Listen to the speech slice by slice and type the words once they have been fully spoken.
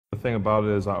The thing about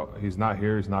it is he's not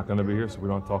here. He's not going to be here, so we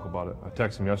don't talk about it. I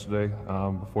texted him yesterday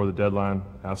before the deadline,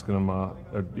 asking him,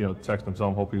 texting him,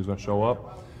 telling him hope he was going to show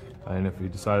up. And if he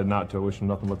decided not to, I wish him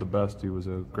nothing but the best. He was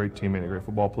a great teammate, a great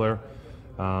football player.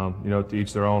 To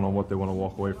each their own on what they want to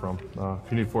walk away from.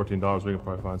 If you need $14, we can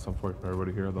probably find something for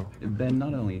everybody here, though. Ben,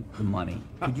 not only the money,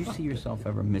 could you see yourself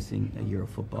ever missing a year of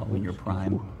football in your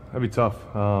prime? That'd be tough.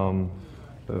 The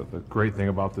great thing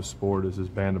about this sport is this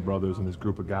band of brothers and this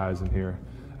group of guys in here,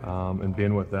 and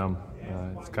being with them.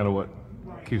 It's kind of what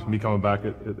keeps me coming back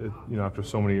after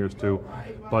so many years too.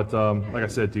 But like I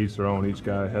said, to each their own. Each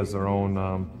guy has their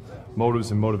own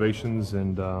motives and motivations,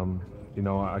 and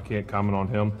I can't comment on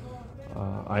him.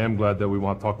 I am glad that we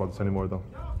want to talk about this anymore, though.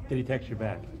 Did he text you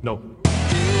back? No.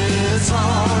 It's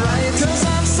alright, 'cause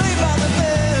I'm saved by the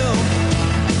bell.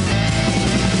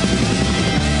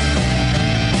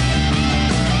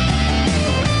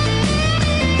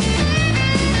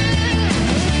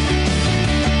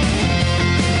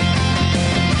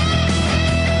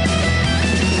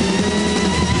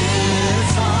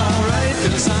 It's alright,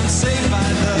 'cause I'm saved by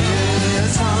the bell.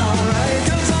 It's alright,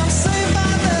 'cause I'm saved by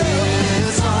the bell.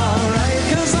 It's alright,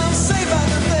 'cause I'm saved by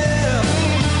the bell.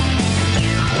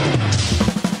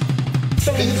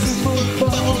 Fantasy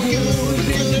football,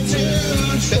 Goon and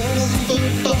Tooch. Fantasy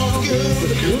football,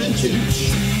 Goon and Tooch.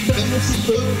 Fantasy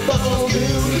football,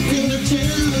 Goon and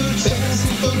Tooch. Fantasy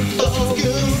football,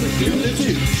 Goon and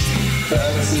Tooch.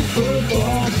 Fantasy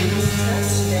football,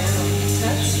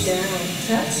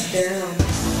 Touchdown.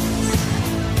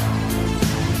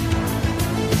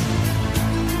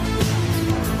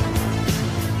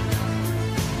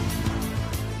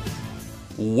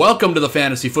 Welcome to the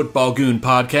Fantasy Football Goon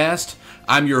podcast.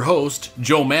 I'm your host,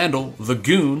 Joe Mandel, the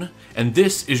Goon, and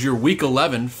this is your Week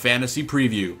 11 Fantasy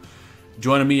Preview.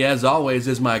 Joining me, as always,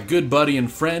 is my good buddy and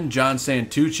friend, John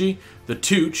Santucci, the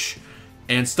Tooch.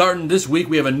 And starting this week,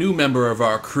 we have a new member of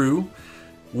our crew.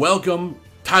 Welcome,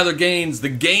 Tyler Gaines, the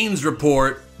Gaines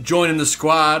Report, joining the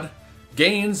squad.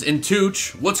 Gaines and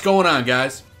Tooch, what's going on,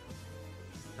 guys?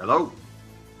 Hello.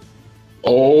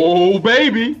 Oh,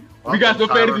 baby. We got some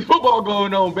Tyler. fantasy football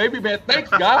going on, baby, man. Thanks,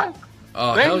 guys.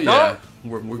 Oh, Thanks, hell yeah.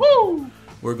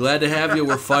 We're glad to have you.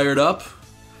 We're fired up.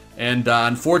 And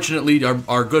unfortunately,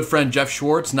 our good friend Jeff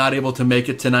Schwartz not able to make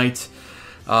it tonight,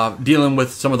 dealing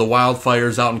with some of the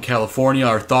wildfires out in California.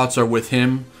 Our thoughts are with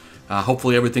him.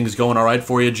 Hopefully everything's going all right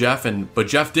for you, Jeff. But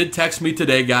Jeff did text me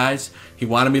today, guys. He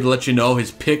wanted me to let you know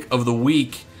his pick of the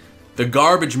week, the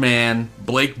garbage man,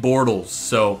 Blake Bortles.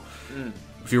 So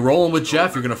if you're rolling with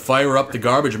Jeff, you're going to fire up the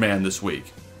garbage man this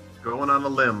week. Going on a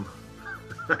limb.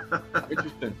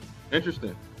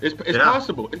 Interesting. It's Yeah.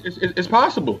 possible. It's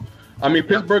possible. I mean,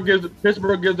 Pittsburgh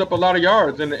gives up a lot of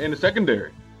yards in the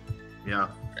secondary, Yeah.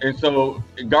 and so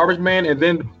garbage man, and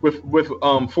then with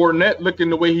Fournette looking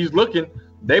the way he's looking,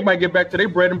 they might get back to their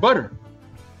bread and butter.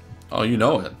 Oh, you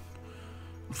know it.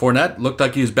 Fournette looked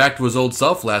like he was back to his old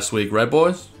self last week, right,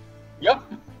 boys? Yep.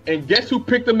 And guess who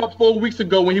picked him up 4 weeks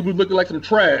ago when he was looking like some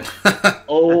trash?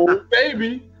 Oh,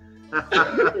 baby.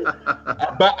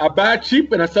 I buy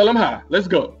cheap and I sell them high. Let's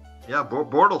go. Yeah,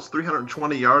 Bortles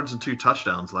 320 yards and 2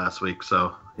 touchdowns last week.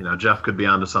 So, Jeff could be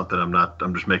onto something.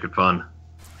 I'm just making fun.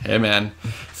 Hey, man.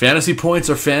 Fantasy points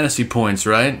are fantasy points,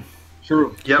 right?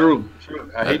 True. Yep. True.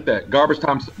 I hate that. Garbage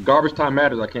time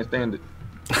matters. I can't stand it.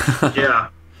 Yeah.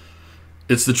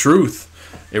 It's the truth.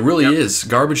 It really is.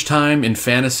 Garbage time in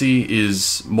fantasy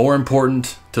is more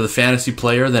important to the fantasy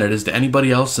player than it is to anybody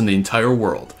else in the entire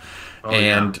world.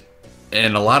 And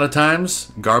a lot of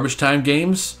times, garbage time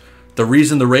games, the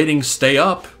reason the ratings stay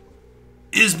up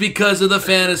is because of the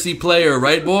fantasy player,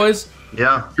 right, boys?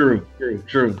 Yeah. True.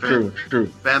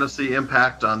 Fantasy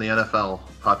impact on the NFL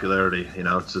popularity.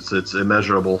 It's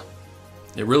immeasurable.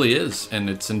 It really is, and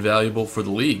it's invaluable for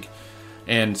the league.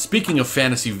 And speaking of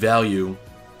fantasy value,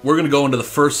 we're going to go into the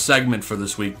first segment for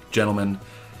this week, gentlemen.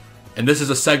 And this is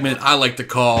a segment I like to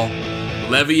call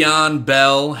Le'Veon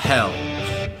Bell Hell.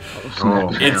 Oh,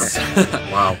 It's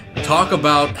wow. talk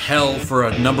about hell for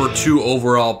a number 2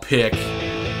 overall pick.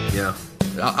 Yeah.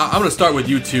 I'm going to start with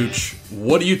you, Tooch.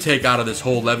 What do you take out of this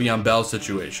whole Le'Veon Bell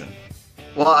situation?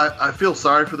 Well, I feel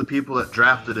sorry for the people that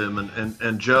drafted him.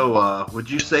 And Joe, would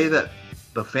you say that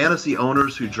the fantasy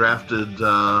owners who drafted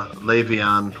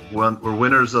Le'Veon were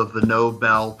winners of the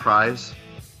Nobel Prize?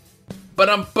 But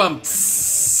I'm bumped.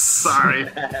 Sorry.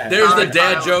 There's Sorry, the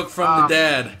dad Tyler. joke from the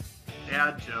dad.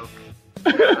 Dad joke.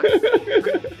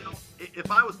 If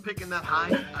I was picking that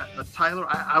high, Tyler,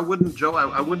 I wouldn't, Joe.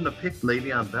 I wouldn't have picked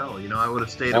Le'Veon Bell. I would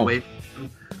have stayed away from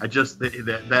him. I just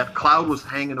that cloud was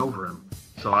hanging over him.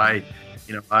 So I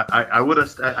would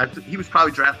have. He was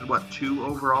probably drafted 2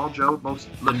 overall, Joe?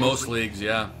 In most leagues,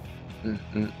 yeah.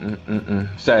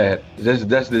 Sad. That's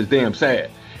just damn sad.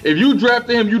 If you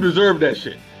drafted him, you deserve that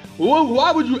shit.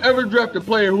 Why would you ever draft a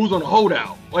player who's on a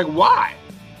holdout? Like, why?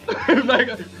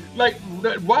 like,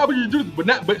 why would you do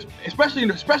this? But especially in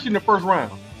the first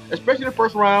round. Especially in the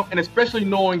first round, and especially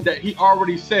knowing that he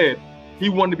already said he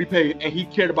wanted to be paid and he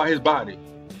cared about his body.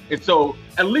 And so,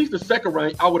 at least the second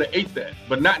round, I would have ate that,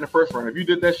 but not in the first round. If you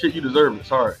did that shit, you deserve it.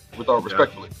 Sorry,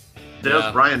 respectfully.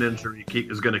 Dez Bryant injury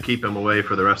is going to keep him away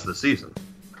for the rest of the season.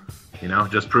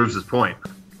 Just proves his point.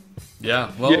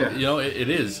 Yeah, well, it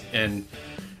is, and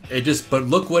it just. But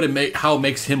look what how it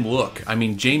makes him look. I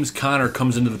mean, James Conner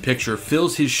comes into the picture,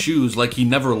 fills his shoes like he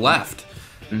never left,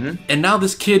 and now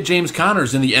this kid James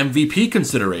Conner's in the MVP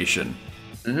consideration.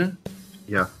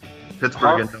 Yeah,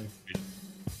 Pittsburgh.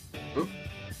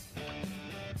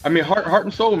 I mean, heart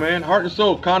and soul, man. Heart and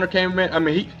soul. Connor came in. I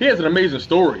mean, he has an amazing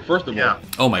story. First of all.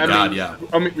 Oh my God, yeah.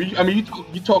 I mean,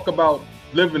 you talk about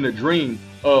living the dream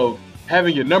of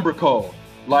having your number called,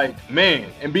 like, man,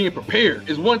 and being prepared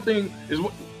is one thing.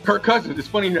 Kirk Cousins. It's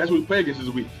funny, that's what we play against this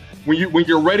week. When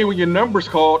you're ready, when your number's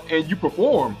called and you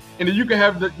perform, and then you can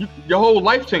have your whole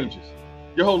life changes.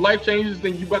 Your whole life changes.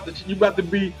 Then you about to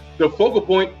be the focal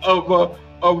point of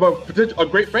a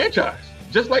great franchise,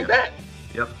 just like that.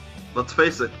 Yep. Let's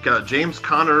face it, James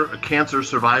Conner, a cancer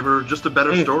survivor, just a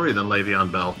better story than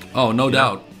Le'Veon Bell. Oh, no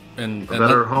doubt, and a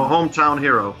better hometown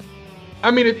hero.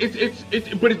 I mean,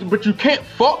 but you can't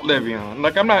fault Le'Veon.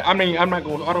 Like I don't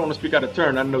want to speak out of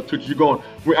turn. I know Tooch, you're going.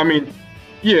 I mean,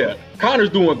 yeah, Connor's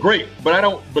doing great, but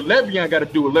But Le'Veon got to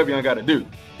do what Le'Veon got to do.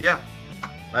 Yeah,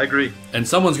 I agree. And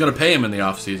someone's going to pay him in the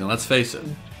offseason. Let's face it.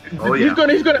 Oh yeah.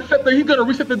 He's gonna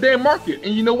reset the damn market.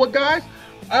 And you know what, guys?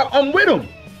 I'm with him.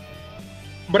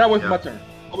 But I wait for my turn.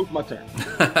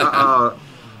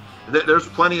 There's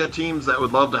plenty of teams that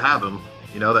would love to have him,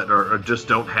 that just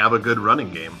don't have a good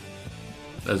running game.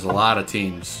 There's a lot of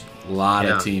teams.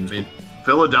 Of teams. I mean,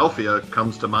 Philadelphia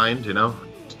comes to mind,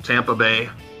 Tampa Bay.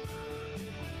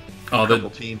 Oh, the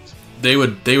teams. They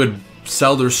would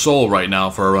sell their soul right now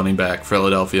for a running back,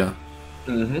 Philadelphia.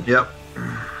 Mm-hmm. Yep.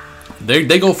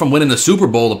 They go from winning the Super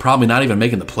Bowl to probably not even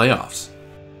making the playoffs.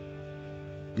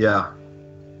 Yeah.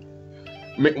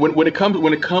 When it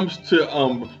comes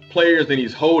to players and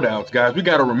these holdouts, guys, we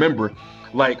got to remember,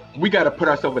 we got to put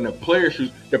ourselves in the players'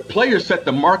 shoes. The players set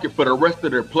the market for the rest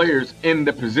of their players in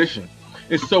the position.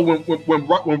 And so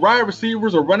when wide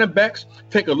receivers or running backs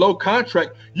take a low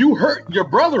contract, you hurt your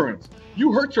brethren,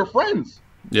 you hurt your friends.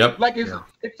 Yep.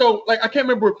 So I can't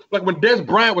remember when Dez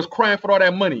Bryant was crying for all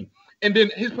that money, and then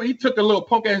he took a little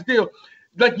punk ass deal.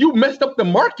 You messed up the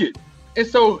market. And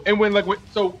so when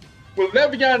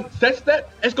Le'Veon sets that,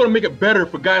 it's going to make it better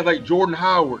for guys like Jordan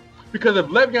Howard. Because if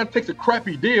Le'Veon takes a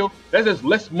crappy deal, that's just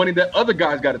less money that other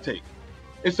guys got to take.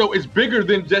 And so it's bigger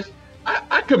than just –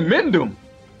 I commend him.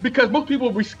 Because most people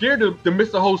will be scared to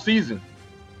miss the whole season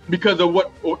because of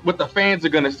what the fans are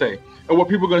going to say. And what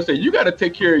people are going to say. You got to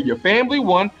take care of your family,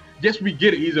 one. Yes, we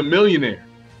get it. He's a millionaire.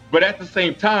 But at the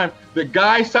same time, the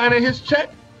guy signing his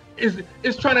check is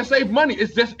trying to save money.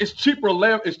 It's cheaper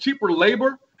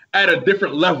labor at a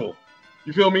different level.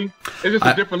 You feel me? It's just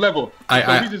a different level. We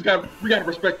got to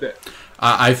respect that.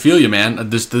 I feel you, man.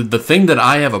 The thing that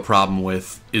I have a problem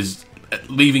with is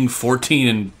leaving $14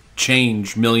 and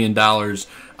change million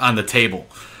on the table.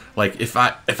 If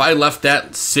I left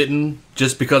that sitting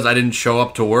just because I didn't show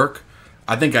up to work,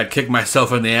 I think I'd kick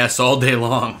myself in the ass all day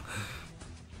long.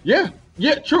 Yeah,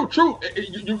 true.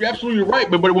 You're absolutely right.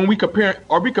 But when we compare,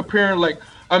 are we comparing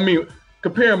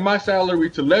comparing my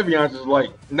salary to Le'Veon's is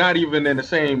not even in the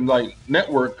same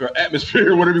network or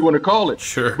atmosphere, whatever you want to call it.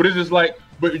 Sure. But it's just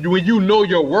but when you know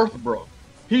your worth, bro,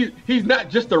 he's not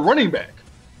just a running back.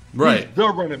 Right. He's the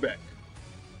running back.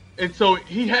 And so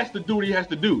he has to do what he has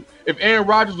to do. If Aaron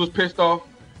Rodgers was pissed off,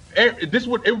 this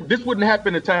wouldn't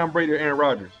happen to Tom Brady or Aaron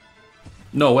Rodgers.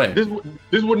 No way. This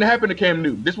wouldn't happen to Cam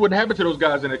Newton. This wouldn't happen to those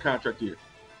guys in their contract year.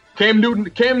 Cam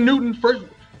Newton's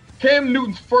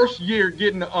first year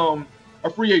getting a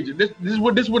free agent. This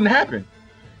wouldn't happen.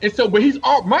 And so, but he's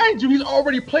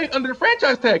already played under the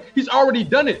franchise tag. He's already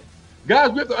done it.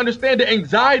 Guys, we have to understand the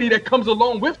anxiety that comes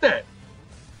along with that.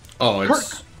 Oh,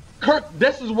 it's Kirk.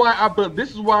 This is why,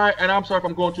 and I'm sorry if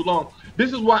I'm going too long.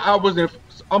 This is why I was in.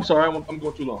 I'm sorry, I'm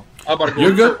going too long. I'm about to go.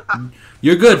 You're good.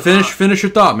 You're good. Finish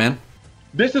your thought, man.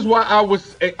 This is why I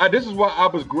was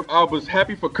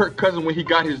happy for Kirk Cousins when he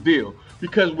got his deal.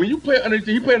 Because when you play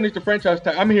underneath the franchise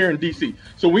tag, I'm here in DC.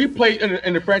 So we played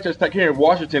in the franchise tag here in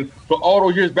Washington for all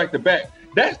those years back to back.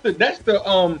 That's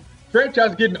the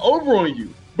franchise getting over on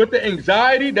you. But the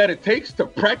anxiety that it takes to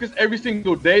practice every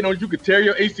single day, knowing you could tear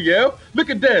your ACL. Look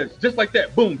at Dez, just like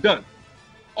that, boom, done,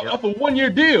 off a 1 year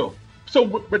deal. So,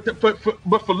 but for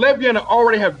Le'Veon to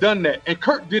already have done that, and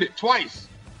Kirk did it twice.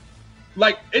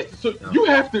 Like you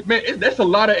have to, man. That's a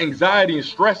lot of anxiety and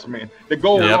stress, man, that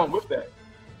go along with that.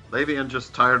 Le'Veon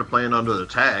just tired of playing under the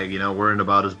tag, worrying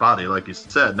about his body, like you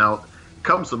said. Now, it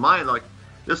comes to mind, like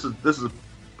this is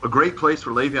a great place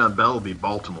for Le'Veon Bell to be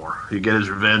Baltimore. He get his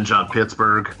revenge on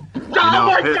Pittsburgh.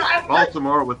 God.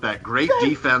 Baltimore with that great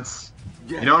defense.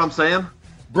 Yeah. You know what I'm saying?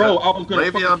 Bro, I was gonna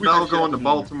Le'Veon Bell going to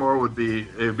Baltimore would be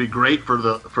great for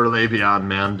Le'Veon,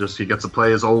 man. Just he gets to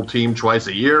play his old team twice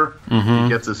a year. Mm-hmm. He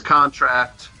gets his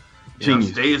contract.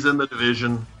 Genius. Stays in the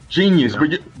division. Genius,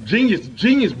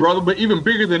 genius, brother. But even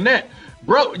bigger than that,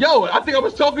 bro. Yo, I think I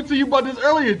was talking to you about this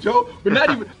earlier, Joe. But not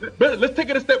even. But let's take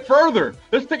it a step further.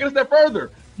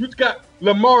 You got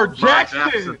Lamar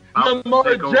Jackson,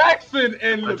 Lamar Jackson,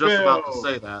 and I was just about to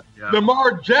say that. Yeah.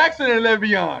 Lamar Jackson and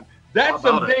Le'Veon. That's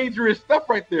some dangerous stuff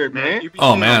right there, man.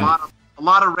 Oh man, a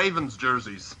lot of Ravens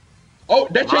jerseys. Oh,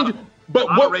 that changes. But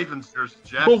what Ravens jerseys?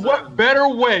 Jackson. But what better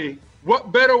way?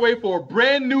 What better way for a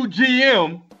brand new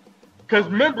GM? Because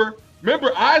remember,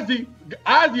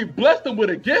 Ozzy blessed him with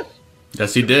a gift.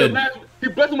 Yes, he did. He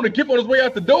blessed him with a gift on his way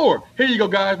out the door. Here you go,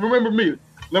 guys. Remember me,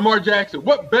 Lamar Jackson.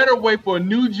 What better way for a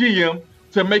new GM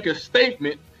to make a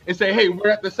statement and say, hey, we're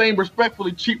not the same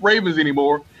respectfully cheap Ravens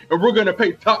anymore, and we're going to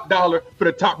pay top dollar for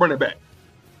the top running back.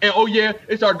 And, oh, yeah,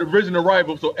 it's our divisional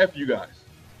rival, so F you guys.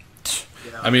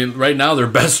 I mean, right now their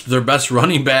best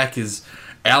running back is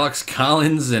Alex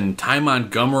Collins and Ty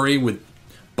Montgomery with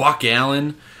Buck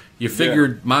Allen. You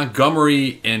figured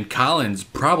Montgomery and Collins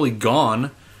probably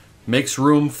gone. Makes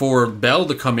room for Bell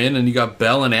to come in, and you got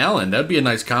Bell and Allen. That'd be a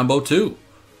nice combo, too.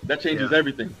 That changes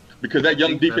everything. Because that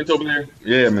young defense over there,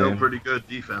 still pretty good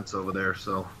defense over there.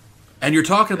 So, and you're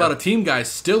talking about a team,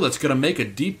 guys, still that's going to make a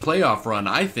deep playoff run,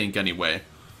 I think, anyway.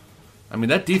 I mean,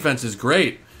 that defense is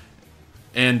great.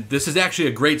 And this is actually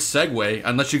a great segue.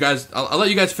 Unless you guys, I'll let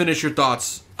you guys finish your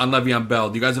thoughts on Le'Veon Bell.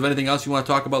 Do you guys have anything else you want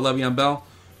to talk about Le'Veon Bell?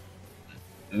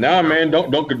 Nah, man,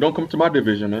 don't come to my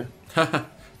division, man.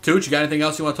 Tooch, you got anything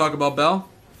else you want to talk about Bell?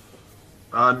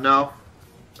 No,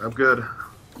 I'm good.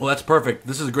 Well, that's perfect.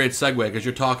 This is a great segue because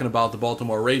you're talking about the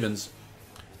Baltimore Ravens,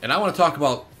 and I want to talk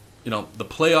about the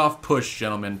playoff push,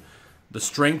 gentlemen, the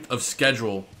strength of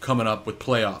schedule coming up with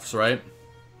playoffs, right?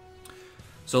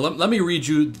 So let me read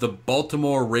you the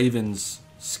Baltimore Ravens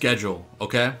schedule,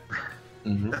 okay?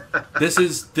 Mm-hmm. This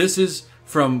is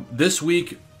from this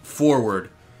week forward.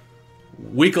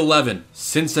 Week 11,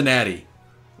 Cincinnati.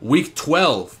 Week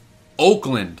 12,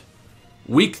 Oakland.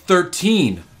 Week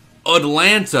 13,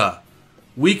 Atlanta.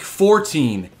 Week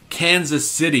 14, Kansas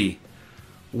City.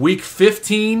 Week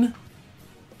 15,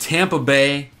 Tampa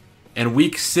Bay. And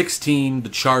Week 16, the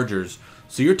Chargers.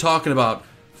 So you're talking about,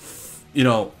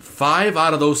 5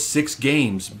 out of those 6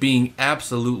 games being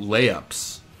absolute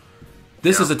layups.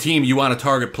 This is a team you want to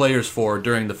target players for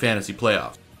during the fantasy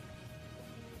playoffs.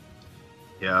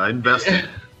 Yeah, I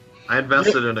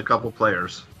invested in a couple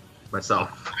players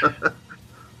myself.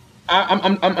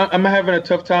 I'm having a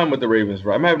tough time with the Ravens,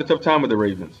 right? I'm having a tough time with the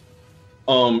Ravens.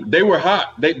 They were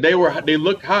hot. They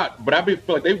looked hot, but I feel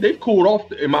like they've cooled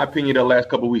off, in my opinion, the last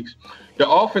couple of weeks. The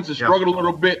offense has struggled a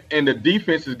little bit, and the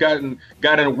defense has gotten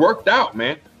worked out,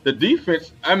 man. The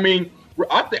defense, I mean,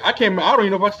 I don't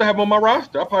even know if I still have them on my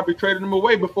roster. I probably traded them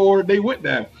away before they went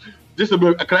down. Just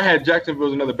because I had Jacksonville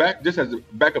as another back, just as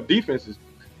backup defenses.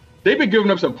 They've been giving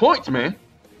up some points, man.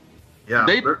 Yeah,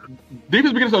 they've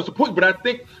been giving up some points, but I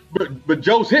think, but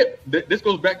Joe's hip. This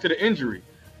goes back to the injury,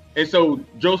 and so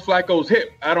Joe Flacco's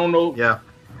hip. I don't know. Yeah,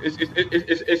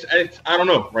 it's I don't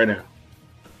know right now.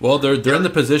 Well, they're in the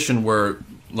position where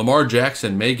Lamar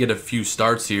Jackson may get a few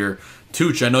starts here.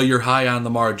 Tooch, I know you're high on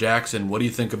Lamar Jackson. What do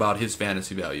you think about his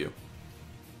fantasy value?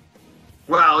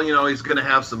 Well, he's going to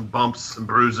have some bumps and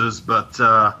bruises, but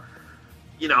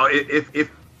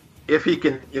if he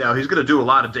can, he's going to do a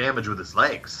lot of damage with his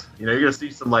legs. You're going to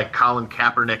see some like Colin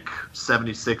Kaepernick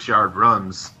 76-yard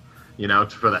runs,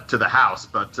 to the house.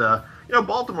 But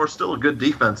Baltimore's still a good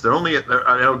defense. They're only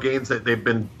I know games that they've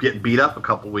been getting beat up a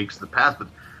couple weeks in the past, but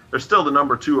they're still the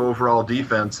number 2 overall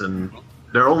defense, and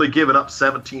they're only giving up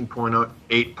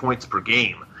 17.8 points per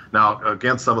game. Now,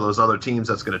 against some of those other teams,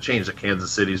 that's going to change. Kansas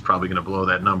City is probably going to blow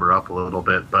that number up a little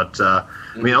bit. But,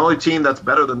 the only team that's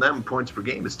better than them in points per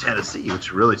game is Tennessee, which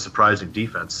is really surprising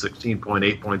defense,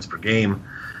 16.8 points per game.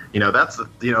 That's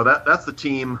the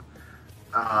team.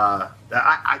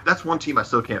 That's one team I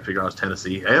still can't figure out is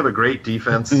Tennessee. They have a great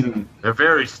defense. They're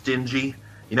very stingy,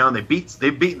 and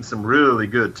they've beaten some really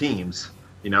good teams.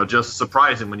 Just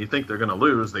surprising when you think they're going to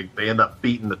lose, they end up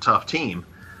beating the tough team.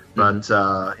 But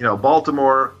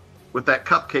Baltimore, with that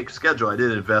cupcake schedule, I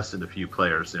did invest in a few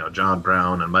players. John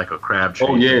Brown and Michael Crabtree.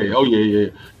 Oh yeah.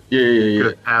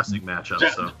 Good passing matchup.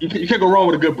 So You can't go wrong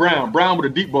with a good Brown. Brown with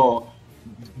a deep ball.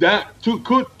 Two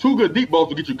good deep balls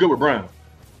will get you good with Brown.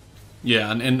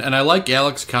 Yeah, and I like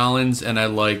Alex Collins and I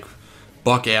like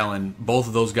Buck Allen. Both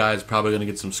of those guys probably going to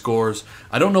get some scores.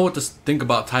 I don't know what to think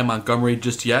about Ty Montgomery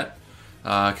just yet.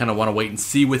 I kind of want to wait and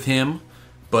see with him.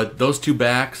 But those two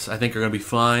backs, I think, are going to be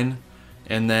fine.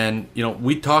 And then,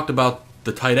 we talked about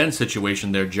the tight end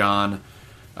situation there, John.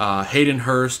 Hayden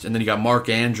Hurst, and then you got Mark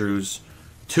Andrews.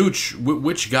 Tooch,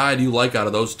 which guy do you like out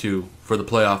of those two for the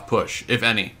playoff push, if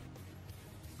any?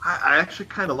 I actually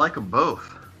kind of like them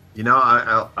both. When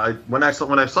I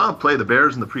saw him play the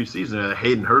Bears in the preseason,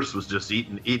 Hayden Hurst was just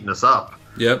eating us up.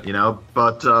 Yep.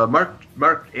 But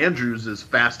Mark Andrews is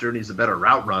faster and he's a better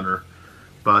route runner.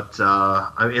 But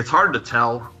it's hard to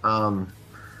tell.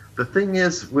 The thing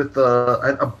is with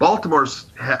Baltimore's,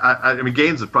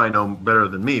 Gaines would probably know better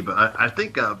than me, but I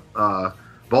think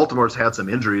Baltimore's had some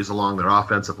injuries along their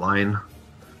offensive line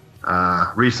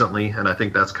recently, and I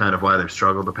think that's kind of why they've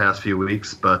struggled the past few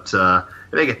weeks. But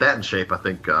if they get that in shape, I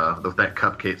think with that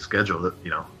cupcake schedule, that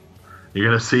you're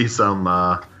going to see some.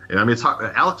 It's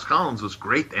hard. Alex Collins was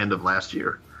great at the end of last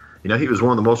year. He was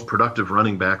one of the most productive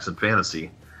running backs in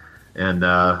fantasy, and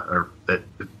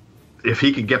if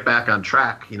he can get back on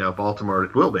track, Baltimore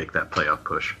will make that playoff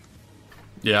push.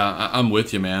 Yeah, I'm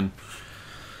with you, man.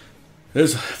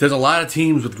 There's a lot of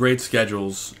teams with great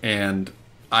schedules, and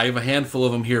I have a handful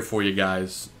of them here for you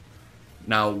guys.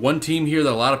 Now, one team here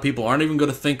that a lot of people aren't even going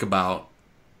to think about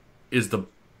is the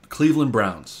Cleveland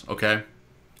Browns. Okay,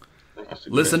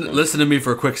 listen to me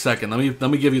for a quick second.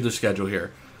 Let me give you the schedule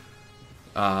here.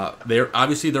 They're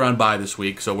on bye this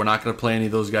week, so we're not going to play any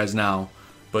of those guys now.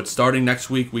 But starting next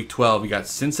week, week 12, you got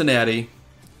Cincinnati,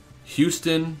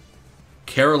 Houston,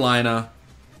 Carolina,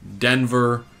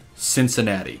 Denver,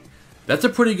 Cincinnati. That's a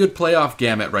pretty good playoff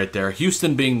gamut right there.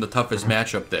 Houston being the toughest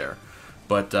matchup there.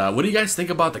 But what do you guys think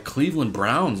about the Cleveland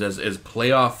Browns as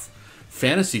playoff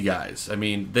fantasy guys? I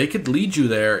mean, they could lead you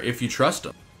there if you trust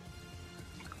them.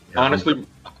 Honestly,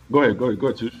 go ahead,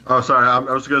 Tooch. Oh, sorry. I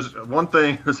was going to. One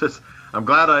thing is this. I'm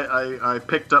glad I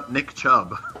picked up Nick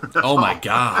Chubb. Oh my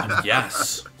God!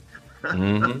 Yes.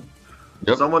 Mm-hmm.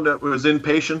 Yep. Someone that was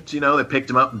impatient, they picked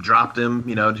him up and dropped him.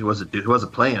 He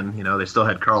wasn't playing. They still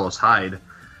had Carlos Hyde,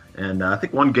 and I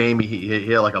think one game he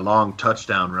had like a long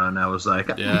touchdown run. I was like,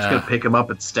 I'm just gonna pick him up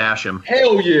and stash him.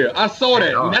 Hell yeah, I saw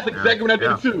that. And that's exactly what I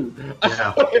did too. I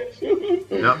saw that too.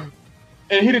 Yep.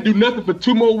 And he didn't do nothing for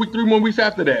 3 more weeks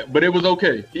after that, but it was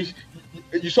okay.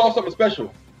 You saw something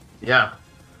special. Yeah.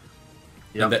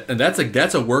 Yep. And that's a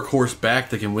workhorse back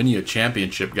that can win you a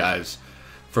championship, guys.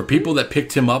 For people that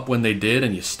picked him up when they did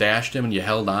and you stashed him and you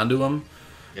held on to him,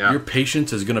 your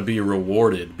patience is going to be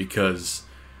rewarded because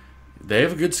they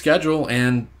have a good schedule.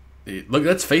 And look,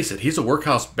 let's face it, he's a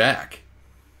workhouse back.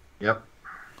 Yep.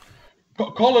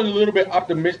 Call it a little bit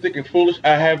optimistic and foolish.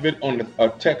 I have it on a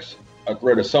text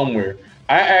thread or somewhere.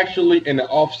 I actually, in the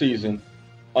offseason,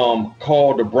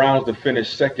 called the Browns to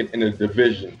finish second in the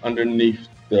division underneath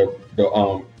the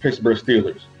Pittsburgh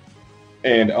Steelers.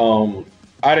 And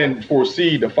I didn't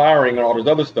foresee the firing and all this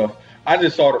other stuff. I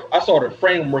saw the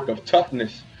framework of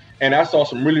toughness, and I saw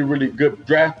some really, really good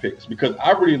draft picks because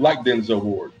I really like Denzel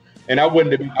Ward. And I would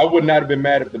not have been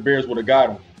mad if the Bears would have got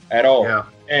him at all. Yeah.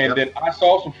 And then I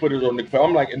saw some footage on Nick.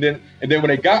 I'm like, and then when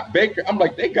they got Baker, I'm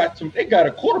like, they got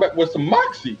a quarterback with some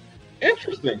moxie.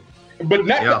 Interesting. But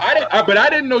I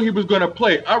didn't know he was going to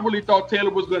play. I really thought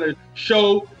Taylor was going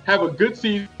to have a good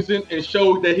season and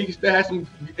show that he still has some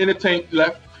in the tank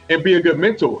left and be a good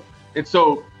mentor. And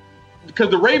so,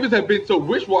 because the Ravens have been so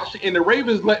wish-washy, and the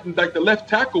Ravens letting like the left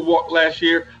tackle walk last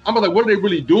year, I'm like, what are they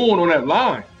really doing on that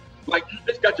line? Like, you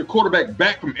just got your quarterback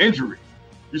back from injury.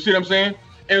 You see what I'm saying?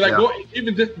 And like,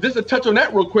 even just a touch on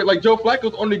that real quick. Like, Joe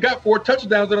Flacco's only got 4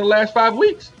 touchdowns in the last 5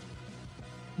 weeks.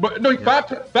 But no,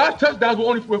 5 touchdowns were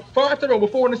only 5 touchdowns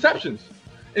with 4 interceptions.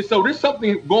 And so there's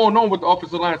something going on with the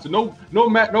offensive line. So no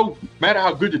matter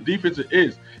how good your defense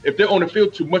is, if they're on the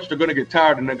field too much, they're going to get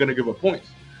tired and they're going to give up points.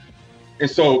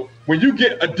 And so when you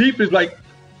get a defense like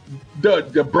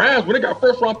the Browns, when they got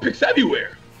first-round picks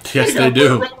everywhere. Yes, they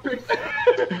do.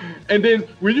 And then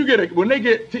when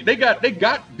they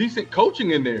got decent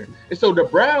coaching in there. And so the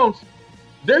Browns,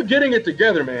 they're getting it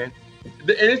together, man.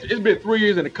 And it's been 3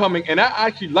 years in the coming, and I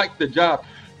actually like the job.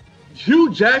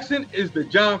 Hugh Jackson is the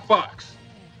John Fox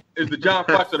of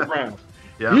the Browns.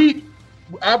 Yeah.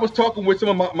 I was talking with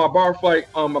some of my bar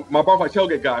fight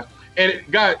tailgate guys, and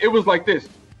it was like this.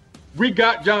 We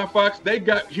got John Fox. They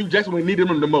got Hugh Jackson when we needed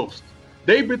him the most.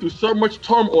 They've been through so much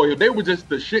turmoil. They were just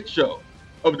the shit show.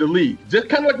 of the league, just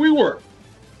kind of like we were.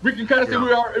 We can kind of say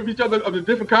we are of each other of the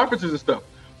different conferences and stuff.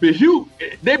 But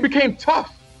they became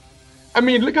tough. I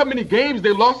mean, look how many games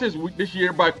they lost this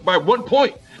year by 1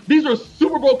 point. These are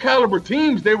Super Bowl caliber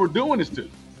teams they were doing this to.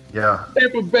 Yeah.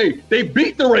 Tampa Bay, they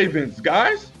beat the Ravens,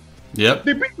 guys. Yep.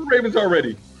 They beat the Ravens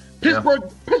already. Pittsburgh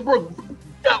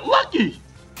got lucky.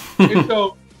 And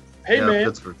so, hey man,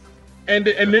 Pittsburgh. and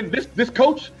then this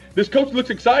coach looks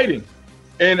exciting.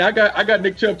 And I got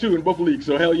Nick Chubb too in both leagues.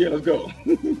 So hell yeah, let's go.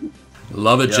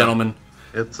 Love it, gentlemen.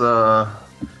 It's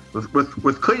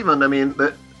with Cleveland. I mean,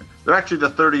 they're actually the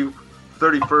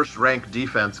 31st ranked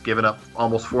defense, giving up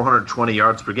almost 420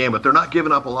 yards per game, but they're not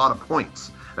giving up a lot of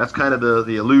points. That's kind of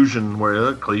the illusion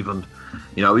where Cleveland,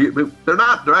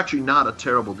 they're actually not a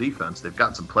terrible defense. They've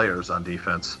got some players on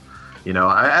defense.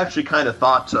 I actually kind of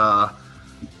thought.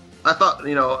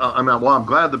 I'm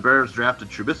glad the Bears drafted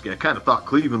Trubisky. I kind of thought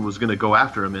Cleveland was going to go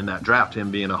after him in that draft,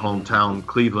 him being a hometown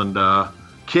Cleveland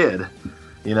kid,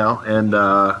 and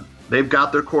they've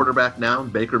got their quarterback now,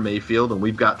 Baker Mayfield, and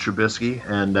we've got Trubisky,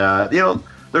 and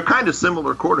they're kind of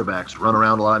similar quarterbacks, run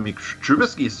around a lot. I mean,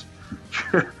 Trubisky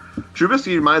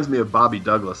reminds me of Bobby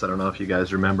Douglas. I don't know if you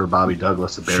guys remember Bobby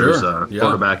Douglas, the Bears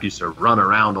quarterback, used to run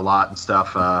around a lot and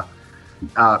stuff.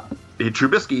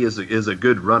 Trubisky is a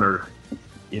good runner.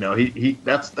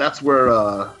 That's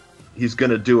where he's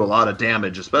going to do a lot of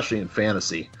damage, especially in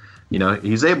fantasy.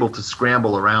 He's able to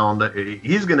scramble around.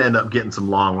 He's going to end up getting some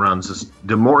long runs. Just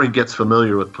the more he gets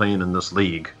familiar with playing in this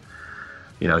league,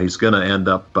 he's going to end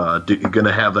up going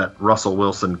to have that Russell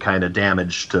Wilson kind of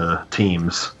damage to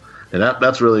teams. And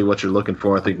that's really what you're looking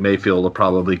for. I think Mayfield will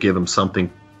probably give him something,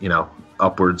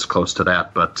 upwards close to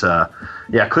that. But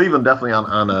Cleveland definitely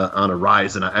on a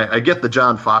rise. And I get the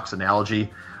John Fox analogy.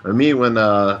 I mean, when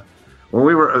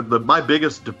we were my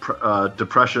biggest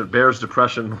Bears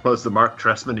depression was the Mark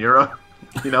Trestman era.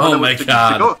 Oh my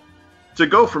God! To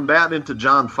go from that into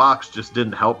John Fox just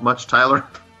didn't help much. Tyler,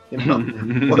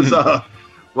 I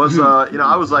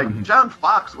was like, John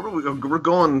Fox. We're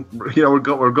going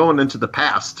into the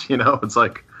past. It's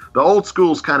like the old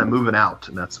school's kind of moving out,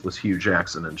 and that was Hugh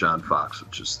Jackson and John Fox,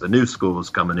 which is the new school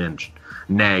is coming in,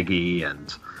 Nagy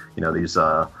and these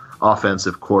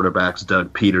offensive quarterbacks,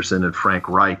 Doug Peterson and Frank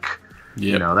Reich.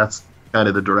 Yep. That's kind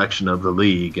of the direction of the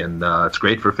league, and it's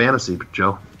great for fantasy,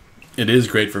 Joe. It is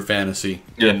great for fantasy.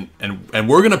 Yeah. And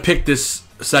we're going to pick this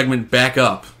segment back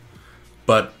up,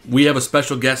 but we have a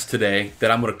special guest today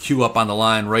that I'm going to queue up on the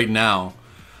line right now.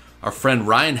 Our friend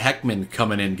Ryan Heckman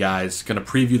coming in, guys. Going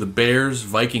to preview the Bears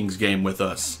Vikings game with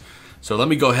us. So let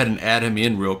me go ahead and add him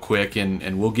in real quick,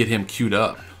 and we'll get him queued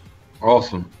up.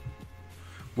 Awesome.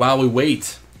 While we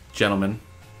wait, gentlemen,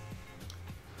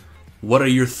 what are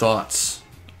your thoughts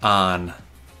on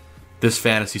this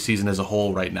fantasy season as a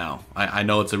whole right now? I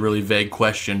know it's a really vague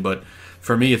question, but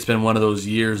for me, it's been one of those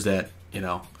years that,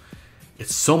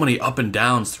 it's so many up and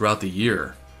downs throughout the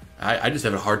year. I just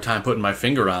have a hard time putting my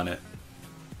finger on it.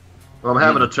 Well, I'm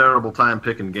having a terrible time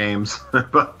picking games,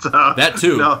 but that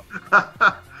too. No.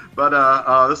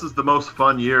 But this is the most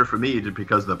fun year for me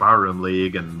because of the Barroom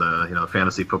League and the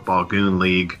Fantasy Football Goon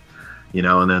League,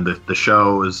 and then the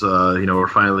show is we're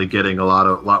finally getting a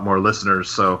lot more listeners.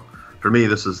 So for me,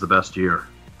 this is the best year.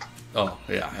 Oh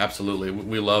yeah, absolutely.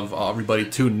 We love everybody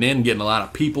tuning in, getting a lot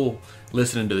of people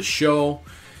listening to the show.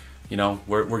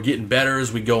 We're getting better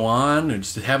as we go on and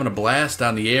just having a blast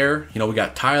on the air. We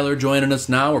got Tyler joining us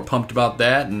now. We're pumped about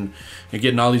that and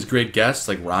getting all these great guests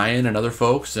like Ryan and other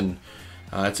folks. And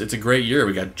it's a great year.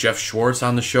 We got Jeff Schwartz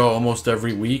on the show almost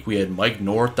every week. We had Mike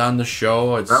North on the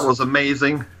show. That was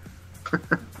amazing.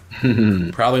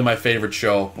 Probably my favorite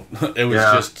show. It was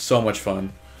just so much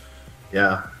fun.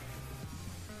 Yeah.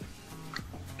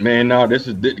 Man, no, this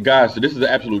is the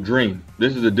absolute dream.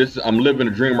 I'm living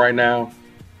a dream right now.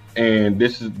 And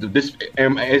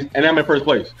and I'm in first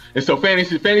place. And so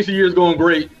fantasy year is going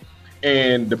great,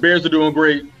 and the Bears are doing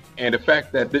great. And the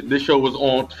fact that this show was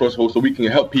on so we can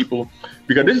help people,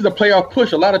 because this is a playoff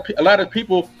push. A lot of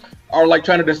people are like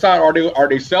trying to decide, are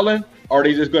they selling? Are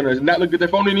they just going to not look at their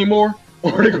phone anymore?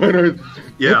 Or are they going to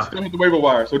hit the waiver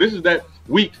wire? So this is that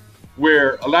week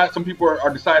where some people are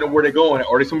deciding where they're going,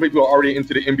 or some people are already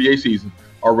into the NBA season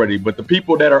already. But the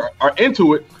people that are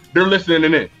into it, they're listening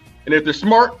in. And if they're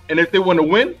smart and if they want to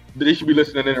win, then they should be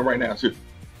listening in right now too.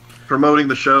 Promoting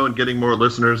the show and getting more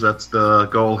listeners, that's the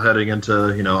goal heading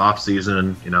into off season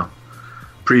and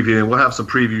previewing. We'll have some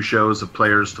preview shows of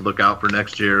players to look out for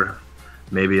next year,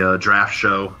 maybe a draft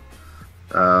show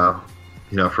for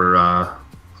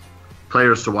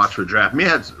players to watch for draft. We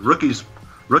had rookies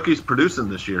producing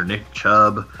this year, Nick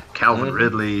Chubb, Calvin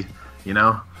Ridley,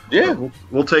 Yeah,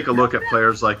 we'll take a look at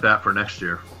players like that for next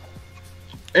year.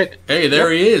 Hey,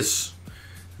 there he is.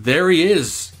 There he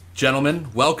is, gentlemen.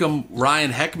 Welcome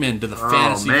Ryan Heckman to the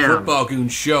Fantasy Football Goon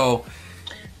Show.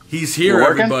 He's here,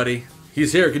 everybody.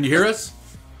 He's here. Can you hear us?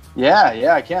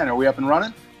 Yeah, I can. Are we up and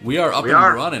running? We are up and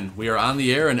running. We are on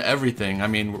the air and everything. I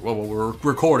mean, we're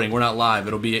recording. We're not live.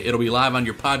 It'll be live on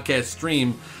your podcast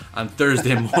stream on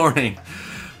Thursday morning.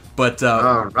 But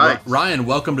Ryan,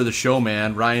 welcome to the show,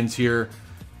 man. Ryan's here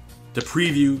to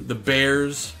preview the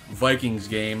Bears Vikings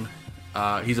game.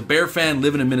 He's a Bear fan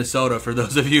living in Minnesota, for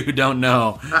those of you who don't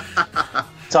know.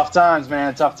 Tough times,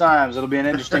 man. Tough times. It'll be an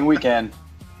interesting weekend.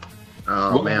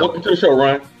 Oh, man. Welcome to the show,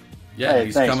 Ryan. Yeah, hey,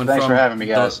 he's thanks. coming Thanks from for having me,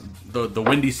 guys. The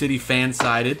Windy City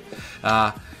fan-sided.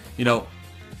 Heckman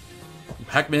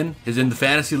is in the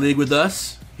fantasy league with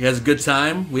us. He has a good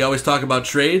time. We always talk about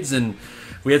trades, and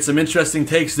we had some interesting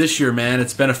takes this year, man.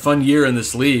 It's been a fun year in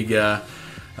this league.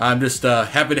 I'm just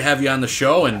happy to have you on the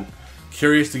show and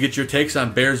curious to get your takes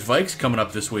on Bears Vikes coming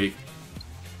up this week.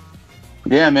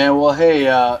 Yeah, man. Well, hey,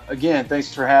 again,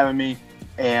 thanks for having me.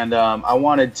 And I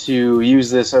wanted to use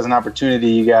this as an opportunity,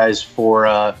 you guys, for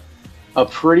a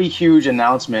pretty huge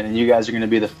announcement, and you guys are going to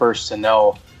be the first to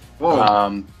know.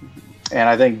 Whoa. And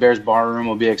I think Bears Barroom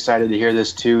will be excited to hear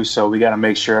this too, so we got to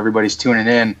make sure everybody's tuning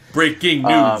in. Breaking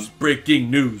news,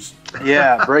 breaking news.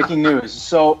 Yeah, breaking news.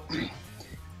 So,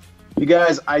 you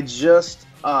guys, I just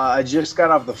got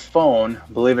off the phone,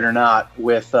 believe it or not,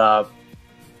 with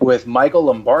Michael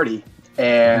Lombardi.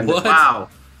 And what? Wow.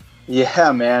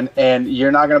 Yeah, man. And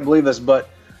you're not going to believe this, but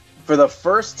for the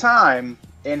first time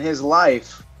in his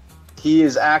life, he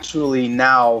is actually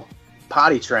now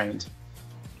potty trained.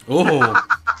 Oh,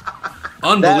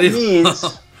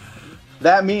 unbelievable.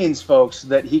 That means, folks,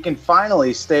 that he can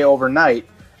finally stay overnight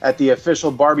at the official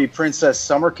Barbie Princess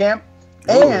summer camp.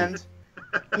 Ooh. And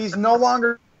he's no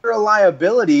longer a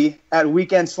liability at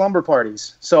weekend slumber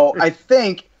parties. So I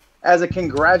think as a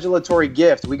congratulatory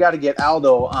gift, we got to get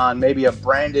Aldo on maybe a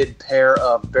branded pair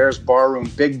of Bears Barroom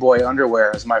big boy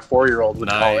underwear, as my 4-year-old would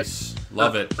call it.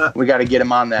 Love it. We got to get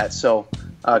him on that. So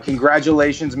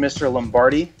congratulations, Mr.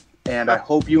 Lombardi, and I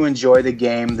hope you enjoy the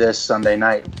game this Sunday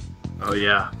night. Oh,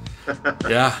 yeah.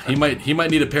 Yeah, he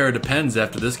might need a pair of Depends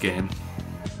after this game.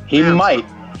 He might.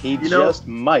 He just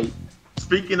might.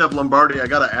 Speaking of Lombardi, I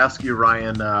got to ask you,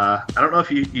 Ryan. I don't know if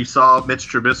you saw Mitch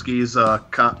Trubisky's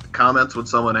comments when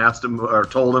someone asked him or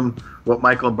told him what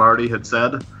Mike Lombardi had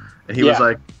said, and he was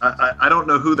like, "I don't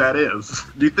know who that is."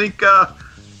 Do you think?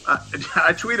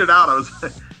 I tweeted out. I was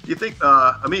like, "Do you think?"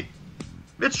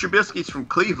 Mitch Trubisky's from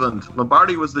Cleveland.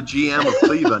 Lombardi was the GM of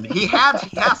Cleveland. He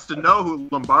has to know who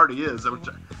Lombardi is. Which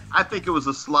I think it was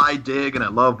a sly dig, and I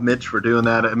love Mitch for doing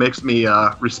that. It makes me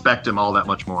respect him all that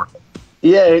much more.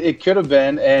 Yeah, it could have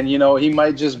been, and he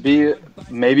might just be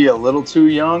maybe a little too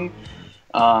young.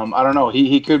 I don't know.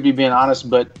 He could be being honest,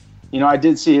 but I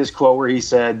did see his quote where he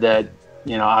said that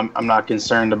I'm not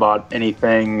concerned about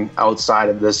anything outside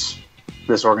of this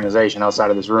organization,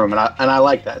 outside of this room, and I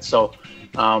like that. So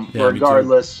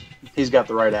regardless, he's got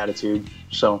the right attitude.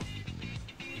 So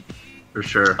for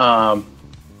sure.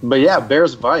 But yeah,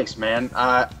 Bears Vikes, man.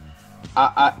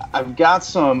 I've got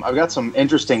some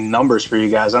interesting numbers for you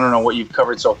guys. I don't know what you've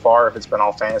covered so far, if it's been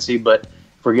all fantasy, but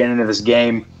if we're getting into this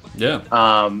game. Yeah.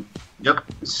 Yep.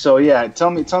 So yeah, tell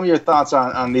me your thoughts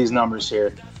on these numbers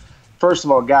here. First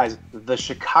of all, guys, the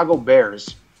Chicago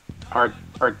Bears are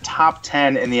top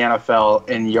 10 in the NFL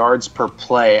in yards per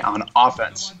play on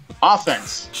offense.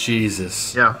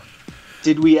 Jesus. Yeah.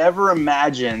 Did we ever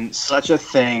imagine such a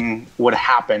thing would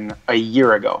happen a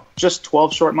year ago? Just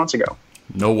 12 short months ago.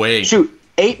 No way. Shoot,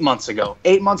 8 months ago.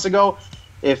 8 months ago,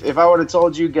 if I would have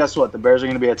told you, guess what? The Bears are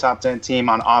going to be a top 10 team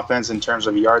on offense in terms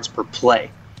of yards per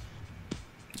play.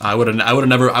 I would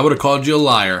have called you a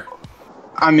liar.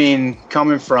 I mean,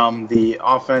 coming from the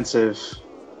offensive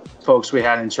folks we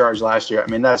had in charge last year, I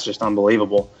mean, that's just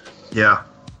unbelievable. Yeah.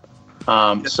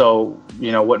 So,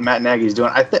 what Matt Nagy's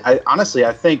doing, I honestly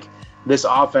think this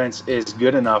offense is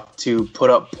good enough to put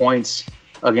up points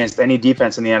against any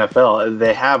defense in the NFL.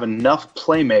 They have enough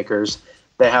playmakers.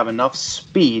 They have enough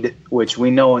speed, which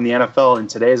we know in the NFL, in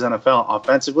today's NFL,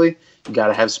 offensively, you got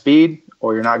to have speed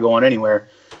or you're not going anywhere.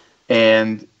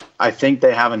 And I think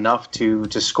they have enough to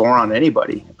score on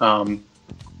anybody.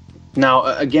 Now,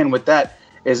 again, with that,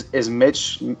 is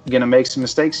Mitch going to make some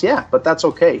mistakes? Yeah, but that's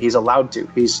okay. He's allowed to.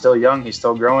 He's still young. He's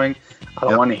still growing. I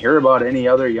don't want to hear about any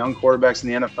other young quarterbacks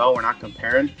in the NFL. We're not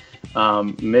comparing.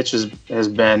 Mitch has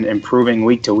been improving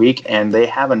week to week, and they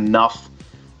have enough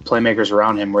playmakers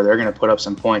around him where they're going to put up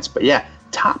some points. But yeah,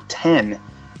 top 10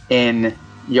 in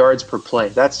yards per play.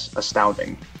 That's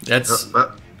astounding.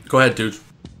 Go ahead, dude.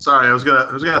 Sorry, I was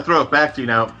gonna throw it back to you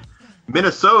now.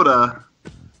 Minnesota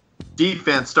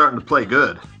defense starting to play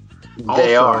good.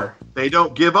 They are. They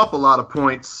don't give up a lot of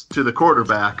points to the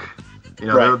quarterback. You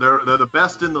know, Right. they're the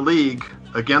best in the league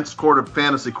against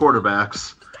fantasy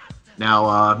quarterbacks.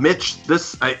 Now, Mitch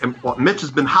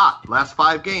has been hot last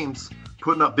 5 games,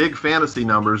 putting up big fantasy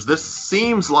numbers. This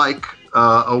seems like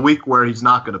a week where he's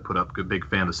not going to put up good big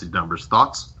fantasy numbers.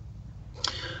 Thoughts?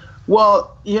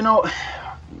 Well, you know,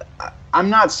 I'm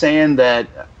not saying that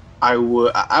I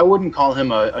wouldn't call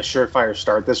him a surefire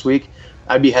start this week.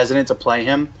 I'd be hesitant to play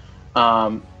him.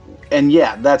 And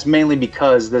yeah, that's mainly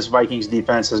because this Vikings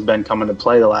defense has been coming to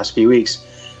play the last few weeks.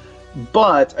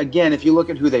 But again, if you look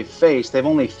at who they've faced, they've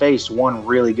only faced one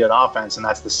really good offense, and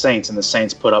that's the Saints, and the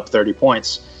Saints put up 30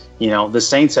 points. You know, the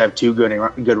Saints have 2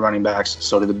 good running backs,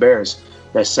 so do the Bears.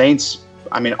 The Saints,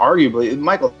 I mean, arguably,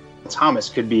 Michael Thomas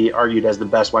could be argued as the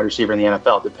best wide receiver in the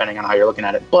NFL, depending on how you're looking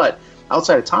at it. But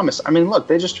outside of Thomas, I mean, look,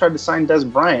 they just tried to sign Dez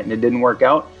Bryant, and it didn't work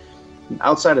out.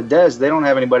 Outside of Dez, they don't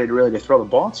have anybody to throw the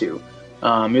ball to.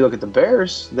 You look at the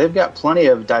Bears, they've got plenty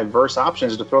of diverse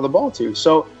options to throw the ball to.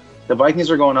 So the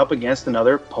Vikings are going up against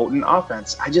another potent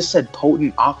offense. I just said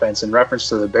potent offense in reference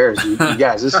to the Bears. You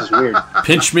guys, this is weird.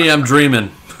 Pinch me, I'm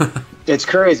dreaming. It's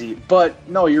crazy. But,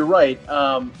 no, you're right.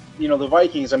 You know, the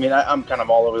Vikings, I mean, I'm kind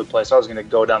of all over the place. I was going to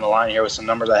go down the line here with some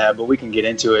numbers I have, but we can get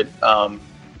into it.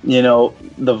 You know,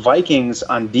 the Vikings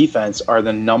on defense are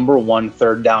the number 1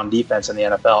 third down defense in the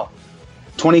NFL.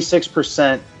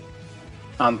 26%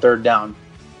 on third down.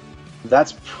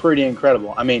 That's pretty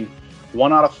incredible. I mean,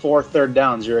 1 out of 4 third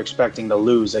downs you're expecting to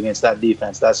lose against that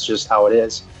defense. That's just how it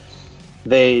is.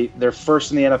 They're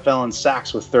first in the NFL in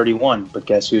sacks with 31, but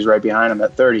guess who's right behind them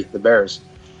at 30? The Bears.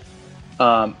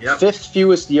 5th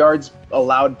fewest yards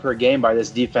allowed per game by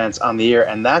this defense on the year,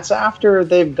 and that's after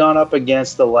they've gone up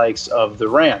against the likes of the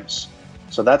Rams.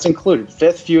 So that's included.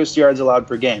 5th fewest yards allowed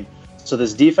per game. So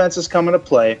this defense is coming to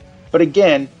play, but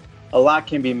again, a lot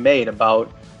can be made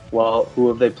about, well, who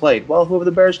have they played? Well, who have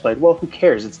the Bears played? Well, who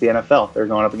cares? It's the NFL. They're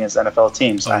going up against NFL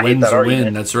teams. I hate that argument.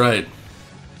 Win. That's right.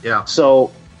 Yeah.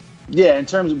 So, yeah, in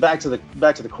terms of back to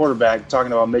the quarterback,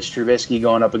 talking about Mitch Trubisky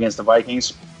going up against the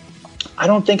Vikings, I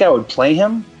don't think I would play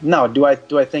him. No, do I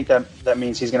think that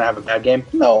means he's going to have a bad game?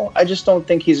 No, I just don't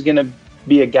think he's going to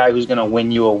be a guy who's going to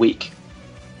win you a week.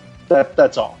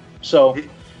 That's all. So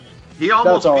he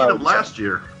almost beat them last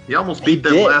year. He almost beat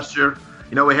them last year.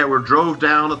 You know, we drove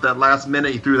down at that last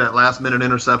minute. He threw that last-minute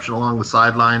interception along the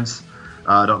sidelines.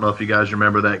 I don't know if you guys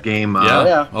remember that game.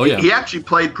 Yeah. Oh, yeah. He actually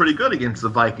played pretty good against the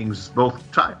Vikings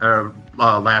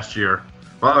last year.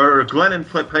 Or Glennon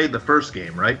played the first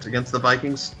game, right, against the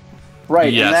Vikings?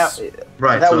 Right. Yes. And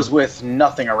that was with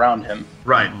nothing around him.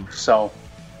 Right. So,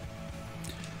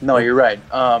 no, you're right.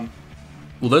 Well,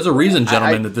 there's a reason,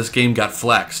 gentlemen, that this game got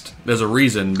flexed. There's a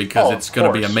reason, because it's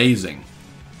going to be amazing.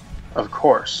 Of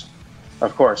course,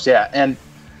 yeah, and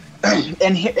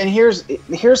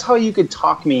here's how you could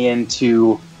talk me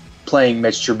into playing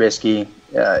Mitch Trubisky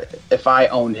if I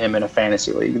owned him in a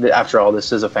fantasy league. After all,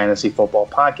 this is a fantasy football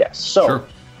podcast. So,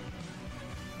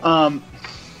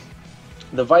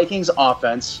 the Vikings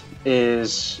offense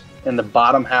is in the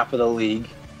bottom half of the league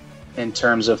in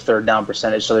terms of third down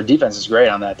percentage. So their defense is great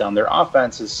on that down. Their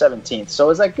offense is 17th. So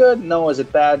is that good? No. Is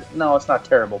it bad? No, it's not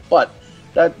terrible. But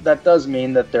that does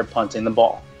mean that they're punting the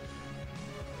ball.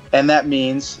 And that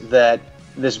means that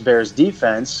this Bears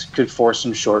defense could force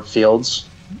some short fields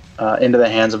into the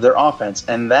hands of their offense.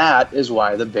 And that is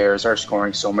why the Bears are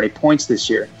scoring so many points this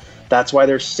year. That's why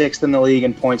they're 6th in the league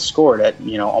in points scored at,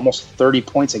 almost 30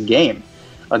 points a game.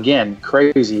 Again,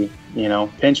 crazy,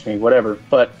 pinch me, whatever.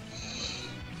 But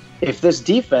if this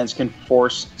defense can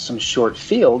force some short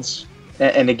fields,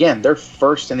 and again, they're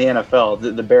first in the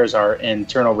NFL, the Bears are in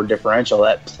turnover differential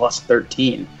at plus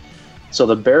 13. So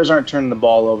the Bears aren't turning the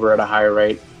ball over at a higher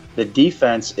rate. The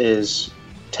defense is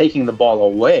taking the ball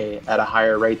away at a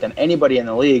higher rate than anybody in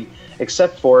the league,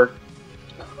 except for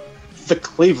the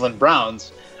Cleveland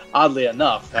Browns, oddly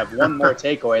enough, have one more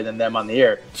takeaway than them on the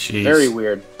year. Jeez. Very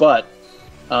weird, but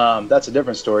that's a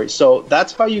different story. So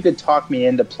that's how you could talk me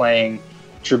into playing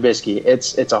Trubisky.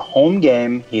 It's a home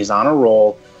game. He's on a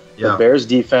roll. Yeah. The Bears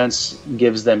defense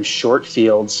gives them short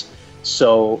fields.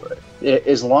 So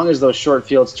as long as those short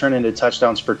fields turn into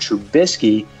touchdowns for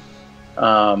Trubisky,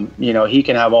 he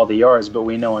can have all the yards. But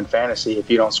we know in fantasy, if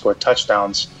you don't score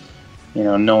touchdowns,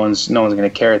 no one's going to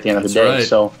care at the end of the day. Right.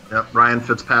 So Ryan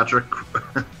Fitzpatrick,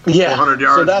 yeah, 400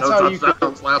 yards, so that's no how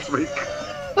touchdowns last week.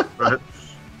 Right.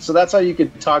 So that's how you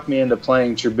could talk me into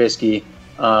playing Trubisky,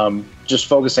 just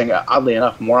focusing, oddly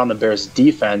enough, more on the Bears'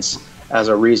 defense as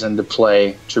a reason to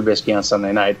play Trubisky on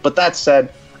Sunday night. But that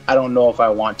said, I don't know if I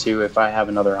want to if I have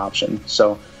another option.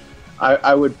 So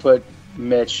I would put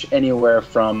Mitch anywhere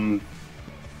from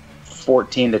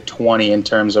 14-20 in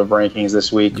terms of rankings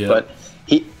this week. Yeah. But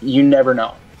you never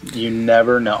know. You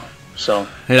never know. So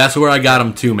hey, that's where I got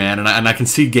him too, man. And I can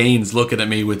see Gaines looking at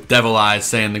me with devil eyes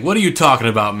saying, like, what are you talking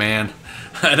about, man?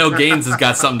 I know Gaines has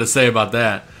got something to say about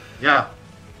that. Yeah.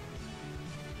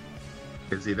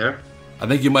 Is he there? I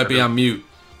think you might be on mute.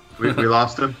 We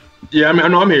lost him. Yeah, I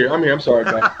mean, no, I'm here. I'm sorry,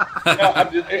 guys. No, I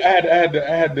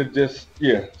had to just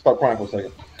start crying for a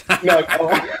second. No,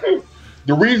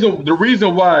 the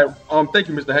reason why thank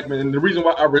you, Mr. Heckman, and the reason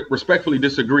why I respectfully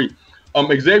disagree.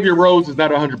 Xavier Rhodes is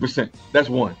not 100%. That's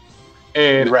one,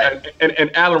 and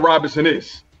Allen Robinson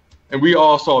is, and we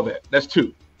all saw that. That's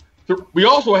two. We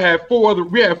also have four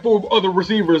other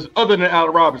receivers other than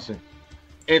Allen Robinson,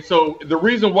 and so the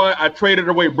reason why I traded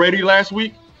away Brady last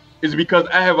week is because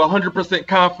I have 100%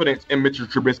 confidence in Mitchell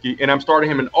Trubisky, and I'm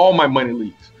starting him in all my money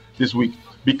leagues this week.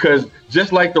 Because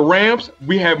just like the Rams,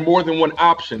 we have more than one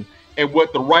option. And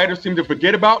what the writers seem to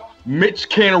forget about, Mitch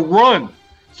can run.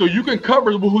 So you can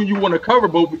cover who you want to cover,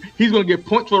 but he's going to get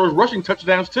points for those rushing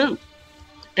touchdowns too.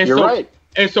 And You're right.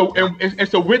 And so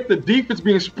with the defense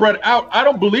being spread out, I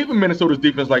don't believe in Minnesota's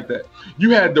defense like that.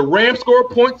 You had the Rams score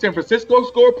points, San Francisco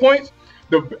score points.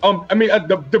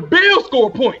 The Bills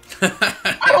score points.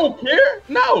 I don't care.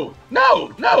 No.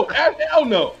 Hell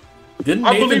no. Didn't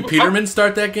Nathan Peterman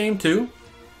start that game too?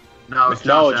 No, it's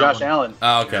Josh Allen.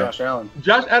 Oh, okay. Josh Allen.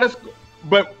 Josh Allen.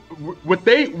 But what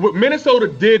Minnesota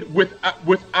did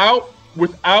without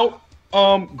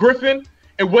Griffin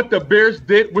and what the Bears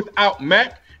did without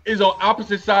Mack is on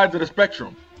opposite sides of the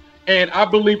spectrum. And I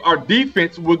believe our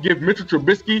defense will give Mitchell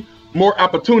Trubisky more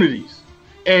opportunities.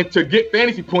 And to get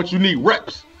fantasy points, you need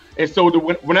reps. And so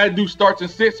when I do starts and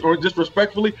sits, or just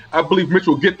respectfully, I believe Mitch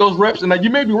will get those reps. And now you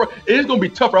may be right. It is going to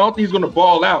be tougher. I don't think he's going to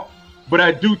ball out. But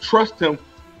I do trust him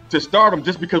to start him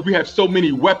just because we have so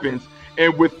many weapons.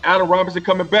 And with Allen Robinson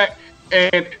coming back,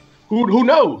 and who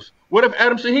knows? What if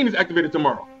Adam Shaheen is activated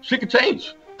tomorrow? She could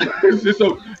change.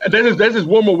 So that's just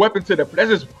one more weapon that's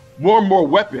just one more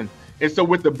weapon. And so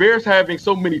with the Bears having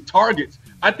so many targets,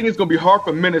 I think it's going to be hard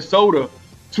for Minnesota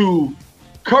to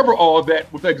cover all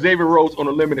that with Xavier Rhodes on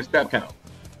a limited snap count.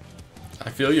 I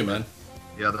feel you, man.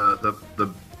 Yeah,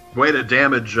 the way to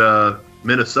damage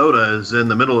Minnesota is in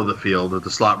the middle of the field at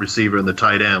the slot receiver and the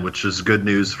tight end, which is good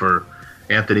news for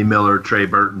Anthony Miller, Trey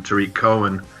Burton, Tariq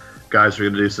Cohen. Guys are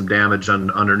going to do some damage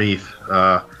underneath.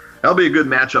 That'll be a good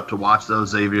matchup to watch, though,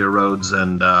 Xavier Rhodes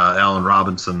and Allen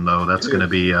Robinson, though. That's going to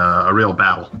be a real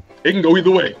battle. It can go either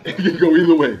way.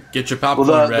 Get your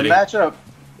popcorn ready.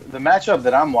 The matchup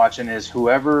that I'm watching is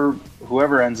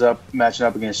whoever ends up matching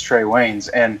up against Trey Waynes.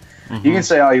 And you can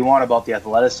say all you want about the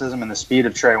athleticism and the speed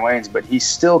of Trey Waynes, but he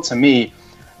still, to me,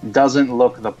 doesn't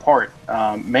look the part,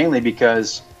 mainly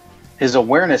because his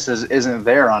awareness isn't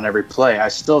there on every play. I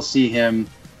still see him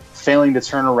failing to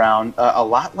turn around, a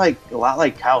lot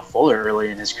like Kyle Fuller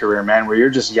early in his career, man, where you're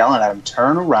just yelling at him,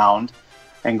 turn around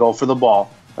and go for the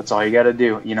ball. That's all you got to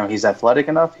do. You know, he's athletic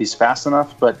enough, he's fast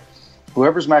enough, but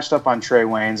whoever's matched up on Trey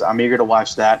Waynes, I'm eager to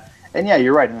watch that. And yeah,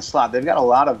 you're right, in the slot, they've got a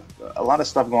lot of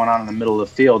stuff going on in the middle of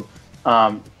the field.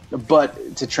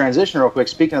 But to transition real quick,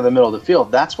 speaking of the middle of the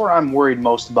field, that's where I'm worried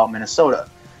most about Minnesota,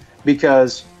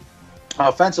 because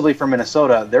offensively for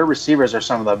Minnesota, their receivers are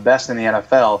some of the best in the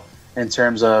NFL in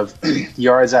terms of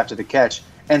yards after the catch,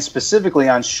 and specifically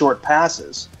on short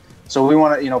passes. So we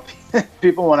want to,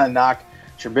 people want to knock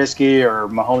Trubisky or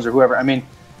Mahomes or whoever. I mean,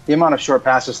 the amount of short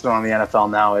passes thrown in the NFL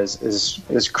now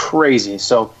is crazy.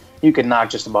 So you can knock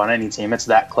just about any team. It's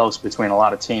that close between a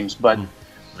lot of teams. But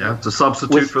yeah, it's a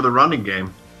substitute for the running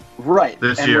game. Right.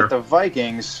 This and year.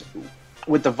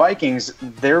 With the Vikings,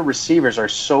 their receivers are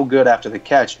so good after the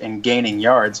catch and gaining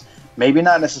yards. Maybe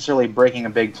not necessarily breaking a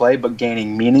big play, but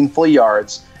gaining meaningful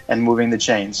yards and moving the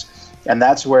chains. And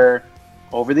that's where,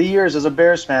 over the years as a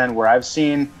Bears fan, where I've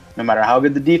seen, no matter how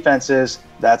good the defense is,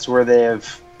 that's where they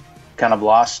have kind of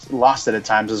lost it at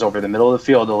times, is over the middle of the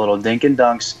field, a little dink and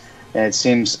dunks. And it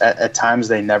seems at times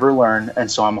they never learn.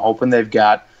 And so I'm hoping they've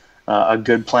got a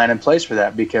good plan in place for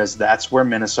that, because that's where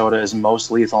Minnesota is most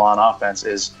lethal on offense,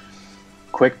 is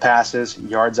quick passes,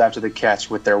 yards after the catch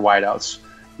with their wideouts.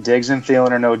 Diggs and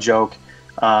Thielen are no joke.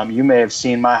 You may have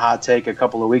seen my hot take a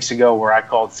couple of weeks ago where I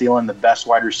called Thielen the best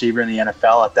wide receiver in the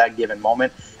NFL at that given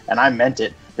moment, and I meant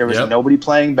it. There was nobody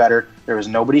playing better. There was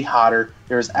nobody hotter.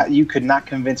 You could not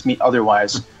convince me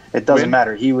otherwise. It doesn't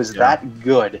matter. He was that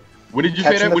good. When did you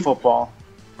catching say that? The football.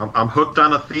 I'm hooked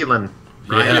on a Thielen.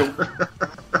 Right?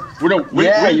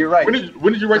 Yeah, you're right.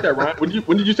 When did you write that, Ryan?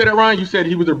 When did you say that, Ryan? You said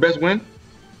he was their best win?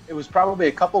 It was probably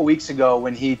a couple weeks ago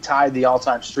when he tied the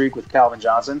all-time streak with Calvin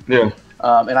Johnson. Yeah.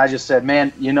 And I just said,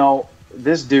 man,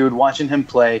 this dude, watching him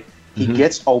play, He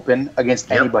gets open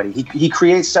against anybody. He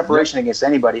creates separation against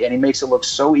anybody, and he makes it look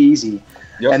so easy.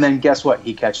 And then guess what?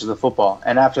 He catches the football.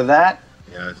 And after that,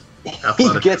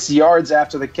 he gets yards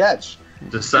after the catch.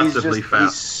 Deceptively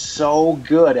fast. He's so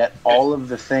good at all of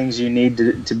the things you need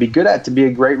to be good at to be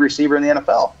a great receiver in the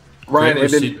NFL. Ryan, and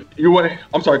then you want to?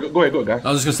 I'm sorry. Go ahead, guys.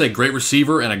 I was just gonna say, great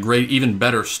receiver and a great, even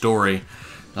better story.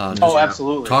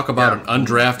 Absolutely. Talk about an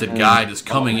undrafted guy just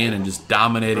coming in and just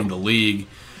dominating the league.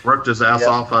 Worked his ass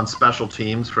off on special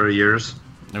teams for years.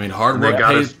 I mean, hard work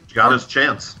pays. Got his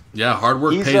chance. Yeah, hard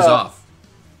work pays off.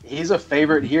 He's a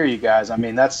favorite here, you guys. I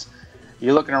mean,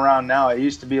 you're looking around now. It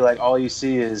used to be like all you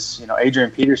see is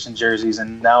Adrian Peterson jerseys,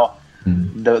 and now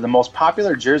the most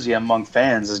popular jersey among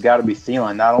fans has got to be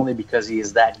Thielen. Not only because he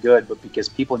is that good, but because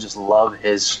people just love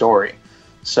his story.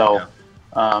 So,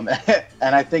 and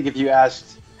I think if you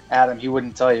asked Adam, he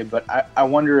wouldn't tell you. But I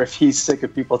wonder if he's sick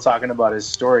of people talking about his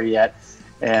story yet.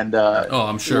 And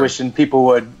I'm sure. Wishing people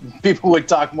would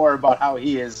talk more about how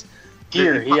he is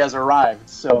here. He has arrived.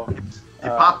 So he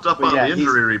popped up on the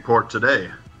injury report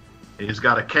today. He's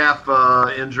got a calf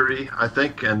injury, I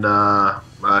think, and a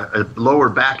lower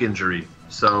back injury.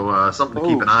 So something to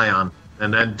keep an eye on.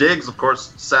 And then Diggs, of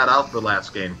course, sat out the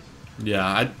last game.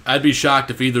 Yeah, I'd be shocked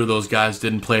if either of those guys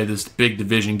didn't play this big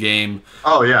division game.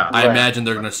 Oh yeah, I imagine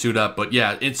they're going to suit up. But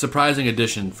yeah, it's a surprising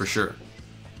addition for sure.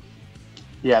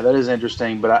 Yeah, that is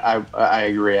interesting, but I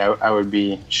agree. I would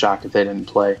be shocked if they didn't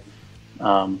play.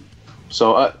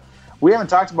 So we haven't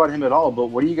talked about him at all, but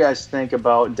what do you guys think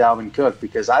about Dalvin Cook?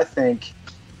 Because I think,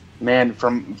 man,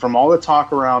 from all the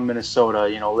talk around Minnesota,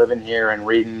 living here and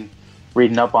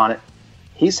reading up on it,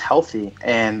 he's healthy,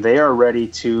 and they are ready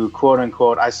to, quote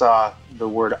unquote, I saw the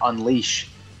word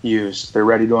unleash used. They're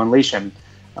ready to unleash him.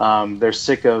 They're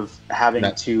sick of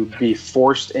having to be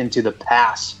forced into the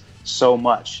pass so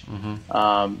much,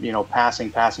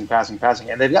 passing,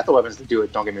 and they've got the weapons to do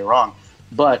it. Don't get me wrong,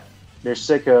 but they're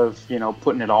sick of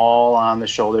putting it all on the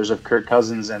shoulders of Kirk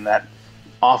Cousins and that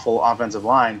awful offensive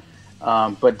line.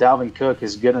 But Dalvin Cook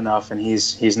is good enough, and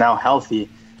he's now healthy.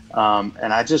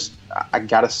 And I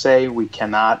gotta say, we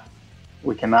cannot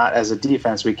as a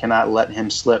defense, we cannot let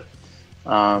him slip.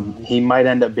 He might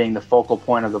end up being the focal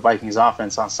point of the Vikings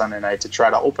offense on Sunday night to try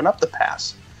to open up the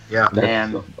pass. Yeah,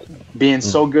 and being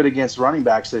so good against running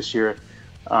backs this year,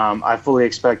 I fully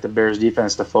expect the Bears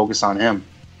defense to focus on him.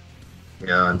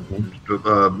 Yeah,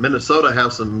 Minnesota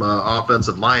have some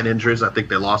offensive line injuries. I think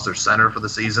they lost their center for the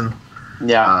season.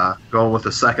 Yeah, going with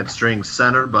the second string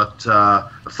center, but I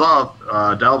saw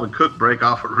Dalvin Cook break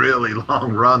off a really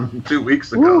long run 2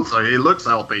 weeks ago, so he looks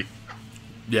healthy.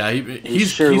 Yeah,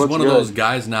 he's one of those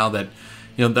guys now that.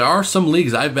 There are some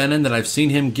leagues I've been in that I've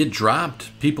seen him get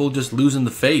dropped. People just losing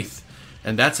the faith.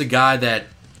 And that's a guy that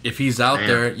if he's out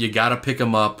there, you got to pick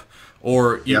him up.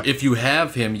 Or if you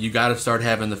have him, you got to start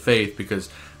having the faith,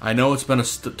 because I know it's been a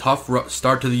tough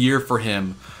start to the year for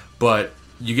him. But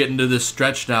you get into this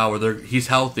stretch now where he's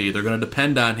healthy. They're going to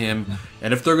depend on him.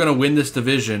 And if they're going to win this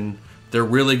division, they're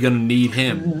really going to need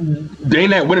him. They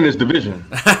ain't not winning this division.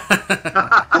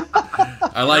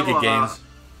 I like it, Gaines.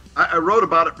 I wrote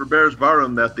about it for Bears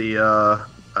Barroom that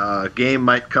the game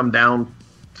might come down,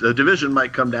 the division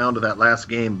might come down to that last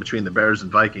game between the Bears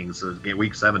and Vikings,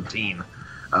 week 17,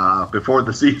 before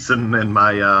the season, in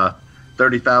my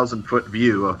 30,000-foot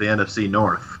view of the NFC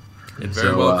North. It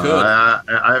very well could.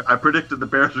 I predicted the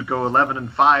Bears would go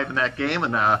 11-5 in that game,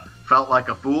 and felt like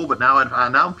a fool. But now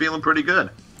I'm feeling pretty good.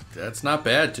 That's not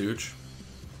bad, Tooch.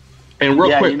 And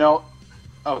real quick,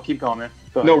 keep going, man.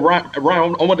 No,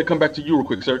 Ryan, I want to come back to you real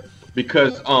quick, sir,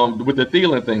 because with the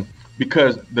Thielen thing,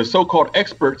 because the so-called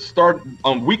experts started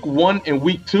on week 1 and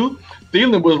week 2,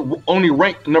 Thielen was only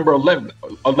ranked number 11th,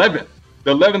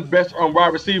 the 11th best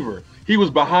wide receiver. He was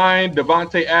behind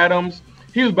Devontae Adams.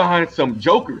 He was behind some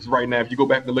jokers right now, if you go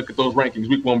back and look at those rankings,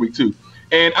 week 1, week 2.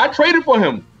 And I traded for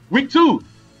him week 2,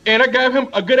 and I gave him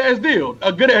a good-ass deal too.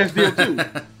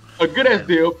 A good-ass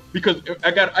deal, because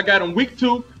I got him week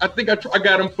 2. I think I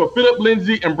got him for Phillip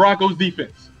Lindsay and Broncos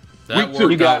defense. That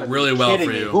worked out really well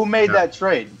for you. Who made that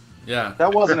trade? Yeah.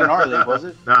 That wasn't in our league, was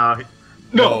it?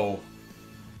 No.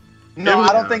 No,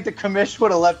 I don't think the commission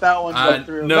would have let that one go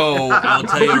through. No, I'll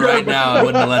tell you right now, I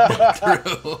wouldn't have let that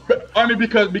through. I mean,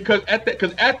 because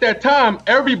at that time,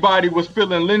 everybody was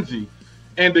feeling Lindsay.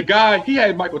 And the guy, he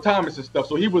had Michael Thomas and stuff,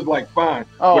 so he was like, fine.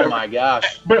 Oh, whatever. my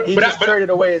gosh. But he just traded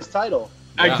away his title.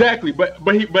 Yeah. Exactly, but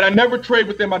I never trade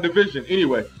within my division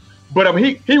anyway. But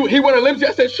he wanted Lindsay.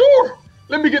 I said, sure,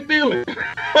 let me get Thielen.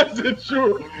 I said,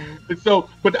 sure. And so,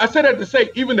 but I said that to say,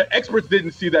 even the experts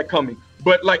didn't see that coming.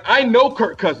 But like, I know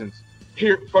Kirk Cousins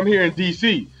here in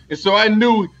DC, And so I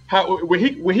knew how when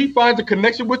he finds a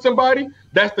connection with somebody,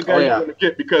 that's the guy you're going to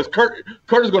get, because Kurt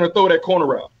is going to throw that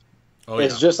corner out. Oh,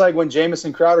 it's just like when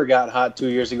Jamison Crowder got hot 2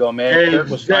 years ago, man.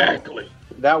 Exactly.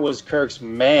 That was Kirk's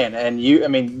man.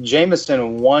 And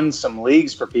Jamison won some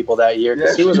leagues for people that year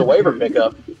because he was a waiver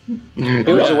pickup. He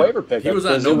was a waiver pickup. He was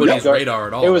on nobody's radar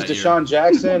at all. It was Deshaun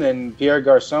Jackson and Pierre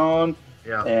Garçon.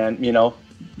 Yeah. And,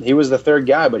 he was the third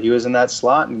guy, but he was in that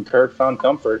slot, and Kirk found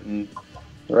comfort, and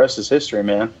the rest is history,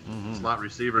 man. Mm-hmm. Slot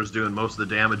receivers doing most of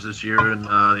the damage this year in the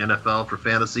NFL for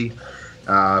fantasy.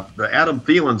 The Adam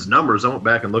Thielen's numbers, I went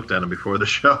back and looked at them before the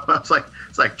show. It's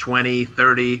like 20,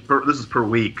 30, this is per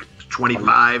week,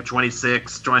 25,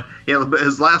 26, 20.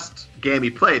 His last game he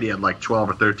played, he had like 12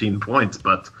 or 13 points,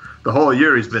 but the whole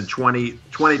year he's been 20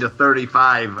 to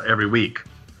 35 every week.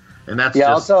 And that's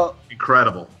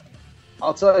incredible.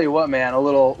 I'll tell you what, man, a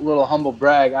little humble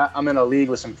brag. I'm in a league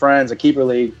with some friends, a keeper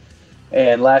league,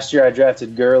 and last year I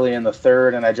drafted Gurley in the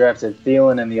 3rd, and I drafted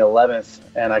Thielen in the 11th,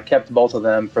 and I kept both of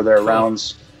them for their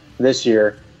rounds this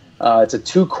year. It's a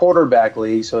 2-quarterback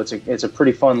league, so it's a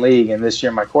pretty fun league, and this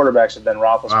year my quarterbacks have been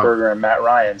Roethlisberger and Matt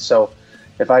Ryan. So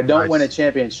if I don't win a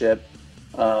championship,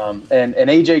 and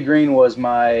AJ Green was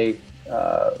my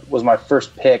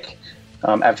first pick.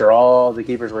 After all the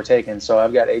keepers were taken. So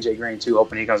I've got AJ Green too,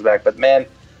 hoping he comes back. But man,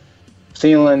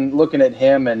 Thielen, looking at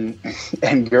him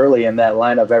and Gurley in that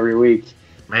lineup every week,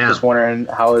 just wondering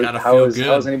how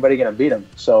is anybody going to beat him.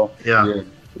 So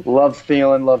love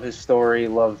Thielen, love his story,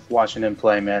 love watching him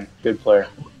play, man. Good player.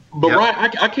 But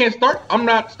Ryan, I can't start. I'm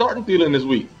not starting Thielen this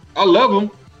week. I love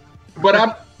him, but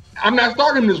I'm not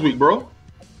starting him this week, bro.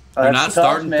 You're not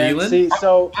starting Thielen? See,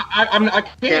 so I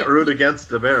can't root against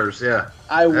the Bears. Yeah,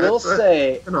 I will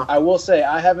say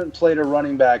I haven't played a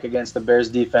running back against the Bears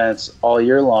defense all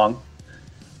year long.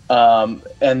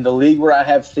 And the league where I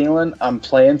have Thielen, I'm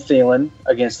playing Thielen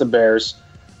against the Bears.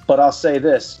 But I'll say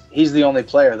this: he's the only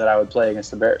player that I would play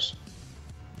against the Bears.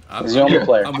 He's the only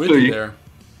player. I'm with you there.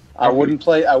 I wouldn't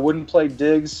play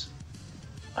Diggs.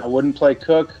 I wouldn't play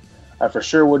Cook. I for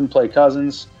sure wouldn't play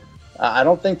Cousins. I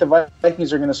don't think the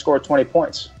Vikings are going to score 20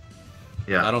 points.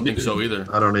 Yeah, I don't think so either.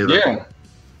 I don't either.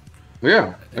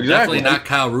 Yeah, exactly. Definitely not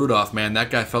Kyle Rudolph, man.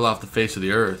 That guy fell off the face of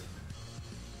the earth.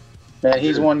 Man,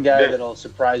 he's one guy that'll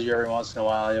surprise you every once in a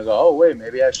while, and you'll go, "Oh wait,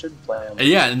 maybe I should play him."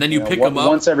 Yeah, and then you pick him up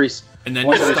once every, and then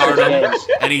you start him,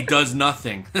 and he does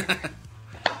nothing.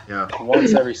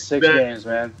 Once every 6 games,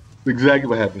 man. Exactly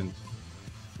what happens.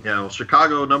 Yeah, well,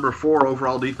 Chicago number 4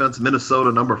 overall defense,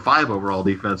 Minnesota number 5 overall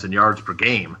defense in yards per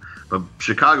game. But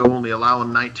Chicago only allowing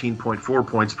 19.4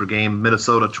 points per game,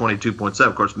 Minnesota 22.7.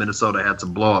 Of course, Minnesota had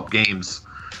some blow-up games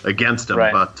against them,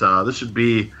 but this should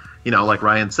be, like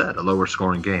Ryan said, a lower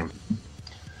scoring game.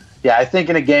 Yeah, I think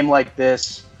in a game like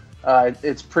this,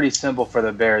 it's pretty simple for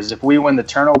the Bears. If we win the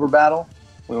turnover battle,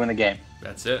 we win the game.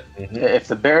 That's it. Mm-hmm. If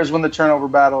the Bears win the turnover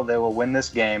battle, they will win this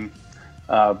game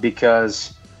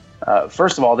because,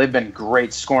 first of all, they've been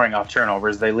great scoring off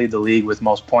turnovers. They lead the league with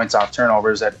most points off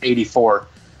turnovers at 84.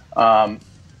 And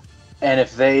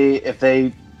if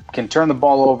they can turn the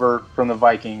ball over from the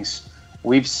Vikings,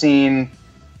 we've seen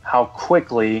how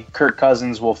quickly Kirk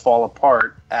Cousins will fall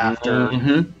apart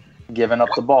after giving up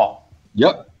the ball.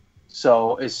 Yep.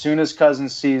 So as soon as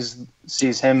Cousins sees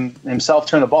himself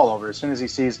turn the ball over, as soon as he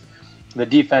sees the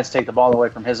defense take the ball away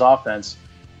from his offense,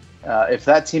 if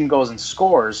that team goes and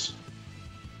scores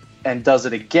and does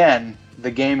it again,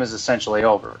 the game is essentially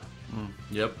over.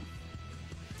 Yep.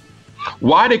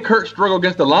 Why did Kurt struggle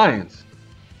against the Lions?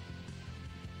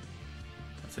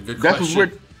 That's a good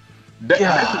question.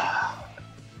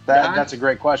 That's a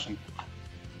great question.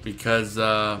 Because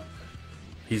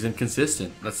he's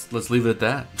inconsistent. Let's leave it at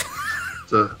that.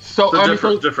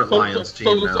 Different Lions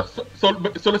team now.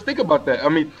 So let's think about that. I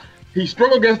mean, he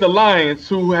struggled against the Lions,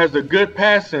 who has a good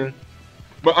passing.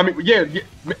 But I mean,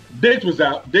 Diggs was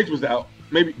out.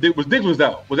 Maybe Diggs was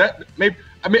out. Was that maybe?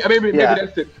 Maybe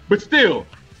that's it. But still,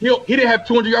 he didn't have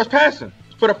 200 yards passing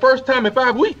for the first time in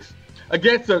 5 weeks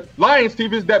against the Lions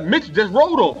team that Mitch just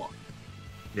rolled on.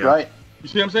 Yeah. Right. You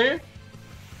see what I'm saying?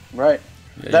 Right.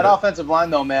 That offensive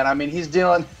line, though, man. I mean, he's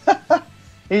dealing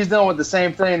with the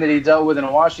same thing that he dealt with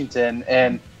in Washington,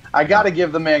 and I got to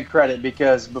give the man credit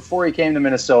because before he came to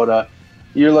Minnesota,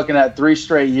 you're looking at 3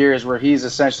 straight years where he's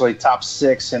essentially top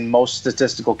 6 in most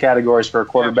statistical categories for a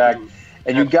quarterback,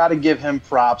 and you got to give him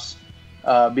props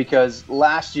because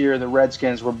last year the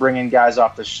Redskins were bringing guys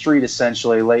off the street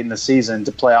essentially late in the season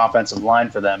to play offensive line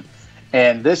for them,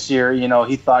 and this year,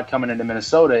 he thought coming into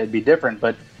Minnesota it'd be different,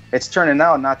 but it's turning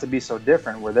out not to be so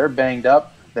different where they're banged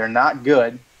up, they're not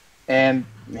good, and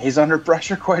he's under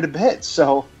pressure quite a bit.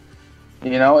 So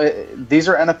You know, these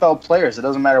are NFL players. It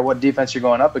doesn't matter what defense you're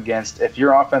going up against. If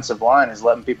your offensive line is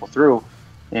letting people through,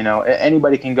 you know,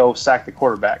 anybody can go sack the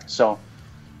quarterback. So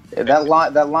that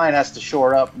line has to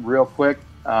shore up real quick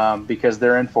because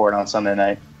they're in for it on Sunday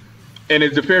night. And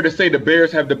is it fair to say the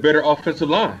Bears have the better offensive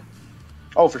line?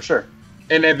 Oh, for sure.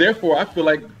 And then therefore, I feel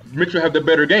like Mitchell have the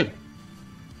better game.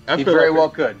 He very well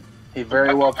could. He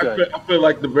very well could. I feel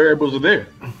like the variables are there.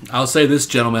 I'll say this,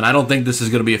 gentlemen. I don't think this is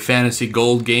going to be a fantasy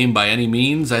gold game by any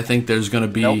means. I think there's going to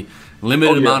be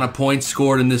limited amount of points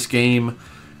scored in this game.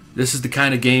 This is the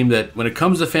kind of game that, when it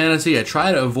comes to fantasy, I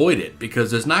try to avoid it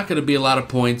because there's not going to be a lot of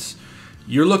points.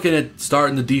 You're looking at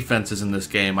starting the defenses in this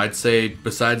game. I'd say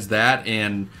besides that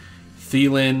and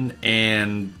Thielen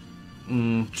and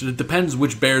it depends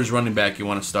which Bears running back you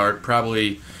want to start.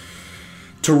 Probably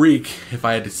Tariq, if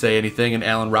I had to say anything, and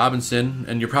Allen Robinson.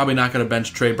 And you're probably not going to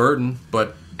bench Trey Burton,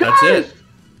 but that's it.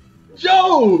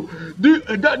 Joe, you're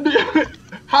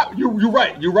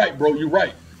right, bro. You're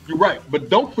right. But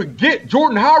don't forget,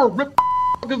 Jordan Howard ripped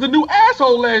as a new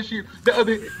asshole last year,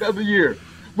 the other year,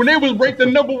 when they was ranked the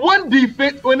number 1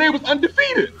 defense when they was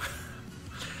undefeated.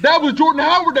 That was Jordan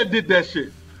Howard that did that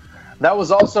shit. That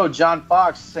was also John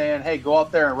Fox saying, "Hey, go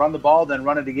out there and run the ball, then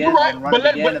run it again, right, and run it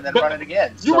again, and then run it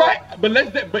again." You're right,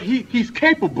 but he's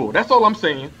capable. That's all I'm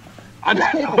saying. He's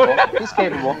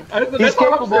capable. He's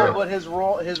capable, but his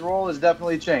role has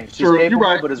definitely changed. He's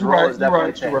capable, but his role has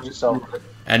definitely changed. So,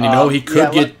 and he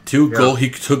could get two goal.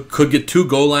 He could get 2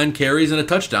 goal line carries and a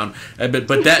touchdown. But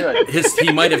that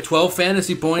he might have 12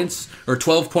 fantasy points or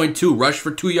 12.2 rush for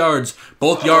 2 yards.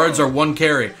 Both yards are 1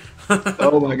 carry.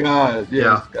 Oh my God!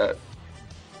 Yeah.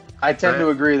 I tend to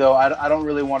agree, though. I don't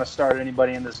really want to start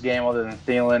anybody in this game other than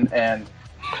Thielen and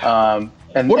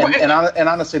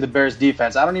honestly, the Bears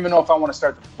defense. I don't even know if I want to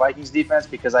start the Vikings defense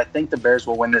because I think the Bears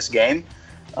will win this game.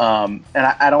 And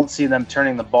I don't see them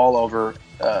turning the ball over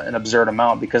an absurd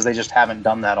amount because they just haven't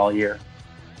done that all year.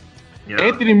 Yeah.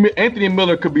 Anthony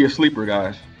Miller could be a sleeper,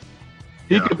 guys.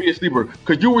 He could be a sleeper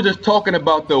because you were just talking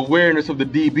about the awareness of the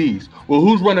DBs. Well,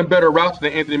 who's running better routes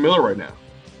than Anthony Miller right now?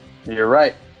 You're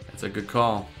right. That's a good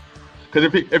call.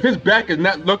 Because if his back is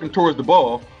not looking towards the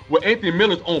ball, well, Anthony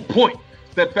Miller's on point.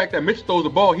 That fact that Mitch throws the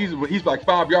ball, he's like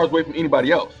 5 yards away from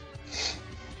anybody else.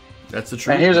 That's the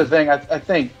truth. And here's the thing: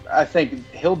 I think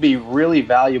he'll be really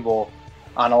valuable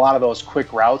on a lot of those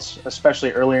quick routes,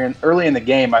 especially early in the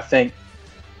game. I think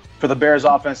for the Bears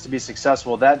offense to be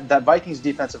successful, that Vikings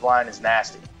defensive line is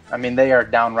nasty. I mean, they are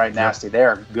downright nasty. They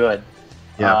are good.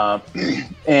 Yeah.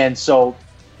 And so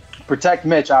protect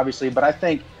Mitch, obviously, but I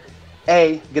think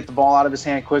A, get the ball out of his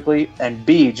hand quickly, and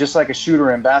B, just like a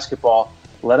shooter in basketball,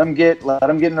 let him get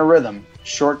in a rhythm.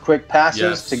 Short, quick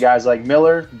passes to guys like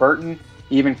Miller, Burton,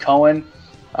 even Cohen,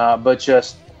 but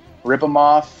just rip them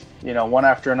off, one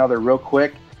after another real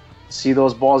quick. See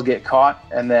those balls get caught,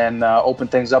 and then open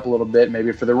things up a little bit,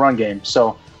 maybe for the run game.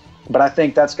 So, but I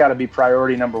think that's got to be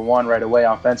priority number 1 right away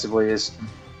offensively is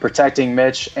protecting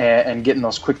Mitch and getting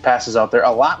those quick passes out there.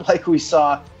 A lot like we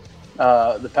saw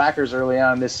the Packers early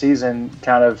on this season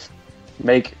kind of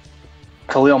make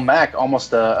Khalil Mack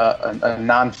almost a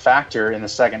non-factor in the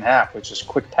second half, which is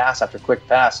quick pass after quick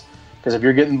pass. Because if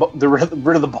you're getting rid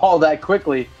of the ball that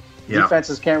quickly,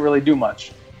 defenses can't really do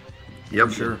much. Yep,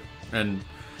 sure. And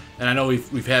I know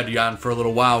we've had you on for a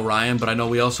little while, Ryan, but I know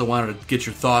we also wanted to get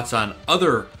your thoughts on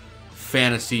other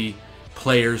fantasy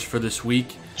players for this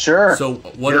week. Sure. So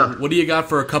what do you got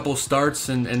for a couple starts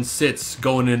and sits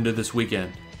going into this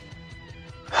weekend?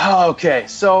 Okay,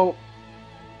 so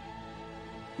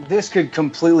this could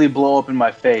completely blow up in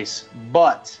my face,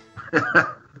 but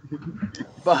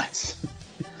bum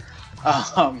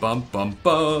bum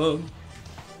bum.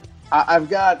 I've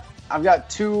got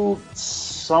 2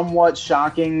 somewhat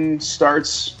shocking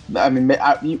starts. I mean,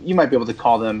 you might be able to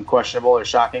call them questionable or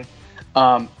shocking.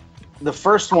 The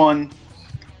first one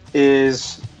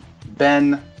is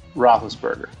Ben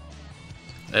Roethlisberger.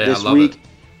 Hey,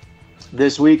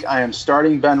 This week, I am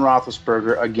starting Ben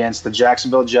Roethlisberger against the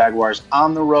Jacksonville Jaguars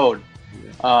on the road.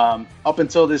 Up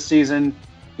until this season,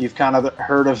 you've kind of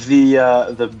heard of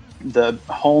the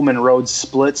home and road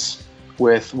splits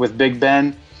with Big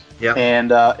Ben. Yeah.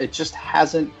 And it just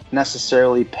hasn't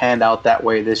necessarily panned out that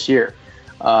way this year.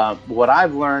 What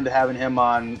I've learned having him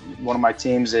on one of my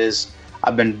teams is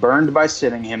I've been burned by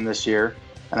sitting him this year,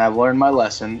 and I've learned my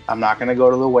lesson. I'm not going to go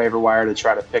to the waiver wire to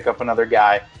try to pick up another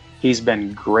guy. He's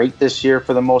been great this year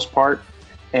for the most part.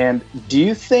 And do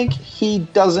you think he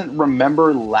doesn't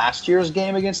remember last year's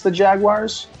game against the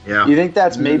Jaguars? Yeah. You think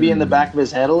that's maybe in the back of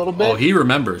his head a little bit? Oh, he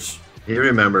remembers. He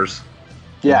remembers.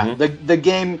 Yeah, the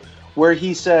game where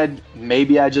he said,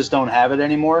 maybe I just don't have it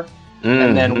anymore,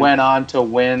 and then went on to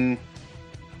win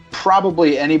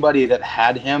probably anybody that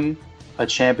had him a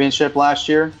championship last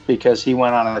year because he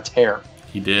went on a tear.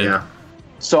 He did. Yeah.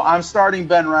 So I'm starting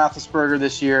Ben Roethlisberger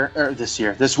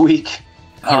this week.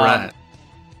 All right.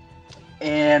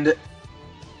 And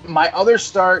my other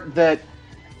start that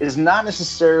is not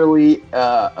necessarily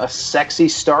a sexy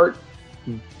start,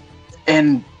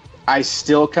 and I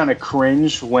still kind of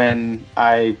cringe when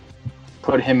I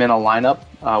put him in a lineup,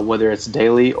 whether it's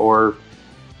daily or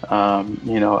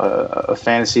a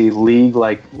fantasy league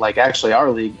like actually our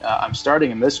league. I'm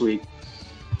starting him this week,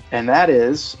 and that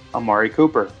is Amari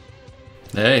Cooper.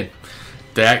 Hey,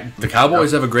 the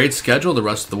Cowboys have a great schedule the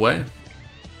rest of the way.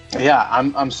 Yeah,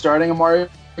 I'm starting Amari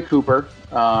Cooper.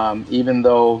 Even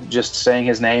though just saying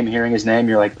his name, hearing his name,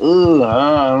 you're like, ooh,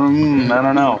 I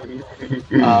don't know.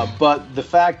 But the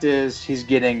fact is, he's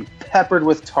getting peppered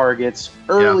with targets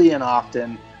early and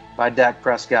often by Dak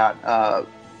Prescott.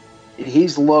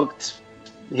 He's looked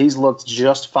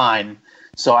just fine.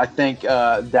 So I think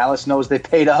Dallas knows they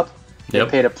paid up. They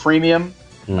paid a premium.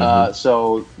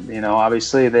 So,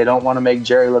 obviously they don't want to make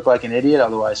Jerry look like an idiot.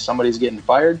 Otherwise, somebody's getting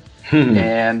fired.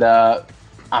 And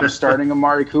I'm starting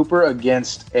Amari Cooper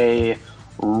against a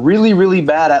really, really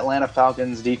bad Atlanta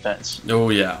Falcons defense. Oh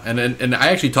yeah, and I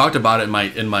actually talked about it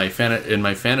in my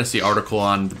fantasy article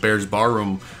on the Bears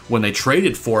Barroom when they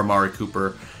traded for Amari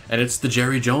Cooper, and it's the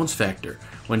Jerry Jones factor.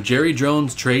 When Jerry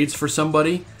Jones trades for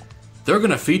somebody, they're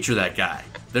going to feature that guy.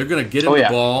 They're going to get him the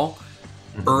ball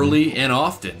early and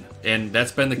often, and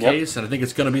that's been the case, and I think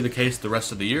it's going to be the case the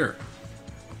rest of the year.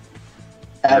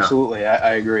 Absolutely,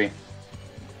 I agree.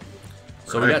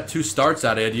 So we got 2 starts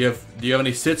out of you. Do you have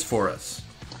any sits for us?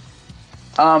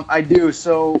 I do.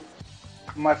 So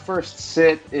my first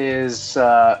sit is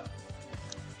a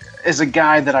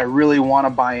guy that I really want to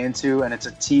buy into, and it's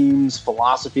a team's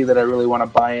philosophy that I really want to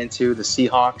buy into, the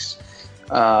Seahawks.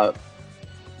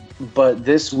 But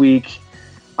this week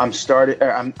I'm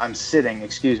sitting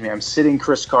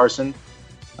Chris Carson.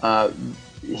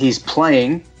 He's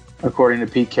playing, according to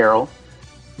Pete Carroll.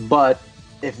 But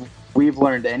if we've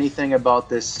learned anything about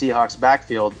this Seahawks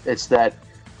backfield, it's that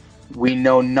we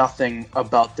know nothing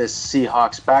about this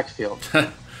Seahawks backfield.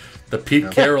 The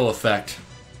Pete Carroll effect.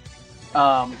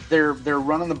 They're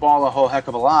running the ball a whole heck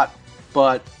of a lot,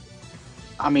 but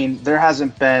I mean, there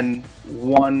hasn't been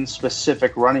one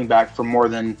specific running back for more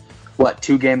than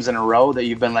 2 games in a row that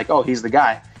you've been like, oh, he's the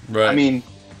guy. Right. I mean,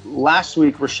 last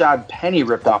week Rashad Penny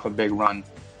ripped off a big run,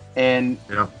 and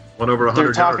went over 100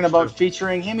 they're talking yards, about too.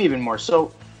 featuring him even more.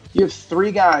 So you have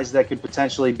 3 guys that could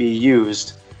potentially be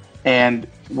used, and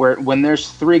when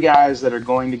there's 3 guys that are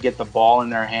going to get the ball in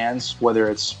their hands, whether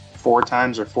it's 4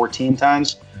 times or 14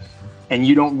 times, and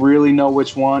you don't really know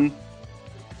which one,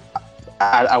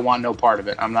 I want no part of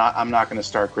it. I'm not going to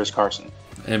start Chris Carson.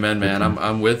 Amen, man.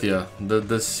 I'm with you. The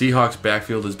Seahawks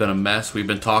backfield has been a mess. We've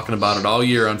been talking about it all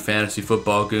year on Fantasy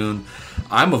Football Goon.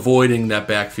 I'm avoiding that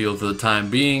backfield for the time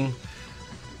being,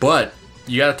 but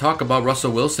you got to talk about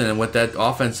Russell Wilson and what that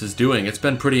offense is doing. It's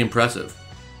been pretty impressive.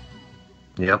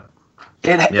 Yep.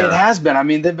 It has been. I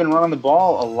mean, they've been running the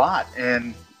ball a lot,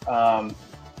 and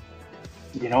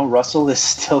Russell's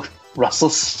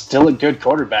still a good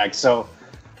quarterback. So,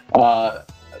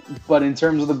 but in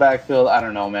terms of the backfield, I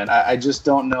don't know, man. I just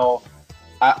don't know.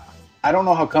 I don't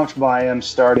know how comfortable I am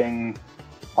starting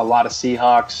a lot of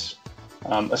Seahawks,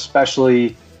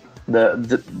 especially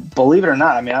the believe it or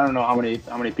not. I mean, I don't know how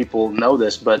many people know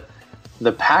this, but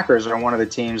the Packers are one of the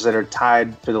teams that are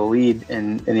tied for the lead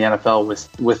in the NFL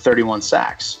with 31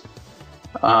 sacks.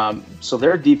 So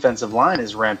their defensive line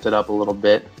has ramped it up a little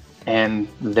bit, and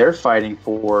they're fighting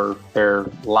for their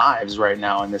lives right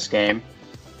now in this game.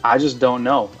 I just don't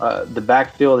know. The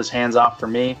backfield is hands off for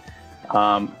me.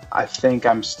 I think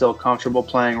I'm still comfortable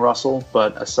playing Russell,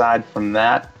 but aside from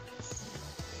that,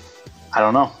 I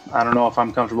don't know. I don't know if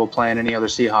I'm comfortable playing any other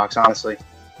Seahawks, honestly.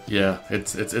 Yeah,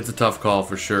 it's a tough call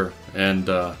for sure, and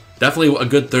definitely a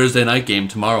good Thursday night game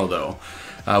tomorrow. Though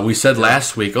we said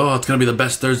last week, oh, it's going to be the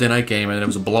best Thursday night game, and it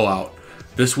was a blowout.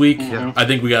 This week, I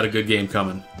think we got a good game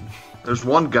coming. There's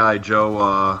one guy, Joe,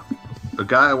 a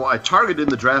guy I targeted in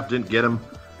the draft, didn't get him.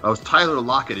 It was Tyler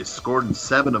Lockett. He's scored in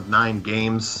 7 of 9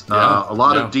 games. A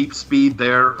lot of deep speed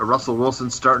there. Russell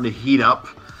Wilson's starting to heat up.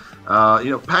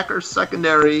 Packers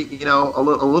secondary, a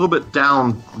little bit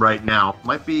down right now.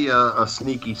 Might be a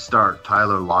sneaky start.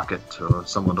 Tyler Lockett,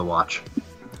 someone to watch.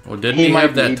 Well, didn't he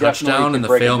have that touchdown in the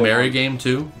Fail Mary game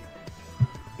too?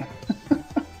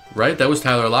 Right, that was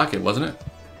Tyler Lockett, wasn't it?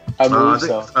 I believe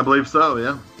so. I believe so.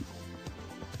 Yeah.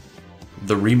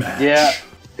 The rematch. Yeah,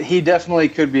 he definitely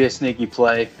could be a sneaky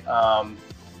play.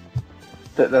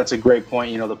 That's a great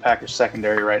point. The Packers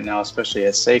secondary right now, especially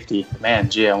at safety. Man,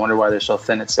 gee, I wonder why they're so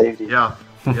thin at safety. Yeah.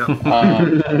 Yeah.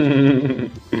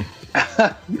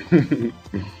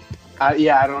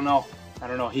 I don't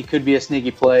know. He could be a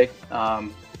sneaky play,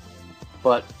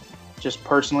 but just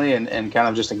personally and kind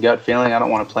of just a gut feeling, I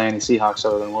don't want to play any Seahawks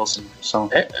other than Wilson.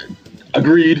 So,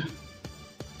 agreed.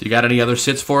 You got any other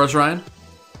sits for us, Ryan?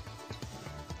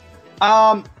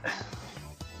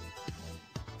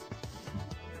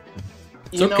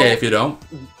 It's okay if you don't.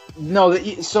 No,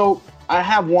 so I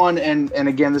have one, and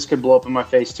again, this could blow up in my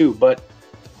face too, but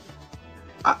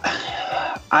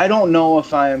I don't know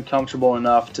if I am comfortable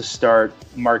enough to start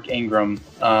Mark Ingram,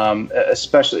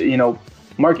 especially,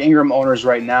 Mark Ingram owners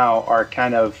right now are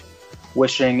kind of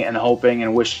wishing and hoping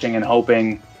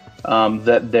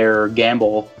that their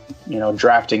gamble,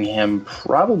 drafting him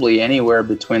probably anywhere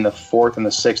between the 4th and the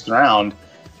 6th round,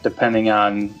 depending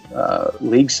on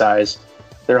league size.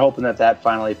 They're hoping that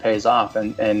finally pays off,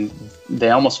 and they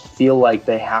almost feel like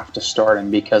they have to start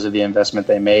him because of the investment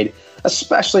they made,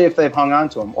 especially if they've hung on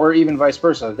to him, or even vice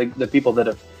versa, the people that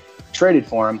have traded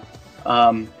for him.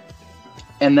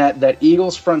 And that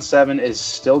Eagles front seven is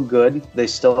still good. They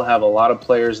still have a lot of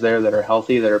players there that are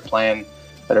healthy, that are playing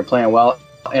well,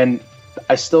 and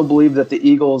I still believe that the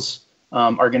Eagles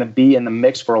are going to be in the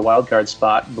mix for a wild card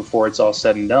spot before it's all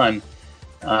said and done.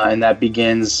 And that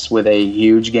begins with a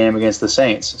huge game against the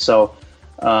Saints. So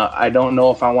I don't know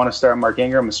if I want to start Mark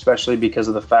Ingram, especially because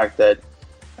of the fact that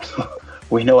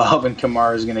we know Alvin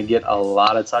Kamara is going to get a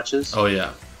lot of touches. Oh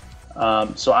yeah.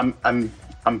 So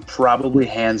I'm probably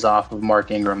hands off of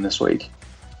Mark Ingram this week.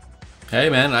 Hey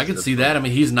man, I can see that. I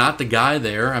mean, he's not the guy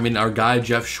there. I mean, our guy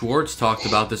Jeff Schwartz talked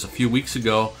about this a few weeks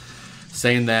ago,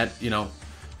 saying that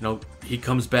he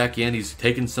comes back in, he's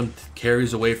taking some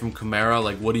carries away from Kamara.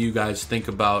 Like, what do you guys think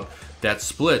about that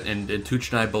split? And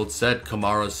Tooch and I both said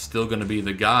Kamara's still going to be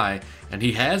the guy, and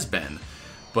he has been.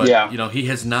 But, he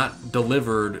has not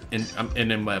delivered,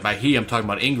 and by he, I'm talking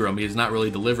about Ingram. He has not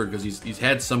really delivered because he's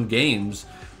had some games,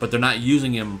 but they're not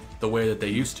using him the way that they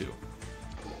used to.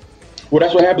 Well,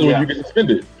 that's what happens when you get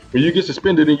suspended. When you get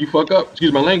suspended and you fuck up,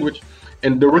 excuse my language,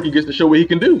 and the rookie gets to show what he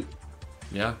can do.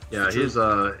 Yeah, he's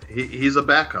a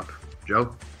backup,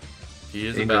 Joe. He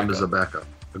is Ingram is a backup,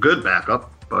 a good backup,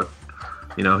 but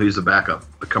he's a backup.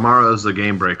 But Kamara is the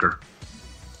game breaker.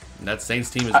 And that Saints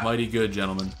team is mighty good,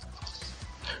 gentlemen.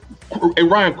 Hey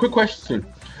Ryan, quick question.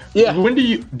 Yeah. When do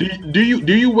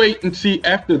you wait and see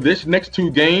after this next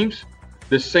two games,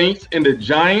 the Saints and the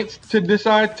Giants, to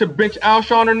decide to bench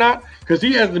Alshon or not? Because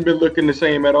he hasn't been looking the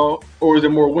same at all, or is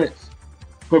it more Wentz?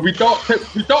 But we thought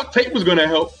Tate was going to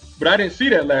help, but I didn't see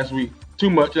that last week too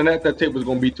much, and that Tate was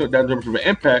going to be that much of an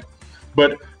impact.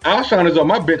 But Alshon is on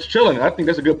my bench chilling. I think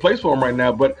that's a good place for him right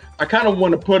now. But I kind of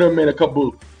want to put him in a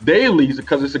couple dailies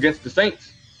because it's against the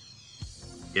Saints.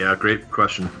 Yeah, great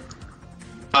question.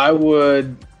 I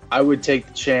would take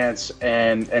the chance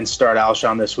and start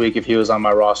Alshon this week if he was on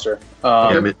my roster.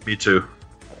 Me too.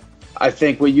 I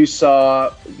think what you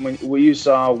saw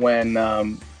when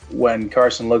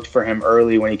Carson looked for him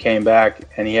early when he came back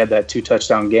and he had that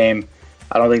 2-touchdown game,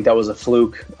 I don't think that was a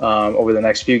fluke. Over the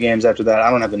next few games after that, I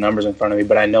don't have the numbers in front of me,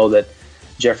 but I know that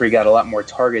Jeffrey got a lot more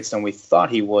targets than we thought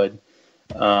he would.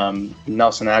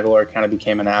 Nelson Aguilar kind of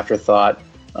became an afterthought.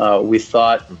 We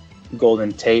thought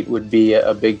Golden Tate would be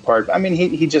a big part. I mean,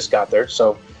 he just got there,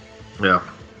 so. Yeah.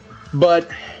 But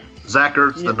Zach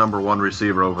Ertz, the number one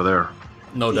receiver over there.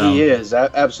 No doubt. He is,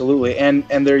 absolutely. And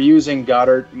they're using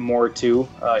Goddard more, too.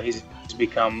 He's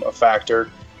become a factor.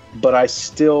 But I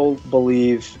still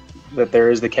believe that there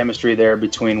is the chemistry there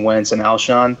between Wentz and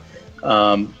Alshon.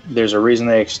 There's a reason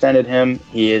they extended him.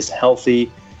 He is healthy.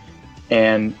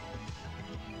 And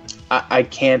I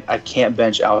can't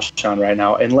bench Alshon right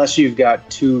now. Unless you've got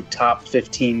two top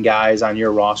 15 guys on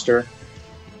your roster,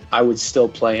 I would still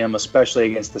play him,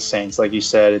 especially against the Saints. Like you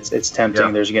said, it's tempting.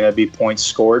 Yeah. There's going to be points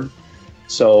scored.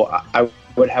 So I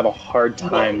would have a hard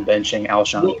time benching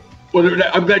Alshon. Well,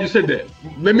 I'm glad you said that.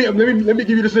 Let me give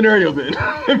you the scenario then.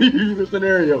 Let me give you the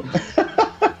scenario.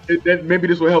 Maybe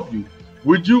this will help you.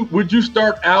 Would you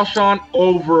start Alshon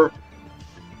over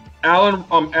Allen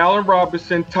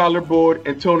Robinson, Tyler Boyd,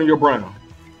 Antonio Brown?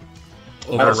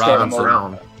 Over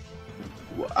Robinson.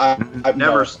 I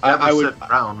never sit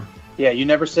Brown. Yeah, you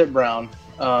never sit Brown.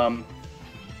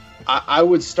 I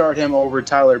would start him over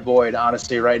Tyler Boyd,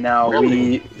 honestly, right now. Really?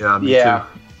 Me too.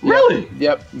 Really?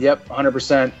 Yep,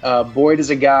 100%. Boyd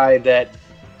is a guy that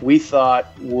we thought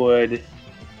would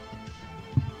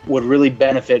really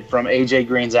benefit from A.J.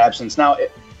 Green's absence. Now,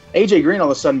 A.J. Green all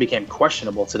of a sudden became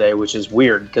questionable today, which is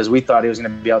weird because we thought he was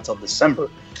going to be out till December.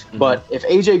 Mm-hmm. But if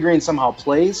A.J. Green somehow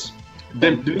plays,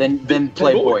 then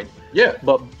play Boyd. Yeah.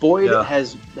 But Boyd Yeah.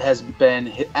 has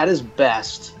been at his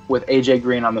best with AJ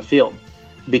Green on the field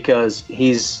because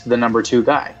he's the number 2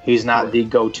 guy. He's not the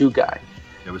go-to guy.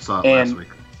 Yeah, we saw it And last week.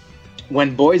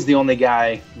 when Boyd's the only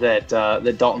guy that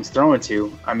Dalton's throwing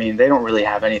to, I mean, they don't really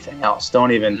have anything else.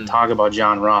 Don't even talk about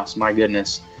John Ross. My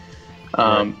goodness.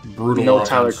 Brutal No offense.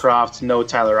 Tyler Kroft, no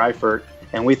Tyler Eifert.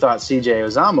 And we thought C.J.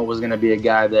 Ozama was going to be a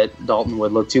guy that Dalton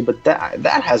would look to, but that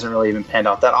hasn't really even panned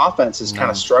out. That offense is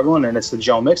kind of struggling, and it's the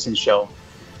Joe Mixon show.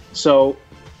 So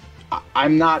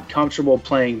I'm not comfortable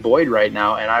playing Boyd right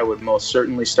now, and I would most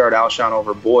certainly start Alshon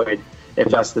over Boyd if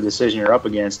that's the decision you're up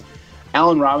against.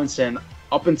 Allen Robinson,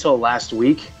 up until last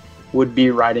week, would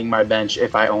be riding my bench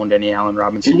if I owned any Allen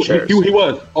Robinson shares. He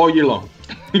was all year long.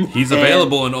 He's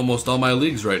available in almost all my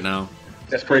leagues right now.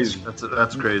 That's crazy.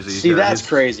 That's crazy. See, Yeah, that's he's-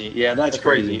 crazy. Yeah, that's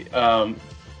crazy.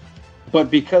 But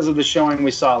because of the showing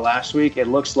we saw last week, it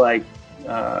looks like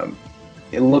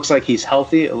he's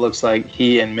healthy. It looks like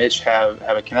he and Mitch have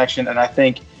a connection, and I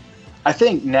think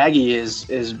Nagy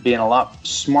is being a lot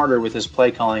smarter with his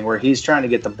play calling, where he's trying to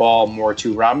get the ball more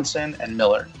to Robinson and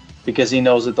Miller because he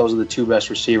knows that those are the 2 best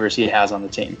receivers he has on the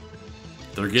team.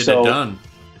 They're getting it done.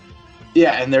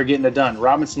 Yeah, and they're getting it done.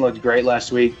 Robinson looked great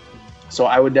last week, so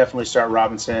I would definitely start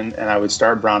Robinson, and I would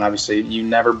start Brown. Obviously, you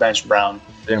never bench Brown.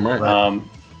 Damn right.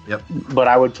 Yep. But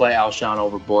I would play Alshon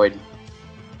over Boyd.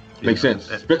 Makes sense,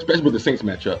 especially with the Saints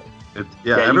matchup.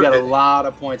 Yeah, you got a lot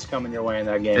of points coming your way in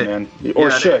that game, man. Or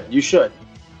you should.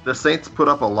 The Saints put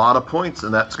up a lot of points,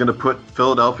 and that's going to put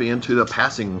Philadelphia into the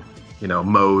passing,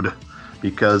 mode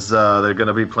because they're going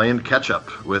to be playing catch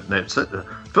up with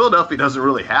Philadelphia doesn't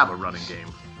really have a running game.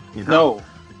 No,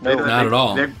 not at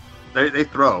all. They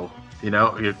throw.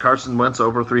 Carson Wentz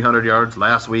over 300 yards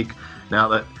last week. Now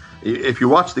that if you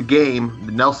watch the game,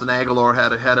 Nelson Aguilar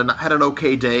had an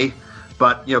okay day,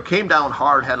 but came down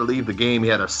hard, had to leave the game. He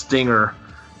had a stinger,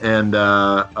 and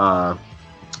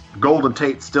Golden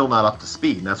Tate's still not up to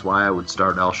speed, and that's why I would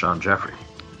start Alshon Jeffrey.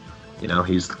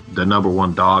 He's the number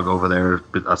 1 dog over there,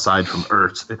 aside from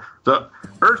Ertz. So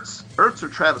Ertz or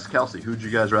Travis Kelce, who'd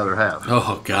you guys rather have?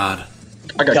 Oh God.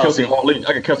 I got Kelce in all leagues.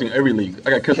 I got Kelce in every league. I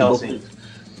got Kelce in both leagues.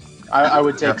 I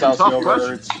would take That's a Kelce tough over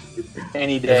question. Ertz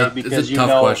any day because it's a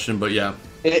tough question, but yeah.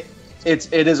 It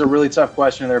is a really tough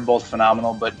question. They're both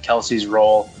phenomenal, but Kelsey's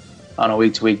role on a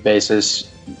week-to-week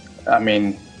basis, I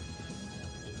mean,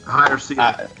 Higher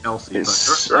ceiling than Kelce,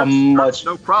 it's but a much-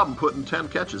 no problem putting 10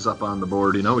 catches up on the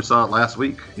board. We saw it last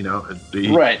week.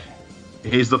 right.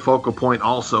 He's the focal point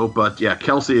also, but yeah,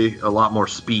 Kelce a lot more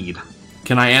speed.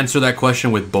 Can I answer that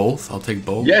question with both? I'll take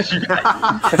both. Yes, you got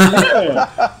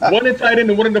yeah. One in tight end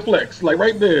and one in the flex, like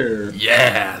right there.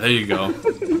 Yeah, there you go.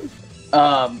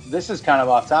 This is kind of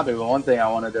off topic, but one thing I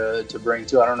wanted to bring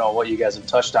to, I don't know what you guys have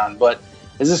touched on, but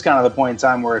this is kind of the point in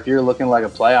time where if you're looking like a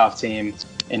playoff team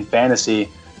in fantasy,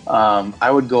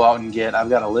 I would go out and I've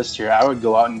got a list here, I would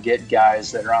go out and get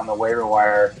guys that are on the waiver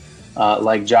wire,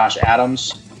 like Josh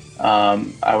Adams.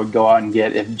 I would go out and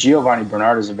if Giovanni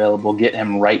Bernard is available, get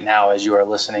him right now as you are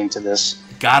listening to this.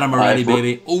 Got him already,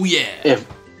 baby. Oh, yeah.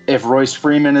 If Royce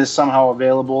Freeman is somehow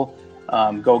available,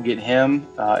 go get him.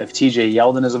 If TJ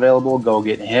Yeldon is available, go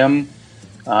get him.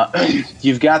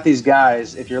 You've got these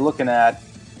guys, if you're looking at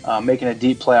making a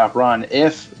deep playoff run,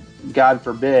 if, God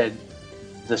forbid,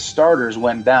 the starters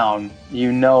went down,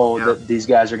 that these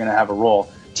guys are going to have a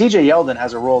role. TJ Yeldon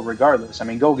has a role regardless. I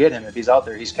mean, go get him. If he's out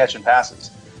there, he's catching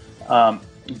passes.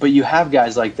 But you have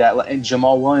guys like that, and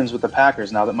Jamal Williams with the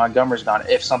Packers now that Montgomery's gone.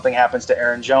 If something happens to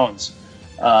Aaron Jones,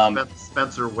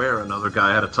 Spencer Ware, another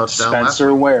guy, had a touchdown.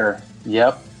 Spencer Ware,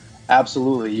 yep,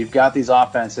 absolutely. You've got these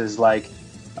offenses like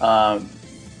the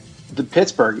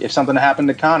Pittsburgh. If something happened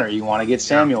to Connor, you want to get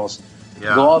Samuels.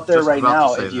 Yeah, go out there just right about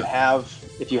now to say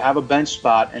if you have a bench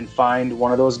spot and find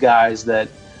one of those guys that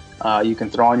you can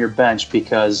throw on your bench,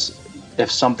 because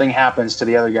if something happens to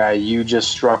the other guy, you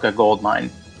just struck a gold mine.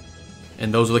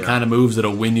 And those are the kind of moves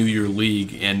that'll win you your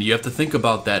league. And you have to think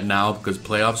about that now because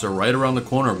playoffs are right around the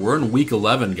corner. We're in week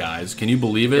 11, guys. Can you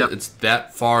believe it? Yep. It's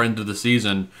that far into the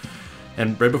season.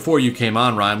 And right before you came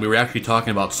on, Ryan, we were actually talking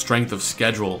about strength of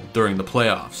schedule during the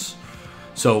playoffs.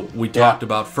 So we talked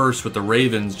about first with the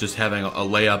Ravens just having a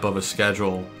layup of a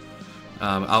schedule.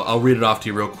 I'll read it off to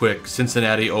you real quick.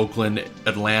 Cincinnati, Oakland,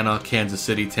 Atlanta, Kansas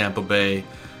City, Tampa Bay,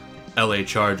 LA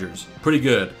Chargers. Pretty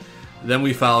good. Then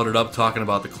we followed it up talking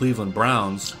about the Cleveland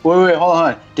Browns. Wait, hold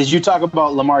on. Did you talk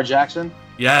about Lamar Jackson?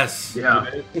 Yes. Yeah.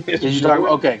 Did you talk?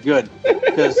 Okay, good.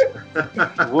 Because,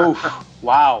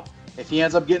 wow. If he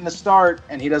ends up getting a start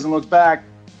and he doesn't look back,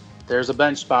 there's a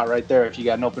bench spot right there. If you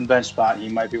got an open bench spot, he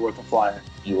might be worth a flyer.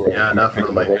 Yeah,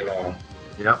 definitely.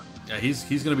 Yep. Yeah, he's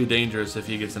going to be dangerous if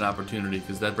he gets an opportunity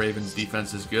because that Ravens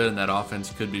defense is good and that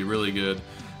offense could be really good,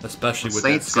 especially with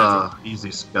Saints, that schedule.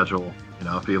 Easy schedule.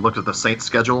 If you looked at the Saints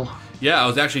schedule. Yeah, I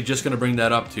was actually just going to bring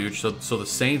that up, Tooch. So the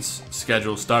Saints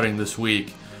schedule starting this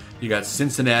week, you got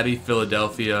Cincinnati,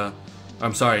 Philadelphia.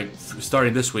 I'm sorry,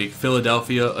 starting this week,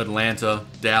 Philadelphia, Atlanta,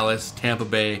 Dallas, Tampa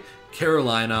Bay,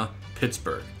 Carolina,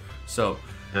 Pittsburgh. So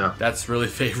that's really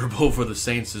favorable for the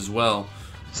Saints as well.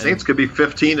 Saints could be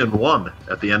 15-1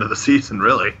 at the end of the season,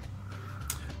 really.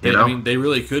 I mean, they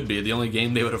really could be. The only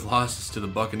game they would have lost is to the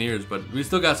Buccaneers, but we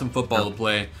still got some football to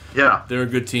play. Yeah. They're a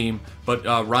good team. But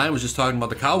Ryan was just talking about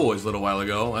the Cowboys a little while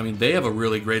ago. I mean, they have a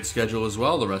really great schedule as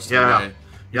well the rest of the way.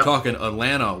 You're talking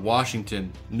Atlanta,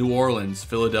 Washington, New Orleans,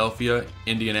 Philadelphia,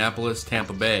 Indianapolis,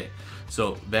 Tampa Bay.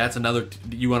 So that's another.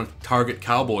 You want to target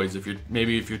Cowboys if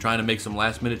you're trying to make some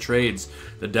last minute trades.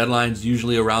 The deadline's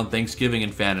usually around Thanksgiving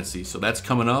in fantasy, so that's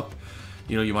coming up.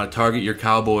 You want to target your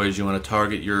Cowboys. You want to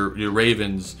target your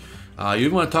Ravens. You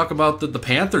even want to talk about the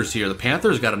Panthers here. The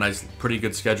Panthers got a pretty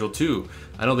good schedule too.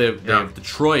 I know they have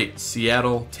Detroit,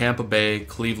 Seattle, Tampa Bay,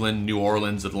 Cleveland, New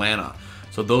Orleans, Atlanta.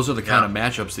 So those are the kind of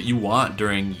matchups that you want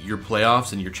during your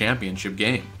playoffs and your championship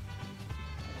game.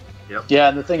 Yep. Yeah,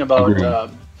 and the thing about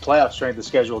playoff strength of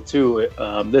schedule too,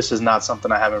 this is not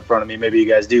something I have in front of me. Maybe you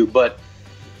guys do, but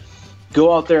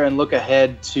go out there and look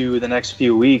ahead to the next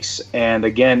few weeks. And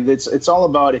again, it's all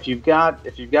about if you've got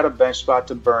a bench spot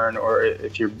to burn, or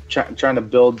if you're trying to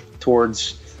build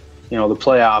towards the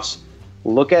playoffs,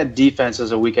 look at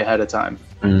defenses a week ahead of time.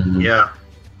 Mm-hmm. Yeah,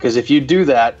 because if you do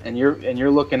that, and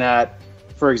you're looking at,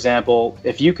 for example,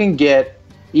 if you can get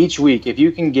each week, if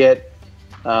you can get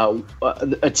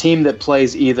a team that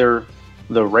plays either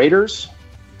the Raiders,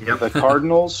 the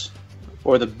Cardinals,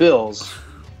 or the Bills,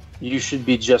 you should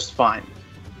be just fine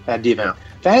at defense.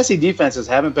 Yeah. Fantasy defenses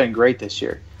haven't been great this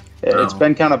year. No. It's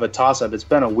been kind of a toss-up. It's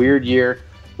been a weird year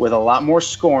with a lot more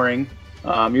scoring.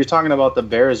 You're talking about the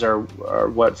Bears are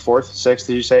what, 4th, 6th,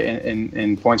 did you say,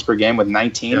 in points per game with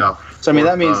 19? Yeah. So, I mean,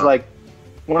 that means like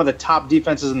one of the top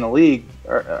defenses in the league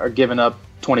are giving up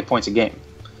 20 points a game.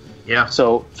 Yeah.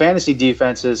 So fantasy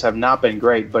defenses have not been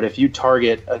great, but if you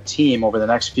target a team over the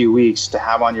next few weeks to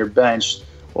have on your bench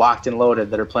locked and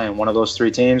loaded that are playing one of those 3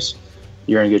 teams,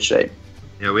 you're in good shape.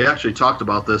 Yeah, we actually talked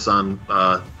about this on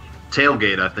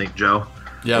Tailgate, I think, Joe.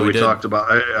 Yeah, we did. Talked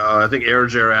about. I think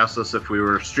Airjar asked us if we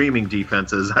were streaming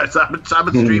defenses. I've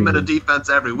been streaming a defense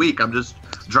every week. I'm just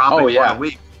dropping for a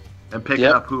week and picking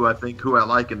up who I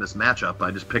like in this matchup.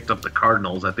 I just picked up the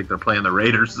Cardinals. I think they're playing the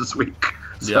Raiders this week.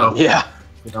 So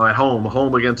at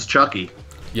home against Chucky.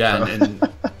 Yeah,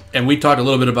 and we talked a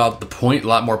little bit about a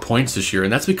lot more points this year,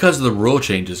 and that's because of the rule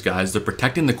changes, guys. They're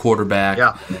protecting the quarterback.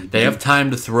 Yeah. They have time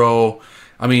to throw.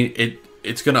 I mean,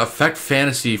 it's going to affect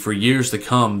fantasy for years to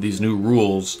come, these new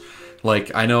rules.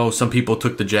 Like, I know some people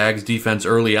took the Jags defense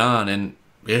early on, and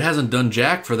it hasn't done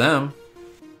jack for them.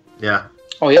 Yeah.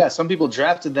 Oh, yeah, some people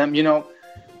drafted them.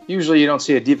 Usually you don't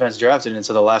see a defense drafted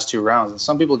into the last 2 rounds, and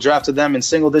some people drafted them in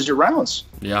single-digit rounds.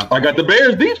 Yeah. I got the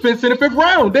Bears defense in the 5th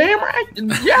round. Damn right.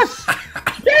 Yes.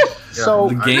 Yes.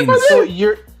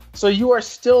 Yeah. So you are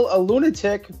still a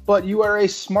lunatic, but you are a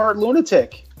smart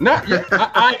lunatic. Not yet.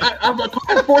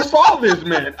 I foresaw this,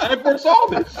 man. I foresaw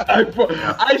this.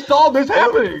 I saw this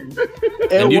happening.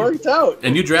 It worked out.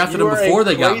 And you drafted them before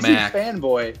they got Mac.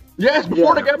 Fanboy. Yes,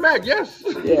 before they got Mac. Yes.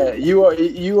 Yeah, you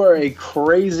are a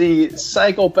crazy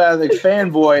psychopathic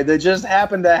fanboy that just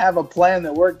happened to have a plan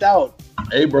that worked out.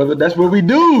 Hey, brother, that's what we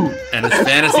do. And his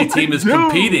fantasy team is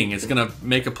competing. It's going to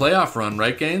make a playoff run,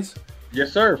 right, Gaines?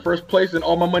 Yes, sir. First place in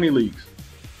all my money leagues.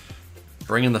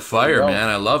 Bringing the fire, man.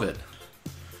 I love it.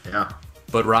 Yeah.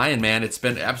 But Ryan, man, it's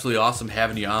been absolutely awesome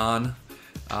having you on.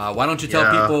 Why don't you tell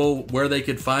people where they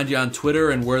could find you on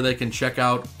Twitter and where they can check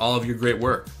out all of your great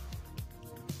work?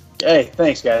 Hey,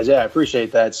 thanks, guys. Yeah, I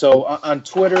appreciate that. So on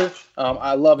Twitter,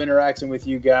 I love interacting with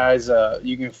you guys.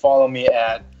 You can follow me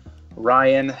at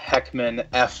Ryan Heckman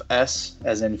FS,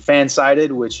 as in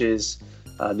Fansided, which is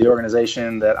the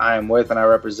organization that I am with and I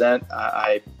represent.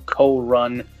 I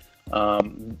co-run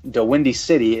the Windy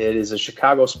City. It is a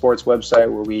Chicago sports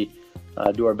website where we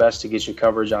do our best to get you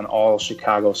coverage on all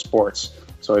Chicago sports.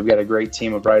 So we've got a great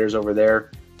team of writers over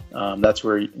there. That's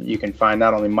where you can find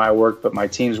not only my work, but my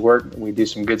team's work. We do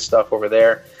some good stuff over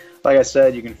there. Like I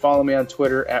said, you can follow me on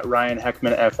Twitter at Ryan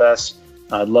Heckman FS.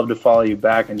 I'd love to follow you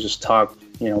back and just talk,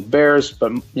 Bears,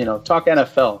 but, talk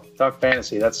NFL, talk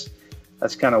fantasy. That's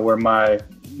kind of where my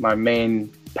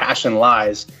main passion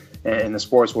lies in the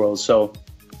sports world. So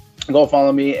go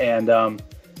follow me, and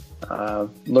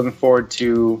looking forward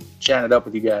to chatting it up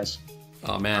with you guys.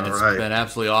 Oh, man, it's been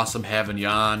absolutely awesome having you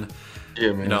on.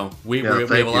 Yeah, man. You know, we Yeah, have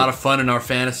thank a you. lot of fun in our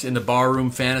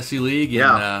barroom fantasy league, and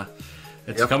Yeah.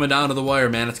 it's coming down to the wire,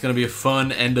 man. It's going to be a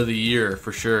fun end of the year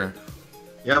for sure.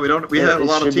 Yeah, we Yeah, have a it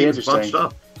lot of should be teams interesting. bunched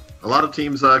up. A lot of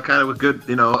teams kind of with good,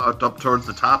 up towards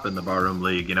the top in the barroom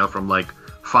league. From like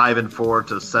 5-4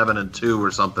 to 7-2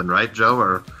 or something, right, Joe?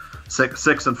 Or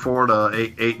 6-4 to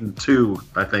 8-2.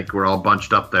 I think we're all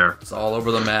bunched up there. It's all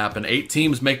over the map, and 8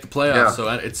 teams make the playoffs, so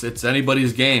it's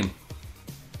anybody's game.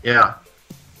 Yeah.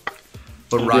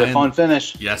 But It'll Ryan, be a fun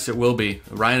finish. yes, it will be.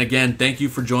 Ryan, again, thank you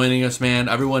for joining us, man.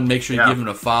 Everyone, make sure you give him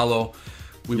a follow.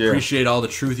 We appreciate all the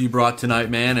truth you brought tonight,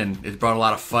 man, and it brought a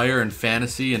lot of fire and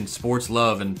fantasy and sports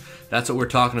love, and that's what we're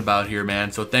talking about here,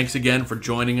 man. So thanks again for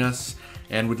joining us,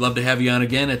 and we'd love to have you on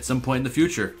again at some point in the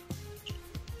future.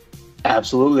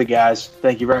 Absolutely, guys.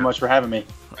 Thank you very much for having me.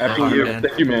 Absolutely. man.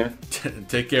 Thank you, man.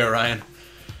 Take care, Ryan.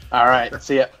 All right.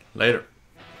 See ya. Later.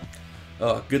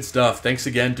 Oh, good stuff. Thanks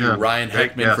again to Ryan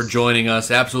great Heckman for guest. joining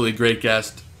us. Absolutely great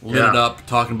guest. Lit it up,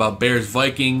 talking about Bears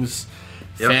Vikings,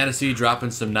 fantasy, dropping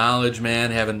some knowledge,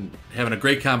 man. Having a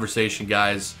great conversation,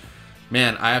 guys.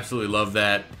 Man, I absolutely love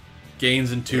that.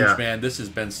 Gains and Tooch, man. This has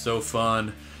been so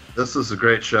fun. This is a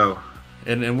great show.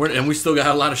 And we still got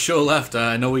a lot of show left.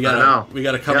 I know we got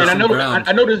to cover And some ground.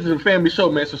 I know this is a family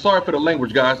show, man. So sorry for the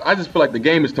language, guys. I just feel like the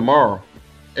game is tomorrow,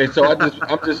 and so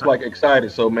I'm just like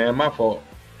excited. So man, my fault.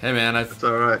 Hey man, It's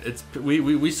all right.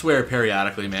 We swear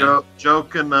periodically, man. Joe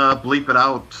can bleep it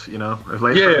out, if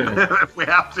later, if we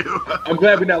have to. I'm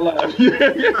glad we're not live.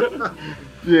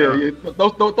 yeah.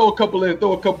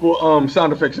 Throw a couple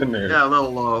sound effects in there. Yeah, a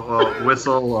little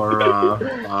whistle or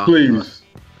Please.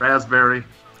 raspberry.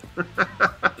 It's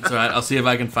all right. I'll see if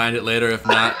I can find it later. If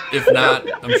not,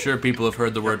 I'm sure people have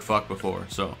heard the word fuck before.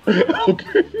 So.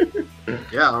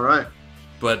 Yeah, all right.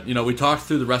 But, we talked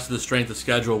through the rest of the strength of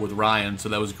schedule with Ryan, so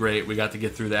that was great. We got to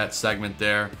get through that segment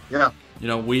there. Yeah.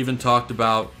 We even talked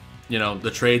about,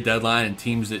 the trade deadline and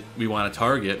teams that we want to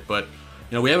target. But,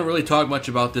 we haven't really talked much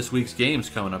about this week's games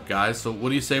coming up, guys. So what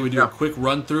do you say we do a quick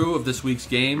run-through of this week's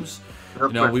games?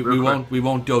 We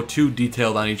won't go too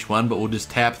detailed on each one, but we'll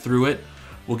just tap through it.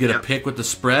 We'll get a pick with the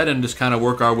spread and just kind of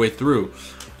work our way through.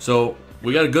 So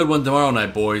we got a good one tomorrow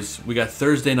night, boys. We got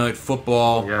Thursday night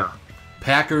football. Yeah.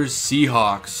 Packers,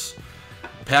 Seahawks.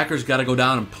 Packers got to go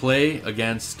down and play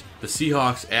against the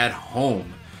Seahawks at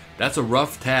home. That's a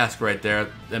rough task right there.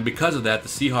 And because of that, the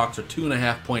Seahawks are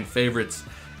 2.5-point favorites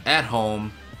at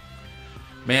home.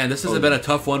 Man, this has been a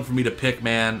tough one for me to pick,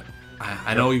 man.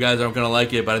 I know you guys aren't going to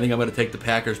like it, but I think I'm going to take the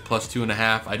Packers plus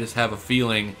 2.5. I just have a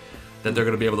feeling that they're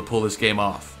going to be able to pull this game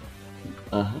off.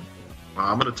 I'm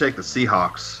going to take the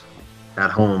Seahawks at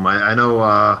home. I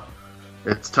know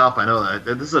it's tough. I know that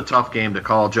this is a tough game to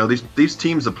call, Joe. These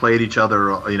teams have played each other,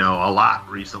 a lot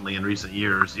recently in recent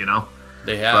years,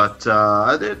 They have.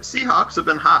 But the Seahawks have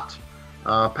been hot.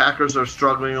 Packers are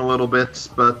struggling a little bit,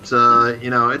 but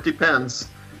it depends.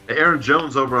 Aaron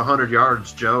Jones over 100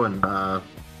 yards, Joe, and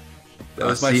That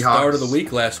was my Seahawks. Start of the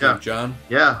week last week, John.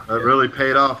 Yeah, that really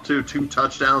paid off too. 2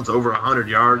 touchdowns, over 100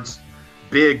 yards,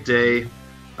 big day.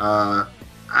 I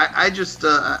just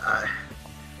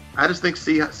think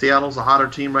Seattle's a hotter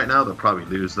team right now. They'll probably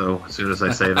lose though as soon as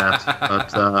I say that.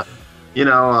 But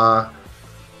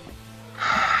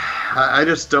I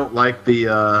just don't like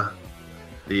the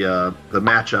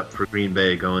matchup for Green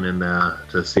Bay going in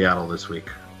to Seattle this week.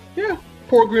 Yeah.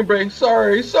 Poor Green Bay.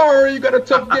 Sorry, you got a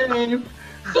tough game.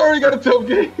 Sorry, you got a tough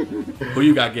game. Who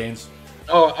you got, Gaines?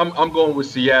 Oh, I'm going with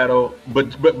Seattle,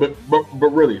 but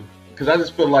really, because I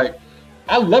just feel like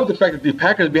I love the fact that the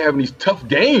Packers be having these tough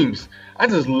games. I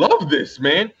just love this,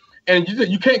 man. And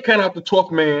you can't count out the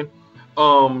 12th man.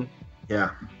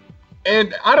 Yeah.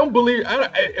 And I don't believe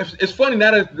it's funny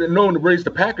now that they're known to raise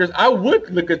the Packers. I would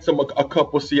look at a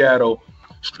couple Seattle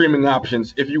streaming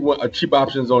options if you want cheap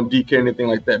options on DK or anything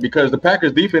like that, because the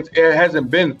Packers defense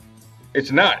hasn't been. It's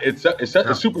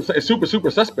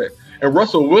super suspect. And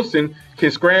Russell Wilson can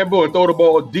scramble and throw the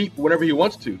ball deep whenever he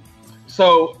wants to.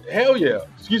 So hell yeah,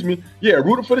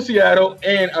 rooting for the Seattle,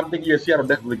 and I'm thinking Seattle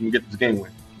definitely can get this game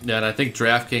win. Yeah, and I think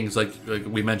DraftKings, like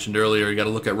we mentioned earlier, you got to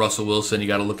look at Russell Wilson, you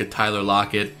got to look at Tyler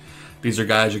Lockett. These are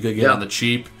guys you're going to get on the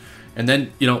cheap. And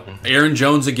then, Aaron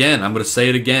Jones again. I'm going to say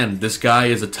it again. This guy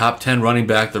is a top 10 running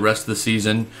back the rest of the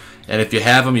season. And if you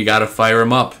have him, you got to fire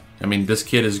him up. I mean, this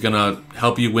kid is going to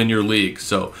help you win your league.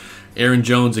 So, Aaron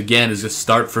Jones, again, is a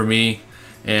start for me.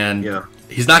 And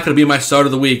he's not going to be my start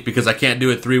of the week because I can't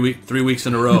do it 3 weeks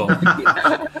in a row.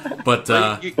 But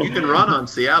you can run on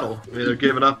Seattle. I mean, they're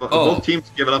giving up. Both teams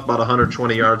giving up about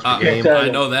 120 yards per game. I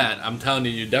know that. I'm telling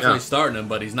you're definitely starting him,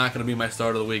 but he's not going to be my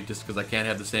start of the week just because I can't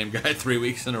have the same guy 3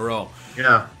 weeks in a row.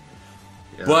 Yeah.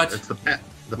 But it's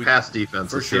the the pass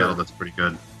defense for of Seattle sure. that's pretty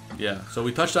good. Yeah, so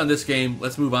we touched on this game.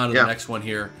 Let's move on to the next one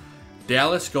here.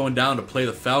 Dallas going down to play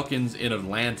the Falcons in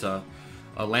Atlanta.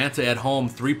 Atlanta at home,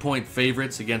 3-point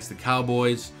favorites against the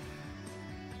Cowboys.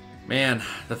 Man,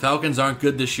 the Falcons aren't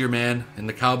good this year, man, and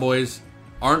the Cowboys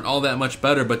aren't all that much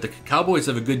better, but the Cowboys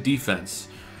have a good defense.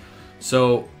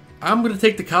 So I'm going to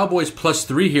take the Cowboys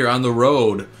 +3 here on the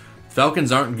road.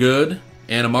 Falcons aren't good,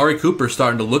 and Amari Cooper's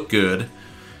starting to look good.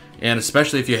 And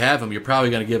especially if you have him, you're probably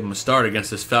going to give him a start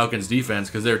against this Falcons defense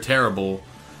because they're terrible.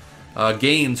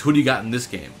 Gaines, who do you got in this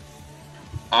game?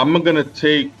 I'm gonna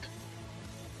take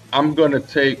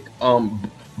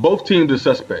both teams as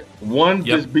suspect. One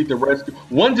just beat the Redskins.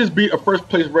 One just beat a first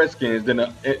place Redskins.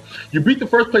 Then you beat the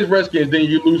first place Redskins, then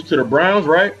you lose to the Browns,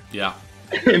 right? Yeah.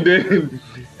 and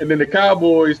then the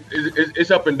Cowboys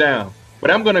it's up and down.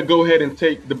 But I'm gonna go ahead and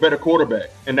take the better quarterback,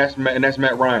 and that's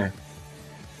Matt Ryan.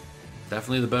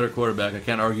 Definitely the better quarterback. I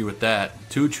can't argue with that.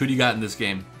 Tooch, who do you got in this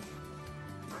game?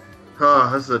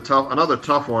 This is another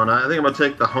tough one. I think I'm gonna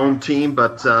take the home team,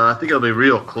 but I think it'll be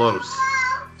real close.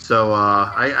 So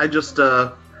I just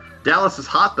Dallas is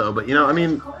hot though, but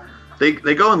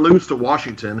they go and lose to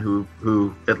Washington,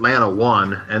 who Atlanta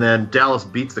won, and then Dallas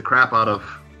beats the crap out of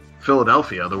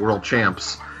Philadelphia, the world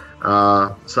champs.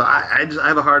 So I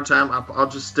have a hard time. I'll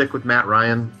just stick with Matt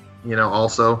Ryan.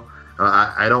 Also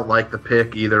I don't like the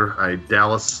pick either.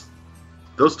 Dallas,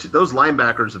 those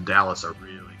linebackers of Dallas are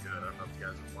really good. I don't know if you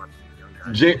guys have watched the young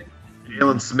guys.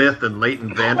 Jalen Smith and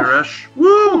Leighton Vander Esch.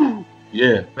 Woo!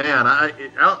 Yeah, man.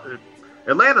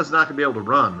 Atlanta's not going to be able to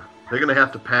run. They're going to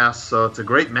have to pass. So it's a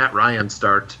great Matt Ryan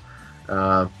start.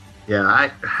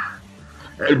 Dallas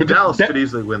could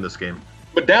easily win this game.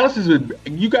 But Dallas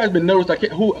you guys been noticed. I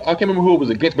can't remember who it was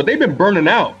against, but they've been burning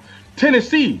out.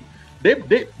 Tennessee,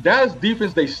 Dallas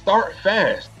defense, they start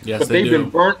fast. Yes, but they've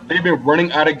been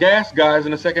running out of gas, guys,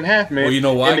 in the second half, man. Well, you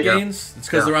know why, Gaines? It's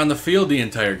because they're on the field the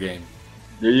entire game.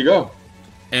 There you go.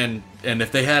 And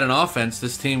if they had an offense,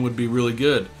 this team would be really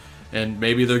good. And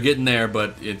maybe they're getting there,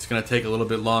 but it's going to take a little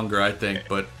bit longer, I think.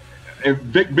 But and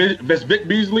Vic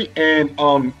Beasley and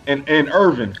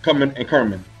Irvin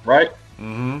Kerman, right?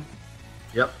 Mm-hmm.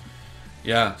 Yep.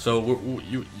 Yeah. So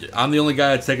I'm the only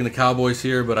guy that's taking the Cowboys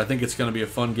here, but I think it's going to be a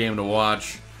fun game to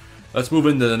watch. Let's move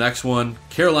into the next one.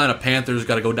 Carolina Panthers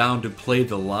got to go down to play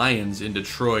the Lions in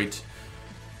Detroit,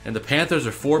 and the Panthers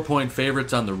are 4-point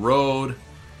favorites on the road.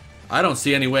 I don't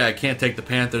see any way I can't take the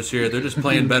Panthers here. They're just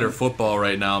playing better football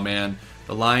right now, man.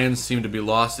 The Lions seem to be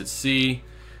lost at sea.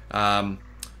 Cam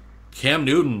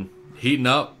Newton heating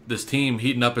up, this team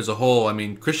heating up as a whole. I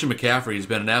mean, Christian McCaffrey has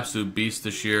been an absolute beast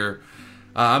this year.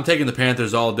 I'm taking the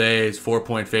Panthers all day as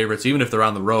 4-point favorites, even if they're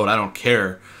on the road. I don't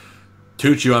care.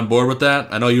 Tooch, you on board with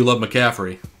that? I know you love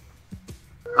McCaffrey.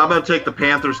 I'm going to take the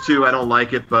Panthers, too. I don't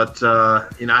like it, but,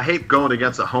 I hate going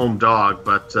against a home dog.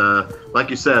 But, like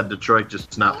you said, Detroit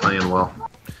just not playing well.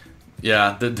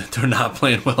 Yeah, they're not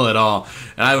playing well at all.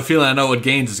 And I have a feeling I know what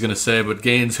Gaines is going to say, but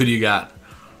Gaines, who do you got?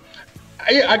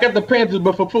 I got the Panthers,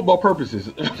 but for football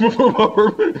purposes.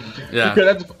 Yeah.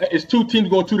 Because it's two teams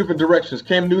going two different directions.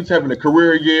 Cam Newton's having a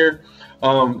career year.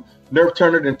 Nerf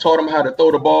Turner then taught him how to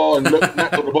throw the ball and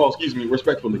not throw the ball,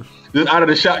 respectfully. Just out of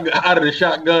the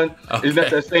shotgun. Okay. It's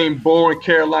not that same boring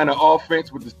Carolina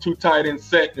offense with the two tight end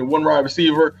set and one wide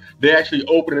receiver. They actually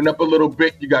opening it up a little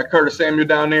bit. You got Curtis Samuel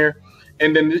down there,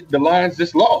 and then the Lions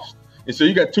just lost. And so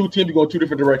you got two teams going two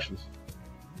different directions.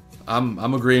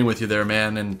 I'm agreeing with you there,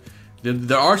 man. And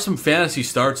there are some fantasy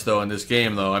starts though in this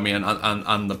game, though. I mean,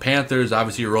 on the Panthers,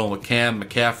 obviously you're rolling with Cam,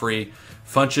 McCaffrey.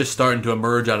 Funchess starting to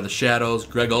emerge out of the shadows.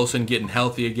 Greg Olsen getting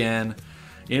healthy again.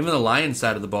 Even the Lions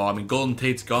side of the ball. I mean, Golden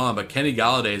Tate's gone, but Kenny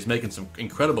Galladay is making some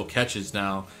incredible catches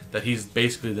now that he's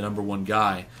basically the number one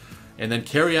guy. And then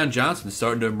Kerryon Johnson is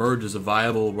starting to emerge as a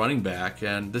viable running back.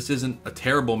 And this isn't a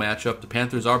terrible matchup. The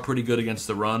Panthers are pretty good against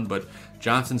the run, but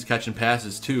Johnson's catching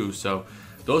passes too. So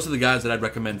those are the guys that I'd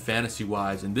recommend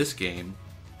fantasy-wise in this game.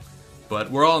 But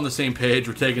we're all on the same page.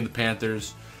 We're taking the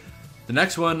Panthers. The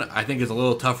next one I think is a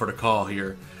little tougher to call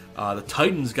here. The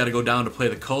Titans got to go down to play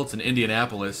the Colts in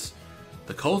Indianapolis.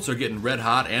 The Colts are getting red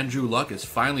hot. Andrew Luck is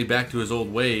finally back to his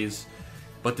old ways.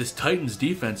 But this Titans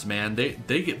defense, man,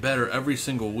 they get better every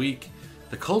single week.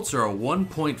 The Colts are a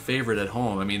 1-point favorite at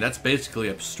home. I mean, that's basically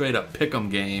a straight-up pick-em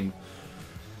game.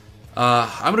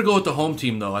 I'm going to go with the home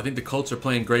team, though. I think the Colts are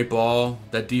playing great ball.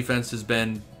 That defense has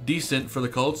been decent for the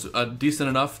Colts, decent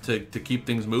enough to keep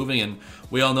things moving, and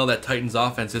we all know that Titans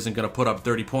offense isn't going to put up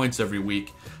 30 points every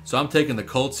week. So I'm taking the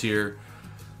Colts here.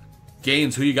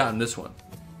 Gaines, who you got in this one?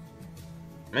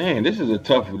 Man, this is a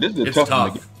tough one. It's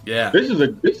tough. Yeah. This is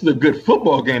a good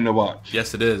football game to watch.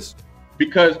 Yes, it is.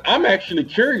 because I'm actually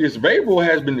curious. Vrabel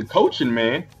has been the coaching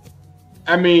man.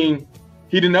 I mean,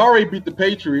 he didn't already beat the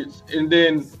Patriots, and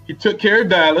then he took care of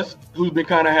Dallas, who's been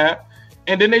kind of hot,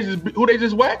 and then they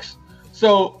just waxed.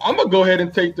 So I'm gonna go ahead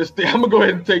and take this. I'm gonna go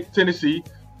ahead and take Tennessee.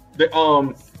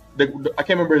 I can't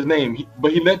remember his name,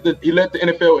 but he led the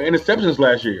NFL interceptions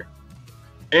last year.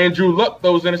 Andrew Luck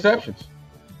those interceptions.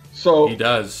 So he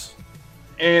does.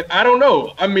 And I don't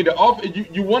know. I mean,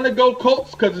 you want to go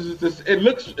Colts because it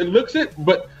looks it,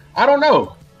 but I don't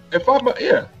know. I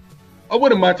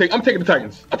wouldn't mind taking. I'm taking the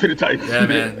Titans. I'll take the Titans. Yeah,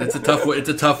 man, it's a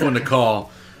tough one to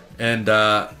call. And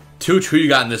Tooch, who you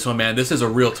got in this one, man? This is a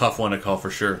real tough one to call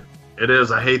for sure. It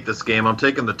is. I hate this game. I'm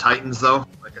taking the Titans, though.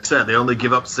 Like I said, they only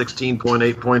give up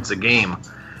 16.8 points a game.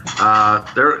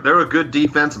 They're a good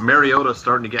defense. Mariota's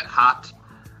starting to get hot.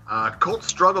 Colts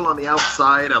struggle on the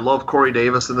outside. I love Corey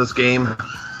Davis in this game.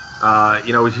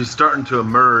 He's starting to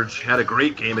emerge. Had a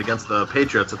great game against the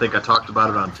Patriots. I think I talked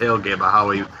about it on Tailgate about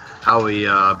how he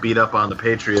beat up on the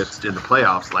Patriots in the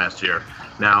playoffs last year.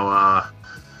 Now,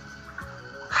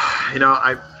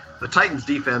 the Titans'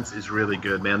 defense is really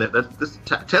good, man.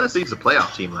 Tennessee's a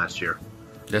playoff team last year.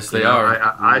 Yes, they are.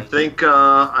 I think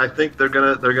they're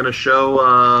gonna show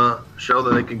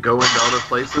that they can go into other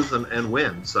places and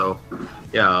win. So,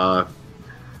 yeah,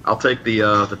 I'll take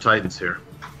the Titans here.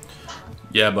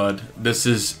 Yeah, bud.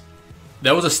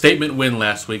 That was a statement win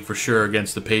last week for sure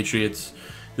against the Patriots.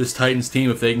 This Titans team,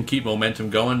 if they can keep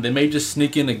momentum going, they may just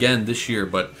sneak in again this year.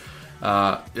 But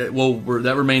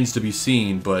that remains to be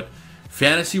seen. But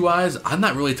fantasy-wise, I'm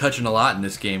not really touching a lot in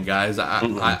this game, guys.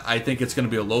 I think it's going to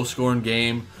be a low-scoring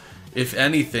game. If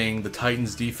anything, the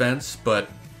Titans' defense. But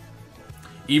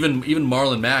even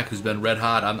Marlon Mack, who's been red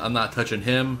hot, I'm not touching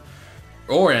him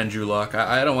or Andrew Luck.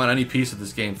 I don't want any piece of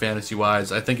this game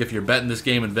fantasy-wise. I think if you're betting this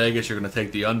game in Vegas, you're going to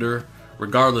take the under,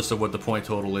 regardless of what the point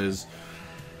total is.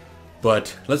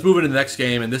 But let's move into the next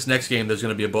game. In this next game, there's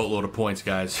going to be a boatload of points,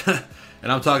 guys.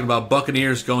 And I'm talking about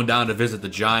Buccaneers going down to visit the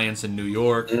Giants in New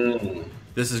York.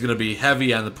 This is going to be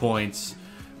heavy on the points.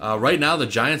 Right now, the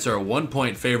Giants are a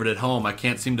 1-point favorite at home. I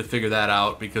can't seem to figure that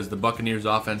out because the Buccaneers'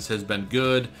 offense has been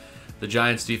good. The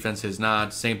Giants' defense has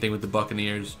not. Same thing with the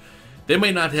Buccaneers. They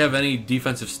might not have any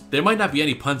defensive. There might not be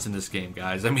any punts in this game,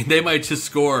 guys. I mean, they might just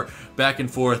score back and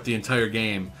forth the entire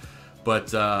game.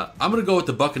 But I'm going to go with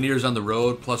the Buccaneers on the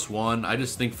road, +1. I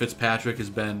just think Fitzpatrick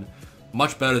has been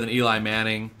much better than Eli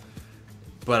Manning.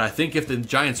 But I think if the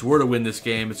Giants were to win this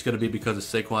game, it's going to be because of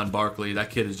Saquon Barkley. That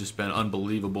kid has just been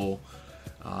unbelievable.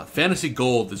 Fantasy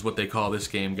gold is what they call this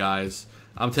game, guys.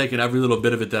 I'm taking every little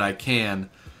bit of it that I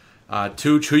can.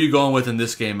 Tooch, who you going with in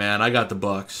this game, man? I got the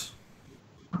Bucks.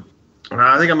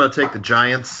 I think I'm going to take the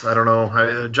Giants. I don't know.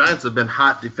 The Giants have been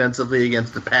hot defensively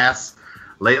against the pass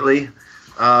lately.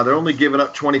 They're only giving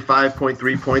up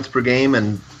 25.3 points per game,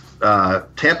 and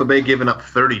Tampa Bay giving up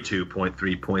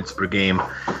 32.3 points per game.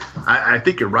 I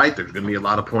think you're right. There's going to be a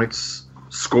lot of points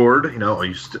scored.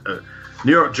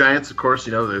 New York Giants, of course,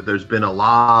 there's been a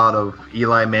lot of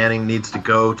Eli Manning needs to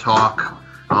go talk.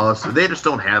 They just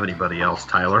don't have anybody else,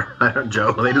 Tyler,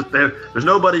 Joe. There's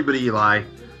nobody but Eli.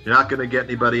 You're not going to get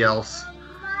anybody else.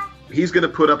 He's going to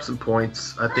put up some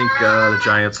points. I think the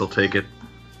Giants will take it.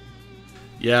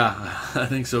 Yeah, I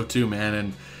think so too, man.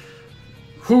 And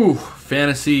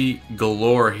fantasy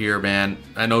galore here, man.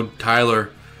 I know Tyler.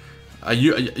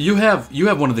 You have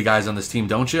one of the guys on this team,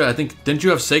 don't you? I think didn't you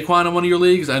have Saquon in one of your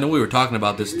leagues? I know we were talking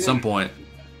about this at some point.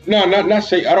 No, not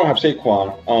Saquon. I don't have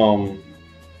Saquon.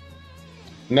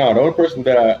 No, the only person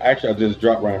that I just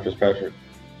dropped Ryan Fitzpatrick.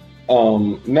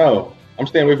 No, I'm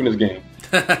staying away from this game.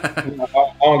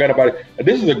 I don't got nobody.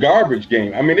 This is a garbage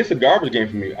game. I mean, it's a garbage game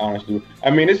for me, honestly. I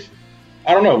mean,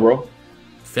 I don't know, bro.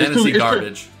 Fantasy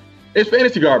garbage. It's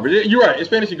fantasy garbage. You're right. It's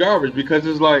fantasy garbage because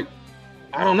it's like,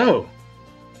 I don't know.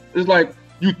 It's like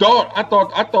I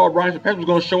thought Ryan Fitzpatrick was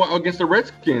going to show out against the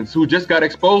Redskins, who just got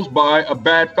exposed by a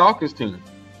bad Falcons team.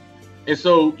 And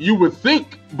so you would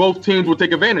think both teams would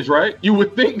take advantage, right? You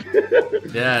would think.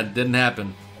 Yeah, it didn't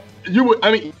happen.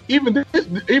 Even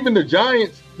the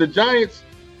Giants.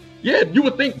 Yeah, you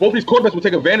would think both these quarterbacks would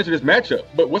take advantage of this matchup.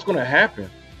 But what's going to happen?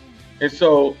 And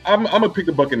so I'm gonna pick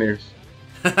the Buccaneers.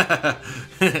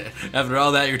 After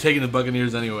all that, you're taking the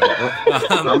Buccaneers anyway.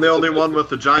 I'm the only one with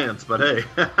the Giants, but hey.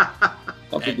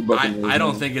 I'll pick the Buccaneers.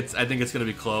 I think it's going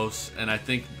to be close, and I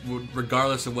think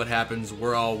regardless of what happens,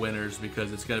 we're all winners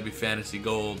because it's going to be fantasy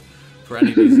gold for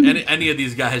any of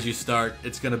these guys you start.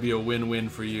 It's going to be a win-win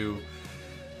for you.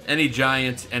 Any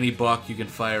Giant, any Buck you can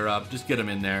fire up, just get them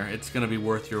in there. It's going to be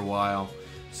worth your while.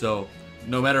 So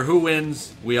no matter who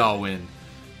wins, we all win.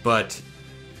 But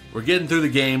we're getting through the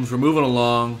games. We're moving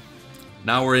along.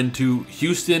 Now we're into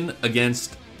Houston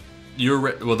against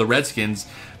the Redskins,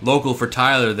 local for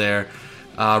Tyler there.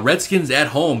 Redskins at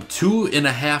home,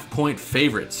 2.5-point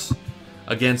favorites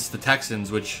against the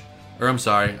Texans, I'm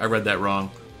sorry, I read that wrong.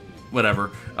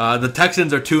 Whatever. The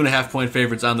Texans are 2.5-point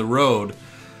favorites on the road,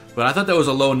 but I thought that was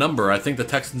a low number. I think the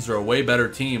Texans are a way better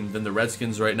team than the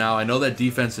Redskins right now. I know that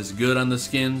defense is good on the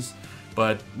Skins,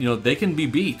 but they can be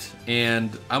beat,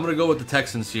 and I'm going to go with the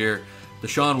Texans here.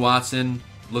 Deshaun Watson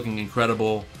looking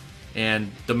incredible,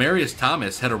 and Demaryius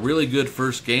Thomas had a really good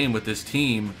first game with this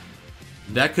team.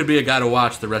 That could be a guy to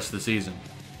watch the rest of the season.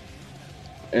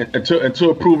 And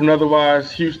until proven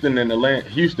otherwise, Houston and Atlanta,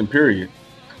 Houston, period.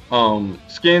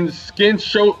 Skins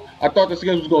showed. I thought the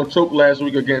Skins was going to choke last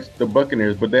week against the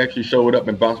Buccaneers, but they actually showed up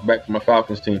and bounced back from a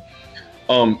Falcons team.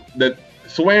 The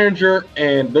Swearinger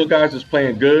and those guys is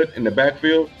playing good in the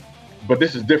backfield, but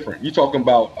this is different. You're talking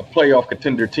about a playoff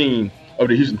contender team of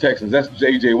the Houston Texans. That's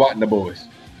J.J. Watt and the boys.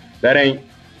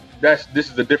 This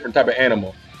is a different type of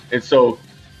animal. And so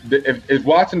if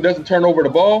Watson doesn't turn over the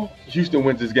ball, Houston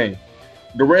wins this game.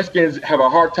 The Redskins have a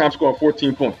hard time scoring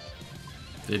 14 points.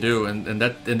 They do, and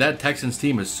that Texans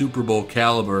team is Super Bowl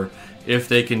caliber if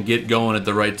they can get going at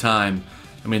the right time.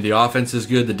 I mean, the offense is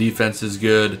good, the defense is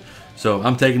good. So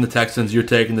I'm taking the Texans, you're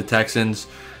taking the Texans.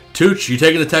 Tooch, you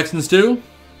taking the Texans too?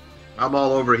 I'm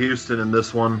all over Houston in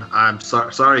this one. I'm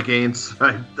sorry, Gaines.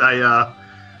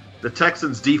 The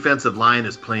Texans' defensive line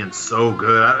is playing so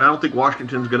good. I don't think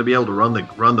Washington's going to be able to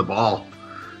run the ball.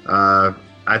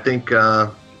 I think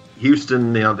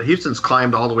Houston, Houston's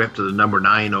climbed all the way up to the number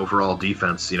 9 overall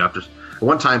defense. After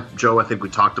one time, Joe, I think we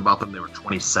talked about them. They were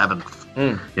 27th.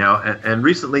 And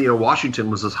recently,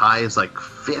 Washington was as high as like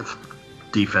 5th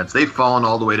defense. They've fallen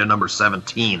all the way to number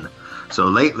 17. So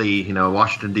lately,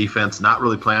 Washington defense not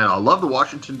really playing. I love the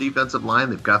Washington defensive line.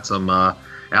 They've got some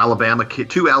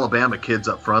two Alabama kids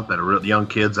up front that are young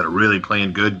kids that are really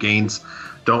playing good. Gains.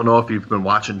 Don't know if you've been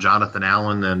watching Jonathan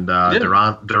Allen and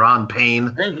Deron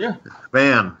Payne. Hey, yeah.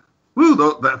 Man, woo,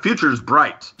 the future is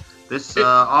bright. This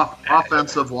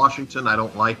offensive Washington, I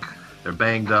don't like. They're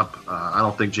banged up. I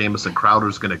don't think Jamison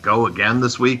Crowder's going to go again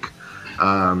this week.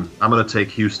 I'm going to take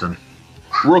Houston.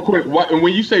 Real quick,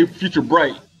 when you say future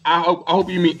bright, I hope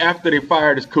you mean after they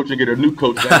fire this coach and get a new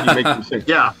coach that actually makes them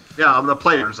Yeah, I'm the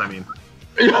players, I mean.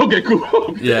 Okay, cool.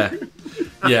 Okay.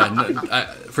 Yeah,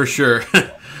 for sure.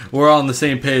 We're all on the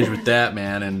same page with that,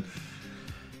 man. And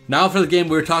now for the game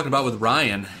we were talking about with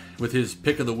Ryan, with his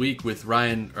pick of the week with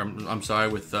Ben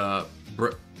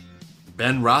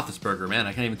Roethlisberger. Man,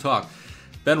 I can't even talk.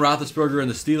 Ben Roethlisberger and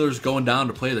the Steelers going down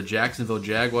to play the Jacksonville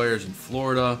Jaguars in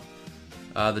Florida.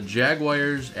 The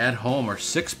Jaguars at home are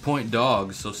 6-point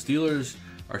dogs, so Steelers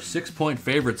are 6-point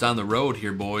favorites on the road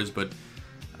here, boys. But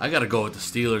I got to go with the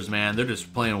Steelers, man. They're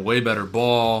just playing way better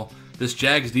ball. This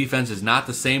Jags defense is not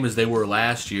the same as they were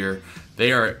last year.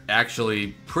 They are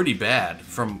actually pretty bad,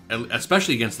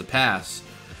 especially against the pass.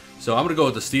 So I'm going to go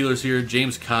with the Steelers here.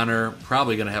 James Conner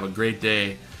probably going to have a great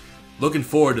day. Looking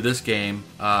forward to this game.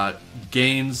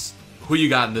 Gaines, who you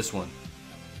got in this one?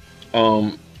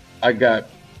 I got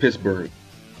Pittsburgh.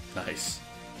 Nice.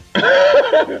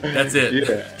 That's it.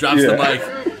 Yeah. Drops the mic.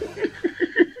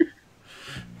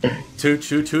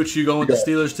 Tooch, you going with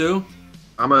the Steelers too?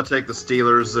 I'm going to take the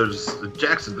Steelers.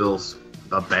 Jacksonville's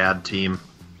a bad team.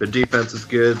 Their defense is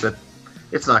good, but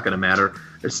it's not going to matter.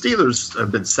 The Steelers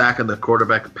have been sacking the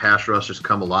quarterback and pass rushers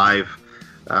come alive.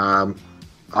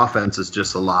 Offense is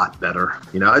just a lot better.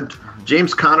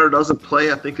 James Conner doesn't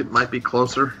play. I think it might be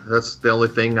closer. That's the only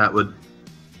thing that would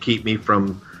keep me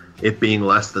from it being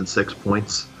less than 6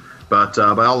 points. But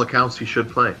by all accounts, he should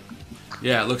play.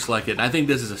 Yeah, it looks like it. I think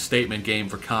this is a statement game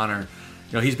for Conner.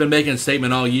 He's been making a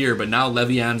statement all year, but now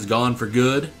Le'Veon's gone for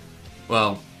good.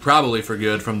 Well, probably for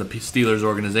good from the Steelers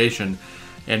organization.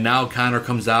 And now Conner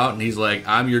comes out and he's like,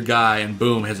 I'm your guy, and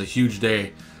boom, has a huge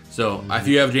day. So if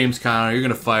you have James Conner, you're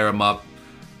going to fire him up.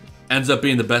 Ends up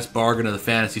being the best bargain of the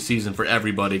fantasy season for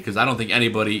everybody, because I don't think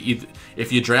anybody,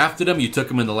 if you drafted him, you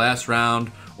took him in the last round,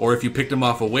 or if you picked him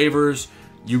off of waivers,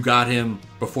 you got him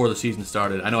before the season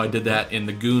started. I know I did that in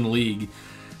the Goon League.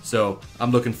 So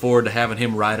I'm looking forward to having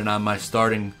him riding on my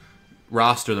starting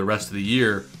roster the rest of the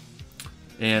year.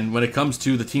 And when it comes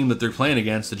to the team that they're playing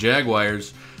against, the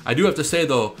Jaguars, I do have to say,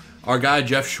 though, our guy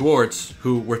Jeff Schwartz,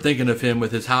 who we're thinking of him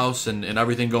with his house and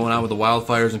everything going on with the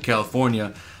wildfires in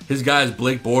California, his guy is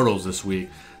Blake Bortles this week,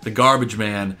 the garbage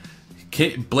man.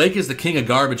 Blake is the king of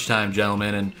garbage time,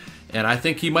 gentlemen, and I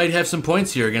think he might have some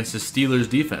points here against the Steelers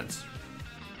defense.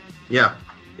 Yeah,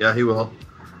 he will.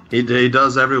 He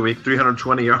does every week,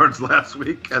 320 yards last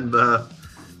week, and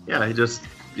he just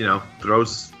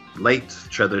throws late.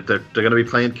 They're going to be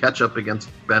playing catch up against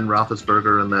Ben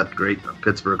Roethlisberger and that great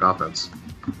Pittsburgh offense.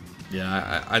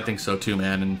 Yeah, I think so too,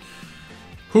 man. And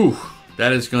whew,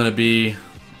 that is going to be,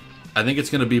 I think it's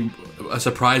going to be a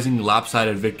surprising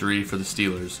lopsided victory for the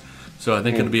Steelers. So I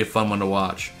think it'll be a fun one to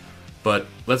watch. But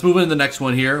let's move into the next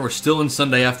one here. We're still in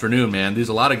Sunday afternoon, man. There's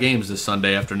a lot of games this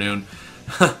Sunday afternoon.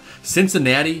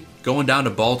 Cincinnati going down to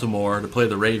Baltimore to play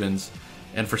the Ravens.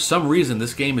 And for some reason,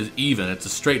 this game is even. It's a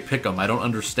straight pick 'em. I don't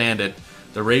understand it.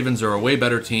 The Ravens are a way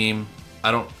better team.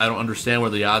 I don't understand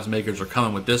where the odds makers are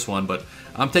coming with this one, but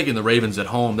I'm taking the Ravens at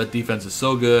home. That defense is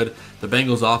so good. The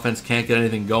Bengals offense can't get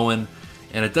anything going,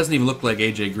 and it doesn't even look like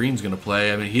A.J. Green's going to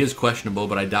play. I mean, he is questionable,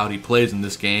 but I doubt he plays in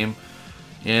this game.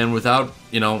 And without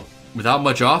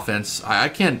much offense, I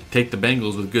can't take the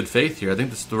Bengals with good faith here. I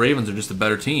think the Ravens are just a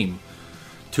better team.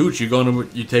 Tooch, you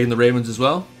taking the Ravens as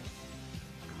well?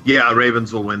 Yeah,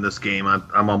 Ravens will win this game.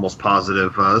 I'm almost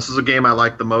positive. This is a game I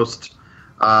like the most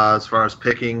as far as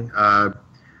picking. I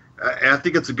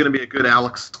think it's going to be a good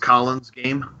Alex Collins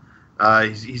game.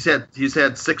 He's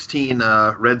had 16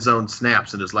 red zone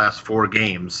snaps in his last 4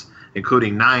 games,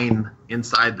 including 9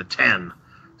 inside the 10.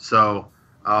 So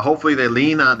hopefully they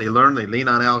lean on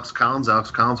Alex Collins.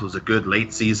 Alex Collins was a good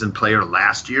late season player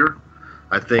last year.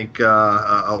 I think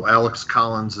Alex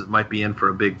Collins might be in for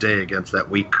a big day against that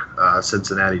weak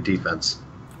Cincinnati defense.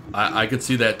 I could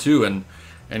see that too.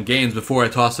 And Gaines, before I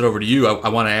toss it over to you, I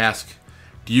want to ask,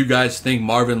 do you guys think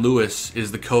Marvin Lewis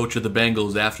is the coach of the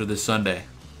Bengals after this Sunday?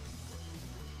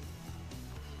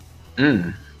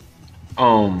 Yeah,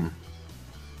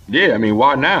 I mean,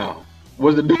 why now?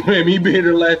 What's it doing him? He been here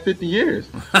the last 50 years.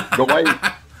 But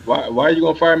why are you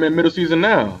going to fire him in middle season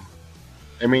now?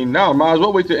 I mean, now might as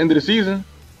well wait till the end of the season.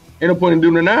 Ain't no point in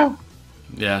doing it now.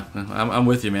 Yeah, I'm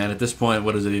with you, man. At this point,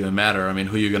 what does it even matter? I mean,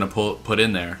 who are you going to put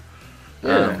in there?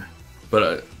 Yeah.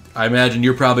 But I imagine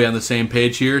you're probably on the same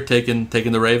page here, taking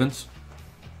the Ravens.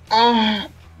 I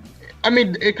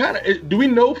mean, it kind of. Do we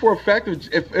know for a fact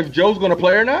if Joe's going to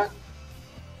play or not?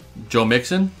 Joe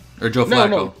Mixon or Joe Flacco?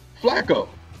 No, Flacco.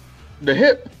 The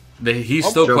hip. He's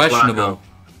still Joe questionable.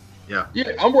 Flacco.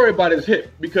 Yeah, I'm worried about his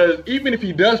hip because even if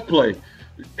he does play,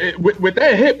 with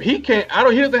that hip, he can't.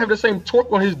 He doesn't have the same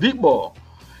torque on his deep ball,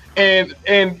 and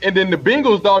then the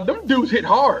Bengals, dog, them dudes hit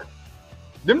hard.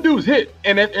 Them dudes hit,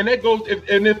 and that goes.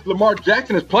 If Lamar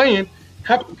Jackson is playing,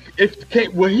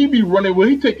 will he be running? Will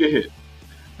he take a hit?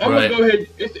 I'm gonna go ahead.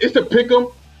 It's a pick 'em.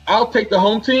 I'll take the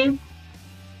home team.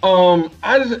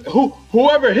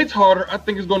 Whoever hits harder, I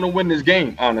think is going to win this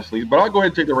game, honestly. But I'll go ahead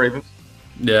and take the Ravens.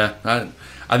 Yeah,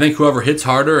 I think whoever hits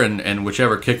harder and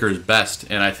whichever kicker is best.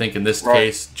 And I think in this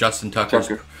case, Justin Tucker's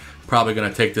probably going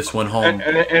to take this one home.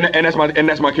 And that's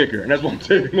my kicker, and that's what I'm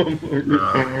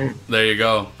taking. There you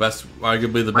go.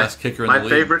 Arguably the best kicker in the league. My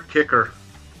favorite kicker.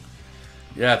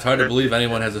 Yeah, it's hard to believe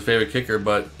anyone has a favorite kicker,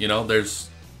 but there's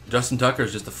Justin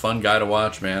Tucker's just a fun guy to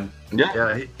watch, man.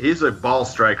 Yeah, he's a ball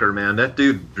striker, man. That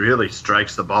dude really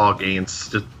strikes the ball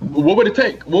against. What would it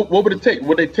take? What would it take?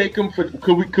 Would they take him for?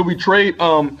 Could we trade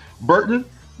Burton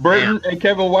and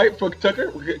Kevin White for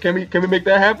Tucker? Can we make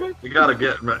that happen? We gotta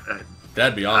get.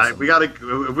 That'd be awesome.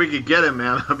 If we could get him,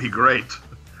 man, that'd be great.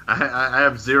 I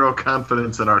have zero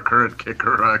confidence in our current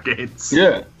kicker, Gates.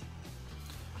 Yeah.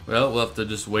 Well, we'll have to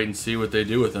just wait and see what they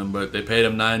do with him. But they paid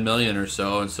him $9 million or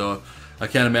so, and so I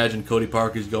can't imagine Cody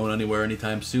Parkey's going anywhere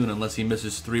anytime soon unless he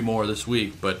misses 3 more this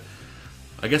week. But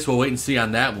I guess we'll wait and see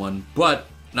on that one. But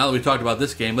now that we've talked about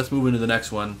this game, let's move into the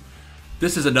next one.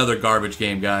 This is another garbage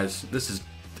game, guys. This is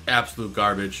absolute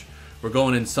garbage. We're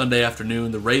going in Sunday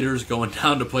afternoon. The Raiders going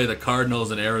down to play the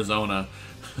Cardinals in Arizona.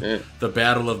 The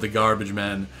battle of the garbage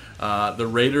men. The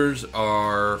Raiders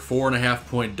are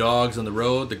 4.5-point dogs on the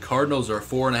road. The Cardinals are a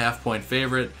 4.5-point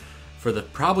favorite for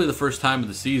probably the first time of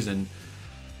the season.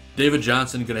 David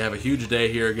Johnson going to have a huge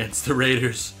day here against the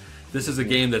Raiders. This is a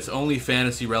game that's only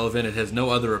fantasy relevant. It has no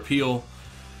other appeal.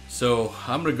 So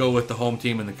I'm going to go with the home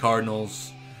team and the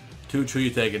Cardinals. Tooch, who you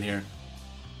taking here?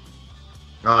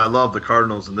 I love the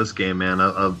Cardinals in this game, man.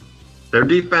 Their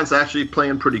defense actually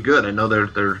playing pretty good. I know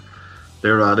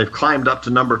they've climbed up to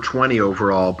number 20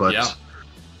 overall, but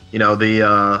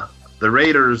the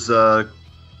Raiders are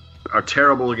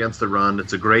terrible against the run.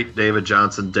 It's a great David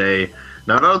Johnson day.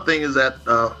 Now, another thing is that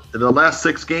in the last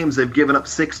 6 games, they've given up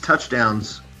 6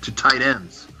 touchdowns to tight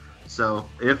ends. So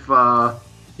if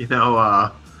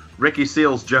Ricky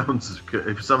Seals-Jones,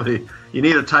 if you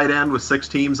need a tight end with 6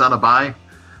 teams on a bye,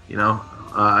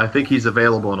 I think he's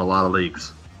available in a lot of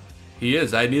leagues. He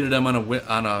is. I needed him on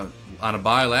a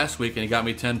bye last week, and he got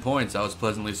me 10 points. I was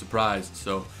pleasantly surprised.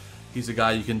 So he's a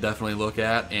guy you can definitely look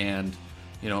at, and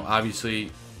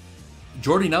obviously,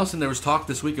 Jordy Nelson. There was talk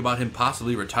this week about him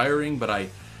possibly retiring, but I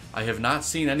have not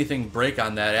seen anything break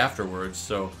on that afterwards.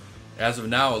 So as of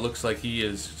now, it looks like he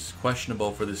is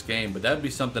questionable for this game. But that'd be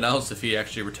something else if he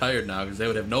actually retired now, because they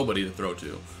would have nobody to throw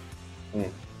to.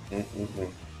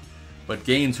 But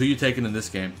Gaines, who you taking in this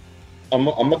game? I'm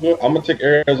gonna take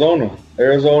Arizona,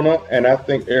 and I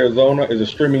think Arizona is a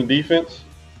streaming defense.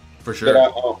 For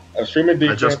sure. A streaming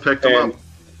defense. I just picked them up.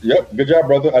 Yep, good job,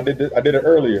 brother. I did it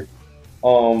earlier.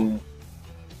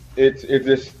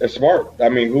 It's smart. I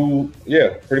mean,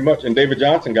 pretty much. And David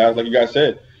Johnson, guys, like you guys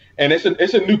said, and it's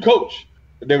a new coach.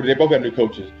 They both got new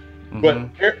coaches, but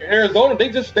Arizona, they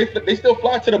still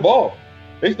fly to the ball.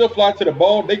 They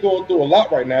going through a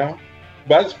lot right now.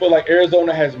 But I just feel like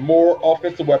Arizona has more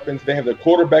offensive weapons. They have the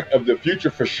quarterback of the future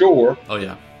for sure. Oh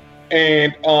yeah.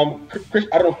 And I don't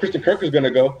know if Christian Kirk is going to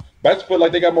go, but I just feel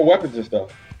like they got more weapons and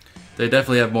stuff. They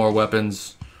definitely have more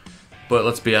weapons, but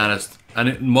let's be honest.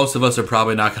 Most of us are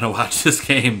probably not going to watch this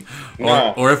game,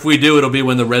 or if we do, it'll be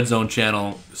when the Red Zone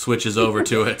channel switches over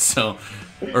to it. So,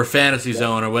 or Fantasy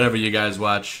Zone, or whatever you guys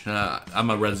watch. I'm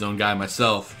a Red Zone guy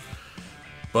myself.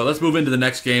 But let's move into the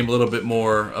next game. A little bit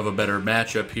more of a better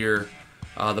matchup here.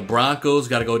 The Broncos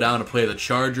got to go down to play the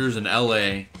Chargers in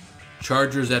LA.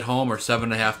 Chargers at home are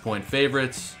 7.5-point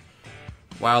favorites.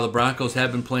 While the Broncos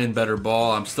have been playing better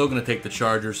ball, I'm still going to take the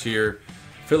Chargers here.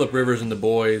 Phillip Rivers and the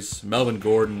boys, Melvin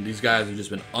Gordon, these guys have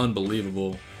just been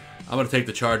unbelievable. I'm going to take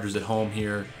the Chargers at home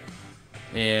here.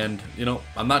 And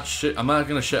I'm not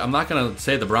going to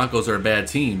say the Broncos are a bad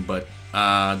team, but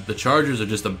the Chargers are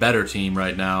just a better team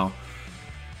right now.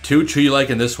 Tooch, who you like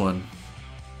in this one?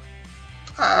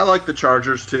 I like the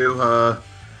Chargers too.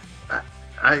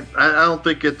 I don't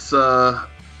think it's as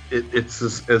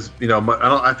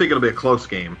I think it'll be a close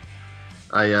game.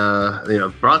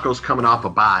 Broncos coming off a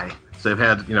bye, so they've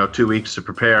had 2 weeks to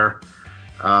prepare.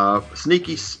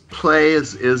 Sneaky play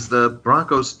is the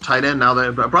Broncos tight end. Now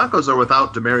the Broncos are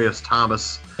without Demaryius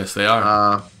Thomas. Yes, they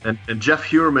are. And Jeff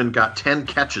Heuerman got 10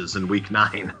 catches in Week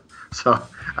 9. So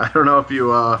I don't know if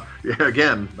you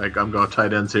again, like I'm going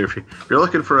tight ends here. If you're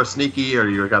looking for a sneaky or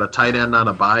you got a tight end on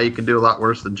a bye, you can do a lot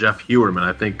worse than Jeff Heuerman.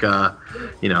 I think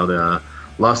the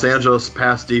Los Angeles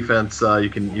pass defense you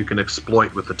can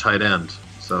exploit with the tight end.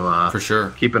 So for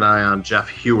sure, keep an eye on Jeff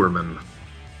Heuerman.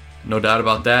 No doubt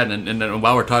about that. And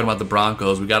while we're talking about the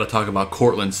Broncos, we got to talk about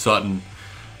Cortland Sutton.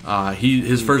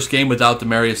 His first game without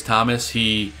Demaryius Thomas,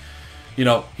 he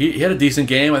had a decent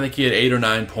game. I think he had 8 or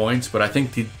 9 points, but I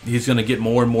think he's going to get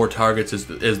more and more targets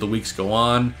as the weeks go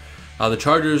on. The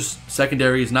Chargers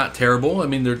secondary is not terrible. I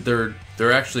mean,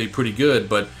 they're actually pretty good,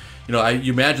 but you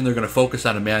imagine they're going to focus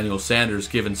on Emmanuel Sanders,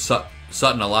 giving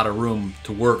Sutton a lot of room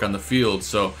to work on the field.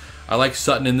 So I like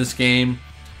Sutton in this game,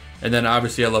 and then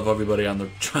obviously I love everybody on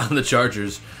the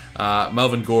Chargers.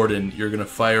 Melvin Gordon, you're going to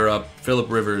fire up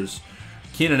Phillip Rivers,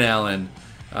 Keenan Allen,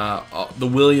 the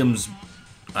Williams.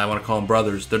 I want to call them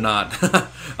brothers. They're not.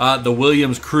 The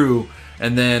Williams crew.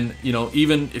 And then,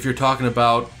 even if you're talking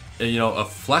about, a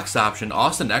flex option,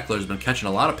 Austin Eckler's been catching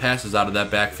a lot of passes out of that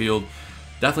backfield.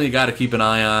 Definitely a guy to keep an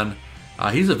eye on.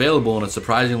 He's available in a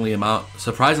surprisingly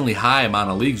high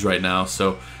amount of leagues right now.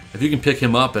 So if you can pick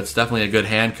him up, it's definitely a good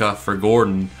handcuff for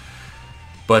Gordon.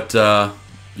 But, I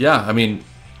mean,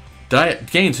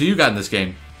 Gaines, who you got in this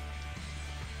game?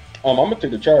 I'm going to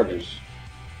take the Chargers.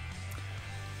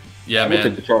 Yeah, I'm gonna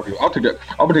take the Chargers. I'm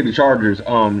gonna take the Chargers.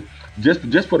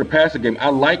 Just for the passing game.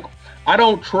 I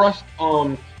don't trust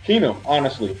Keenum,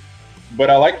 honestly, but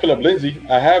I like Philip Lindsay.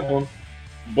 I have him,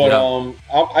 but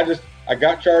I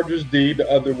got Chargers D the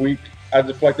other week. I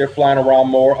just feel like they're flying around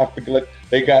more. I feel like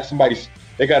they got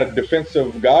a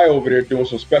defensive guy over there doing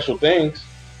some special things,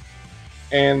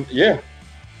 and yeah,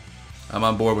 I'm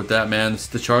on board with that, man. It's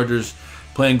the Chargers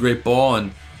playing great ball,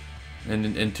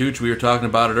 and Tooch, we were talking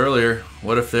about it earlier.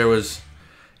 What if there was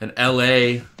an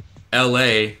LA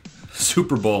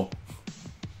Super Bowl?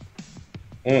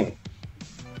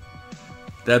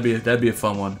 That'd be a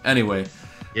fun one. Anyway,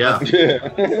 yeah,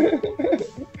 it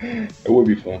would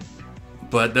be fun.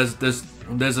 But there's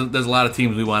a lot of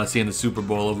teams we want to see in the Super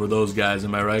Bowl over those guys.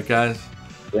 Am I right, guys?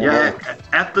 Yeah.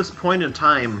 At this point in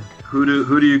time, who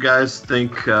do you guys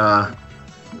think are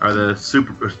the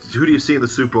super? Who do you see in the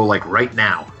Super Bowl like right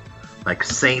now? Like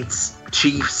Saints,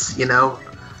 Chiefs, and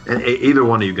either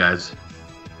one of you guys.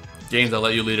 James, I'll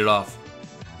let you lead it off.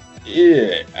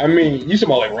 Yeah, I mean, you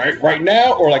talking about like right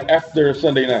now or like after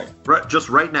Sunday night? Right, just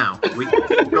right now.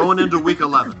 Going into Week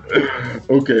 11.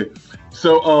 Okay,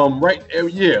 so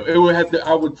it would have to.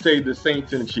 I would say the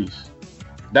Saints and the Chiefs.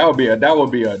 That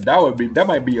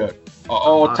might be a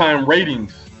all-time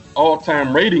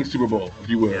ratings Super Bowl, if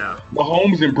you will. Yeah.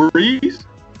 Mahomes and Breeze,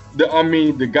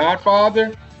 the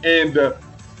Godfather. And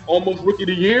almost Rookie of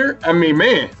the Year. I mean,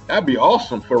 man, that'd be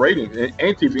awesome for ratings and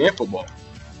TV and football.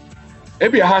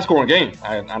 It'd be a high-scoring game,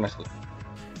 honestly.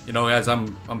 You know, guys,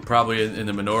 I'm probably in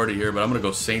the minority here, but I'm going to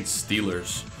go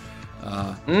Saints-Steelers.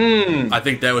 I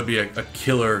think that would be a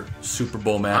killer Super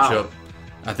Bowl matchup. Wow.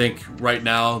 I think right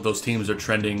now those teams are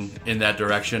trending in that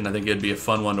direction. I think it'd be a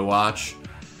fun one to watch.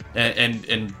 And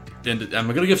I'm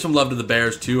going to give some love to the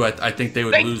Bears, too. I think they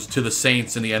would lose to the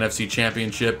Saints in the NFC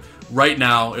Championship right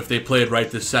now if they played right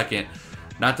this second.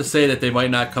 Not to say that they might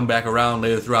not come back around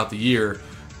later throughout the year,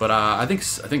 but I think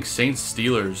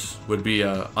Saints-Steelers would be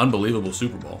an unbelievable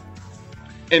Super Bowl.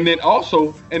 And then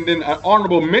an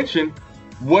honorable mention,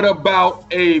 what about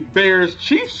a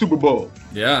Bears-Chiefs Super Bowl?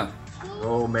 Yeah.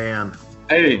 Oh, man.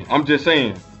 Hey, I'm just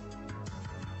saying.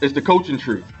 It's the coaching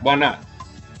tree. Why not?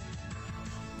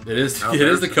 It is. It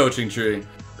is the coaching tree.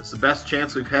 It's the best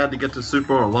chance we've had to get to Super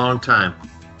Bowl in a long time.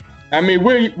 I mean,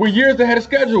 we're years ahead of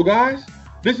schedule, guys.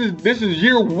 This is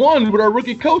year one with our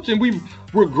rookie coach, and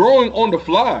we're growing on the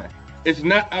fly. It's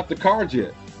not out the cards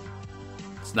yet.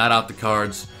 It's not out the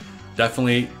cards.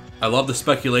 Definitely, I love the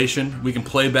speculation. We can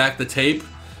play back the tape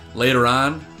later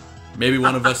on. Maybe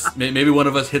one of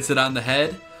us, hits it on the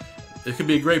head. It could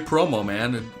be a great promo,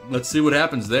 man. Let's see what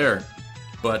happens there.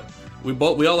 But we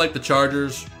all like the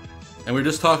Chargers, and we're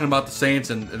just talking about the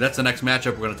Saints, and that's the next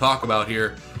matchup we're going to talk about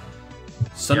here.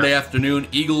 Sunday afternoon,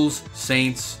 Eagles,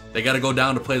 Saints. They got to go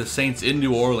down to play the Saints in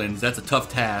New Orleans. That's a tough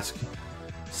task.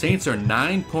 Saints are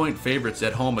 9-point favorites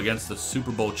at home against the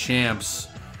Super Bowl champs.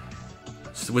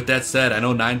 So with that said, I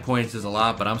know 9 points is a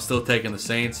lot, but I'm still taking the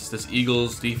Saints. This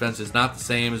Eagles defense is not the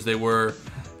same as they were.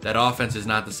 That offense is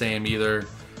not the same either.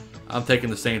 I'm taking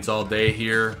the Saints all day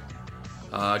here.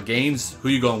 Gaines, who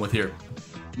you going with here?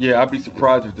 Yeah, I'd be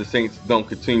surprised if the Saints don't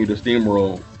continue to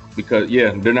steamroll because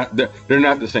they're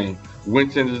not the same.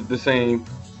 Winston is the same.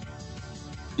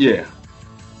 Yeah,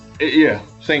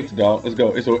 Saints, dog. Let's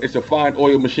go. It's a fine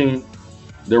oil machine.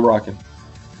 They're rocking.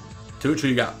 Tooch, who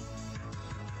you got?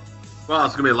 Well,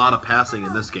 it's going to be a lot of passing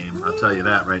in this game. I'll tell you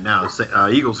that right now.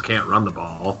 Eagles can't run the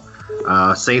ball.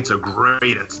 Saints are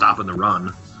great at stopping the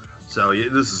run. So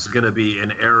this is going to be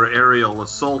an aerial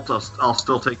assault. I'll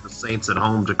still take the Saints at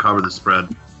home to cover the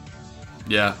spread.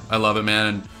 Yeah, I love it, man.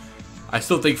 And I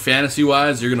still think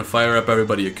fantasy-wise, you're going to fire up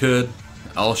everybody you could.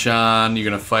 Alshon, you're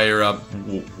going to fire up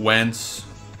Wentz,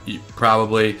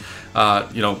 probably.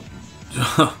 Zach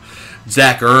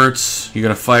Ertz, you're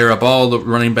going to fire up all the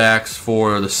running backs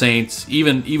for the Saints.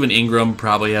 Even Ingram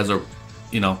probably has a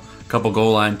couple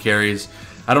goal line carries.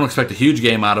 I don't expect a huge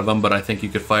game out of him, but I think you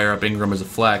could fire up Ingram as a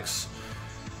flex.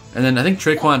 And then I think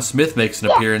Traquan Smith makes an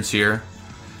appearance here.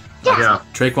 Yeah.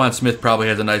 Traquan Smith probably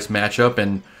has a nice matchup,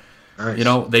 and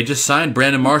nice. They just signed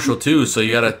Brandon Marshall too, so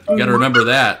you gotta remember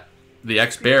that. The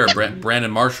ex-Bear, Brandon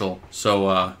Marshall. So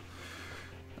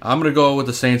I'm going to go with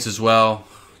the Saints as well.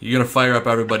 You're going to fire up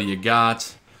everybody you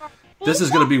got. This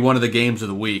is going to be one of the games of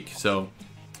the week. So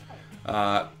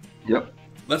yep.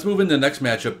 Let's move into the next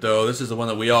matchup, though. This is the one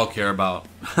that we all care about.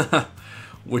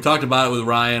 We talked about it with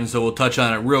Ryan, so we'll touch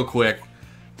on it real quick.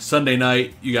 Sunday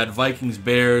night, you got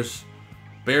Vikings-Bears.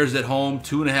 Bears at home,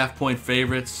 2.5-point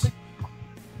favorites.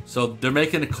 So they're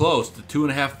making it close to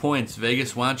 2.5 points.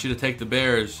 Vegas wants you to take the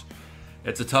Bears.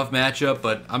 It's a tough matchup,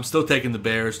 but I'm still taking the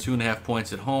Bears, 2.5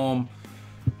 points at home.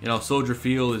 Soldier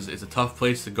Field is a tough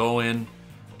place to go in.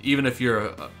 Even if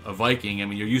you're a Viking, I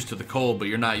mean, you're used to the cold, but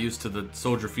you're not used to the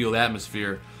Soldier Field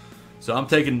atmosphere. So I'm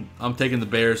taking the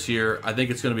Bears here. I think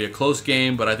it's going to be a close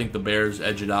game, but I think the Bears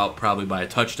edge it out probably by a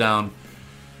touchdown.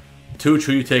 Tooch,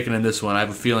 who are you taking in this one? I have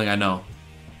a feeling I know.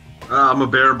 I'm a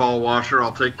bear ball washer.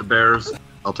 I'll take the Bears.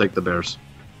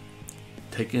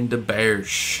 Taking the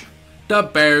Bears. The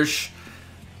Bears.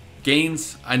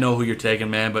 Gaines, I know who you're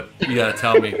taking, man, but you got to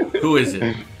tell me. Who is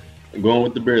it? I'm going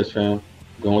with the Bears, fam.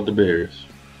 Going with the Bears.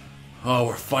 Oh,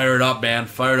 we're fired up, man.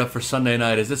 Fired up for Sunday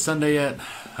night. Is it Sunday yet?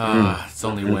 It's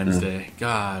only Wednesday.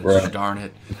 God darn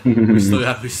it. We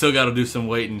still got to do some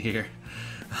waiting here.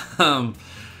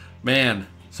 Man,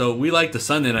 so we like the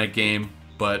Sunday night game,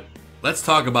 but let's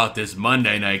talk about this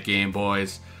Monday night game,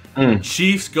 boys.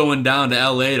 Chiefs going down to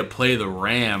L.A. to play the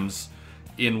Rams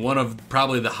in one of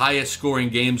probably the highest scoring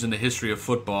games in the history of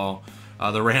football.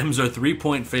 The Rams are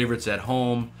 3-point favorites at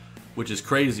home, which is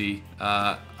crazy.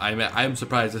 I'm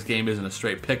surprised this game isn't a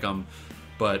straight pick 'em,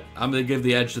 but I'm going to give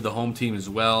the edge to the home team as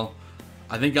well.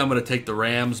 I think I'm going to take the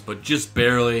Rams, but just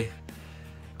barely.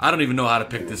 I don't even know how to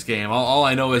pick this game. All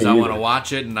I know is I want to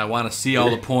watch it and I want to see all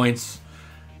the points.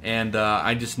 And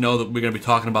I just know that we're going to be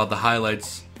talking about the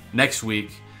highlights next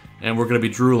week, and we're going to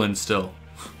be drooling still.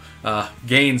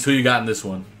 Gaines, who you got in this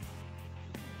one?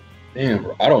 Damn,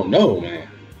 bro, I don't know, man.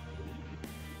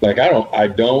 I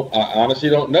honestly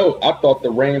don't know. I thought the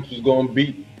Rams was going to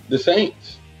beat the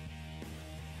Saints.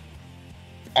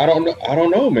 I don't know. I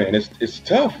don't know, man. It's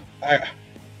tough.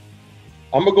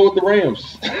 I'm gonna go with the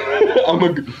Rams. I'm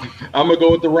gonna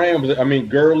go with the Rams. I mean,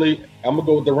 Gurley. I'm gonna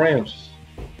go with the Rams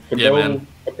for no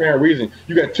apparent reason.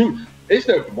 You got two. It's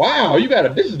the wow. You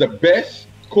got this is the best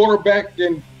quarterback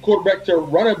to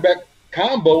running back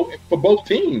combo for both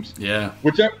teams. Yeah.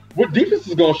 What defense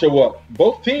is gonna show up?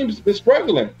 Both teams been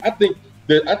struggling. I think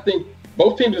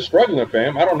both teams are struggling,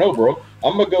 fam. I don't know, bro.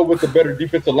 I'm gonna go with the better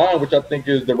defensive line, which I think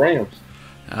is the Rams.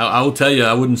 I will tell you,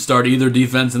 I wouldn't start either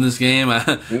defense in this game.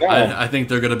 I think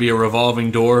they're going to be a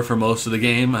revolving door for most of the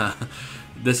game.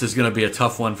 This is going to be a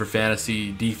tough one for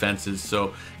fantasy defenses.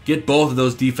 So get both of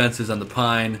those defenses on the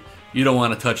pine. You don't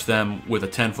want to touch them with a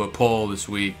 10-foot pole this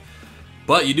week.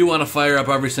 But you do want to fire up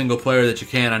every single player that you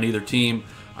can on either team.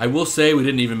 I will say, we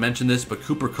didn't even mention this, but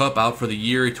Cooper Kupp out for the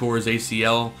year. He tore his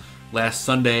ACL last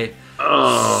Sunday.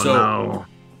 No.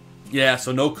 Yeah,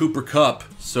 so no Cooper Kupp.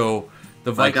 So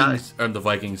the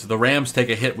Rams take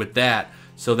a hit with that.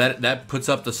 So that puts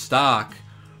up the stock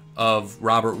of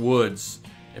Robert Woods.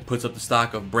 It puts up the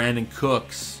stock of Brandon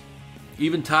Cooks.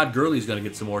 Even Todd Gurley's going to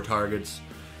get some more targets.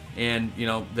 And,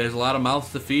 there's a lot of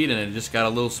mouths to feed, and it just got a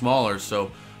little smaller.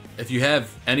 So if you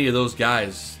have any of those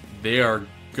guys, they are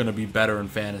going to be better in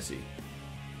fantasy.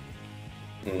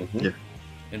 Mm-hmm. Yeah.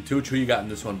 And Tooch, who you got in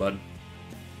this one, bud?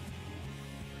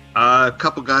 A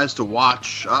couple guys to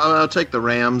watch. I'll take the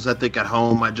Rams. I think at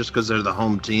home, just because they're the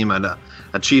home team. And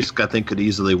Chiefs, I think, could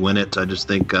easily win it. I just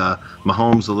think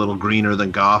Mahomes a little greener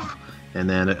than Goff. And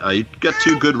then you got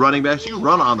two good running backs. You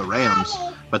run on the Rams.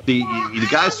 But the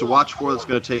guys to watch for that's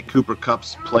going to take Cooper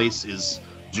Kupp's place is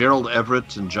Gerald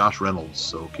Everett and Josh Reynolds.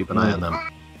 So keep an eye on them.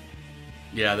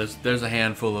 Yeah, there's a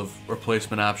handful of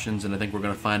replacement options, and I think we're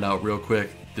going to find out real quick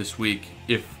this week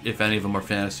if any of them are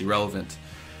fantasy relevant.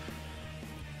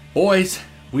 Boys,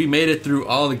 we made it through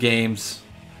all the games.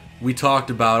 We talked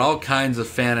about all kinds of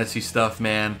fantasy stuff,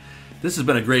 man. This has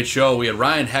been a great show. We had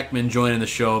Ryan Heckman joining the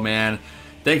show, man.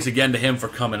 Thanks again to him for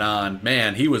coming on.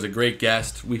 Man, he was a great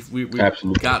guest. We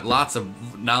got lots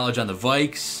of knowledge on the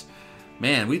Vikes.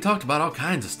 Man, we talked about all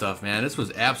kinds of stuff, man. This was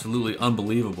absolutely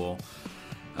unbelievable.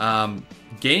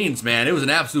 Gaines, man, it was an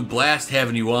absolute blast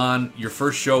having you on. Your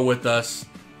first show with us.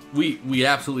 We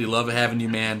absolutely love having you,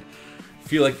 man.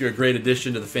 Feel like you're a great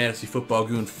addition to the Fantasy Football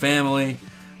Goon family.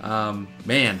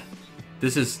 Man,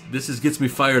 this gets me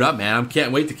fired up, man. I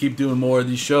can't wait to keep doing more of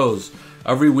these shows.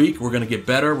 Every week we're going to get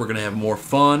better. We're going to have more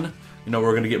fun. We're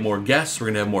going to get more guests. We're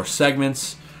going to have more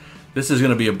segments. This is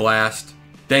going to be a blast.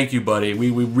 Thank you, buddy. We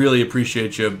really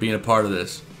appreciate you being a part of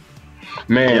this.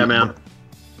 Man. Yeah,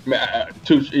 man.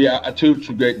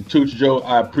 Tooch, Joe,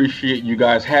 I appreciate you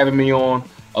guys having me on.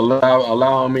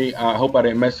 Allowing me. I hope I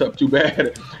didn't mess up too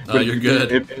bad. But you're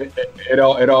good. It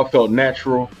all felt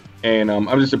natural, and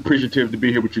I'm just appreciative to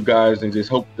be here with you guys, and just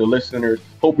hope the listeners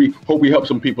hope we help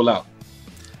some people out.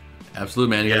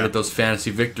 Absolutely, man. You gotta get those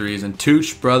fantasy victories. And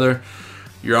Tooch, brother,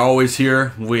 you're always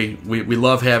here. We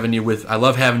love having you with. I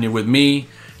love having you with me.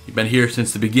 You've been here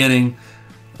since the beginning.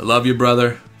 I love you,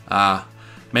 brother.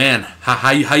 Man, how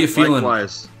you feeling?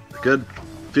 Likewise, good.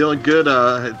 Feeling good.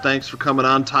 Thanks for coming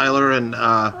on, Tyler. And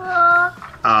I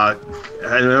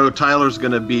know Tyler's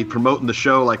going to be promoting the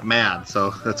show like mad,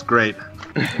 so that's great.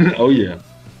 Oh, yeah.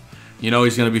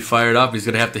 He's going to be fired up. He's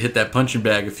going to have to hit that punching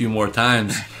bag a few more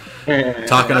times.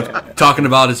 talking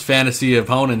about his fantasy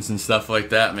opponents and stuff like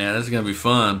that, man. This is going to be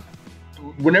fun.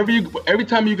 Every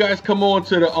time you guys come on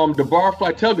to the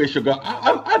Barfly Tailgate show,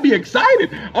 I'd be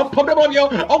excited. I'm pumped up on y'all.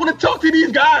 I want to talk to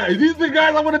these guys. These are the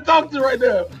guys I want to talk to right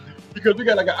now. Because we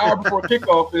got like an hour before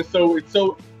kickoff, and so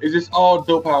it's just all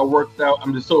dope how it works out.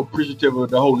 I'm just so appreciative of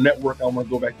the whole network. I want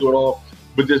to go back through it all.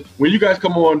 But just when you guys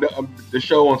come on the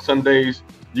show on Sundays,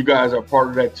 you guys are part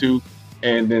of that too.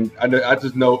 And then I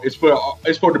just know it's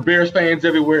for the Bears fans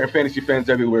everywhere and fantasy fans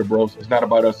everywhere, bro. So it's not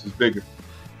about us; it's bigger.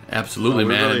 Absolutely,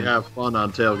 man. We really have fun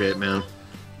on Tailgate, man.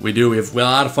 We do. We have a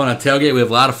lot of fun on Tailgate. We have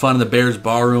a lot of fun in the Bears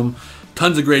Barroom.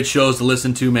 Tons of great shows to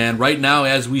listen to, man. Right now,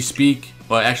 as we speak.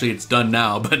 Well, actually, it's done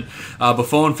now, but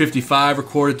Buffon 55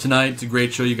 recorded tonight. It's a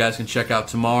great show you guys can check out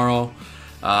tomorrow.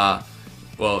 On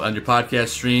your podcast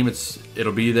stream,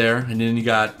 it'll be there. And then you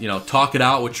got, Talk It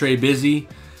Out with Trey Busy,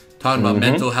 talking about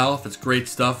mental health. It's great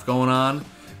stuff going on.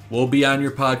 We'll be on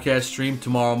your podcast stream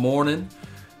tomorrow morning.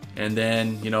 And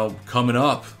then, coming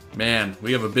up, man,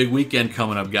 we have a big weekend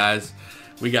coming up, guys.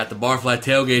 We got the Barfly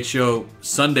Tailgate Show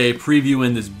Sunday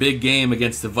previewing this big game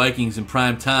against the Vikings in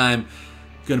prime time.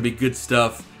 Going to be good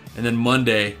stuff. And then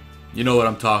Monday, you know what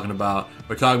I'm talking about.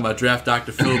 We're talking about Draft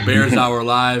Dr. Phil Bears Hour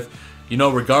Live.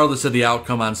 Regardless of the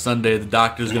outcome on Sunday, the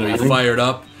doctor's going to be fired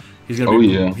up. He's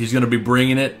going to be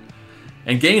bringing it.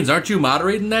 And Gaines, aren't you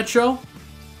moderating that show?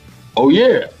 Oh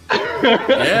yeah.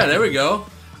 Yeah, there we go.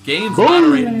 Gaines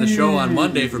moderating the show on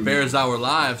Monday for Bears Hour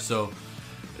Live, so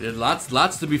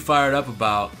lots to be fired up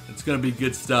about. It's going to be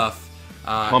good stuff.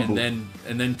 And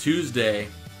then Tuesday,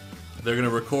 they're going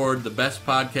to record the best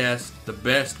podcast, the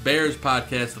best Bears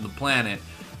podcast on the planet.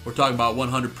 We're talking about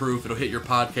 100 Proof. It'll hit your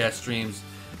podcast streams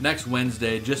next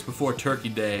Wednesday, just before Turkey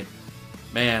Day.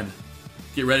 Man,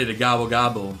 get ready to gobble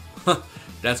gobble.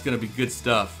 That's going to be good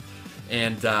stuff.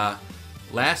 And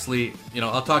lastly,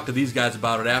 I'll talk to these guys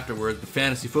about it afterward. The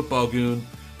Fantasy Football Goon,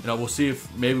 we'll see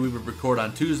if maybe we would record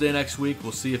on Tuesday next week.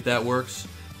 We'll see if that works.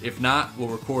 If not, we'll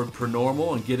record per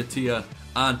normal and get it to you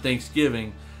on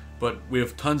Thanksgiving. But we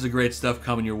have tons of great stuff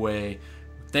coming your way.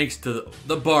 Thanks to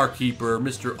the barkeeper,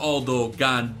 Mr. Aldo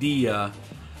Gandia,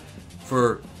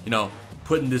 for,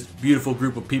 putting this beautiful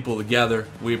group of people together.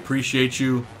 We appreciate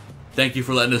you. Thank you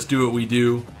for letting us do what we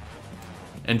do.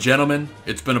 And gentlemen,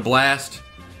 it's been a blast.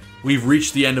 We've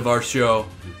reached the end of our show,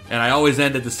 and I always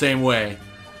end it the same way.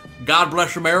 God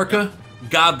bless America.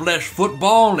 God bless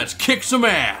football. And let's kick some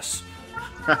ass.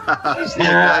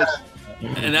 Yeah.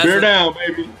 And Bear down,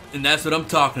 baby. And that's what I'm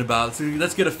talking about. So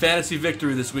let's get a fantasy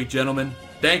victory this week, gentlemen.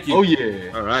 Thank you. Oh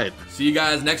yeah. All right. See you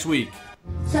guys next week.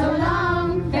 So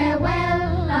long,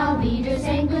 farewell, I'll be to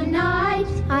saying goodnight.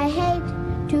 I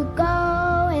hate to go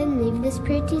and leave this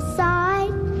pretty sight.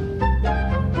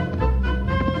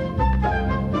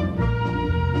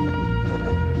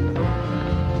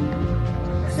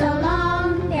 So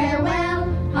long,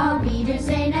 farewell, I'll be to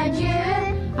saying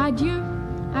adieu. Adieu,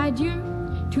 adieu,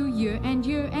 to you and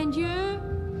you and you.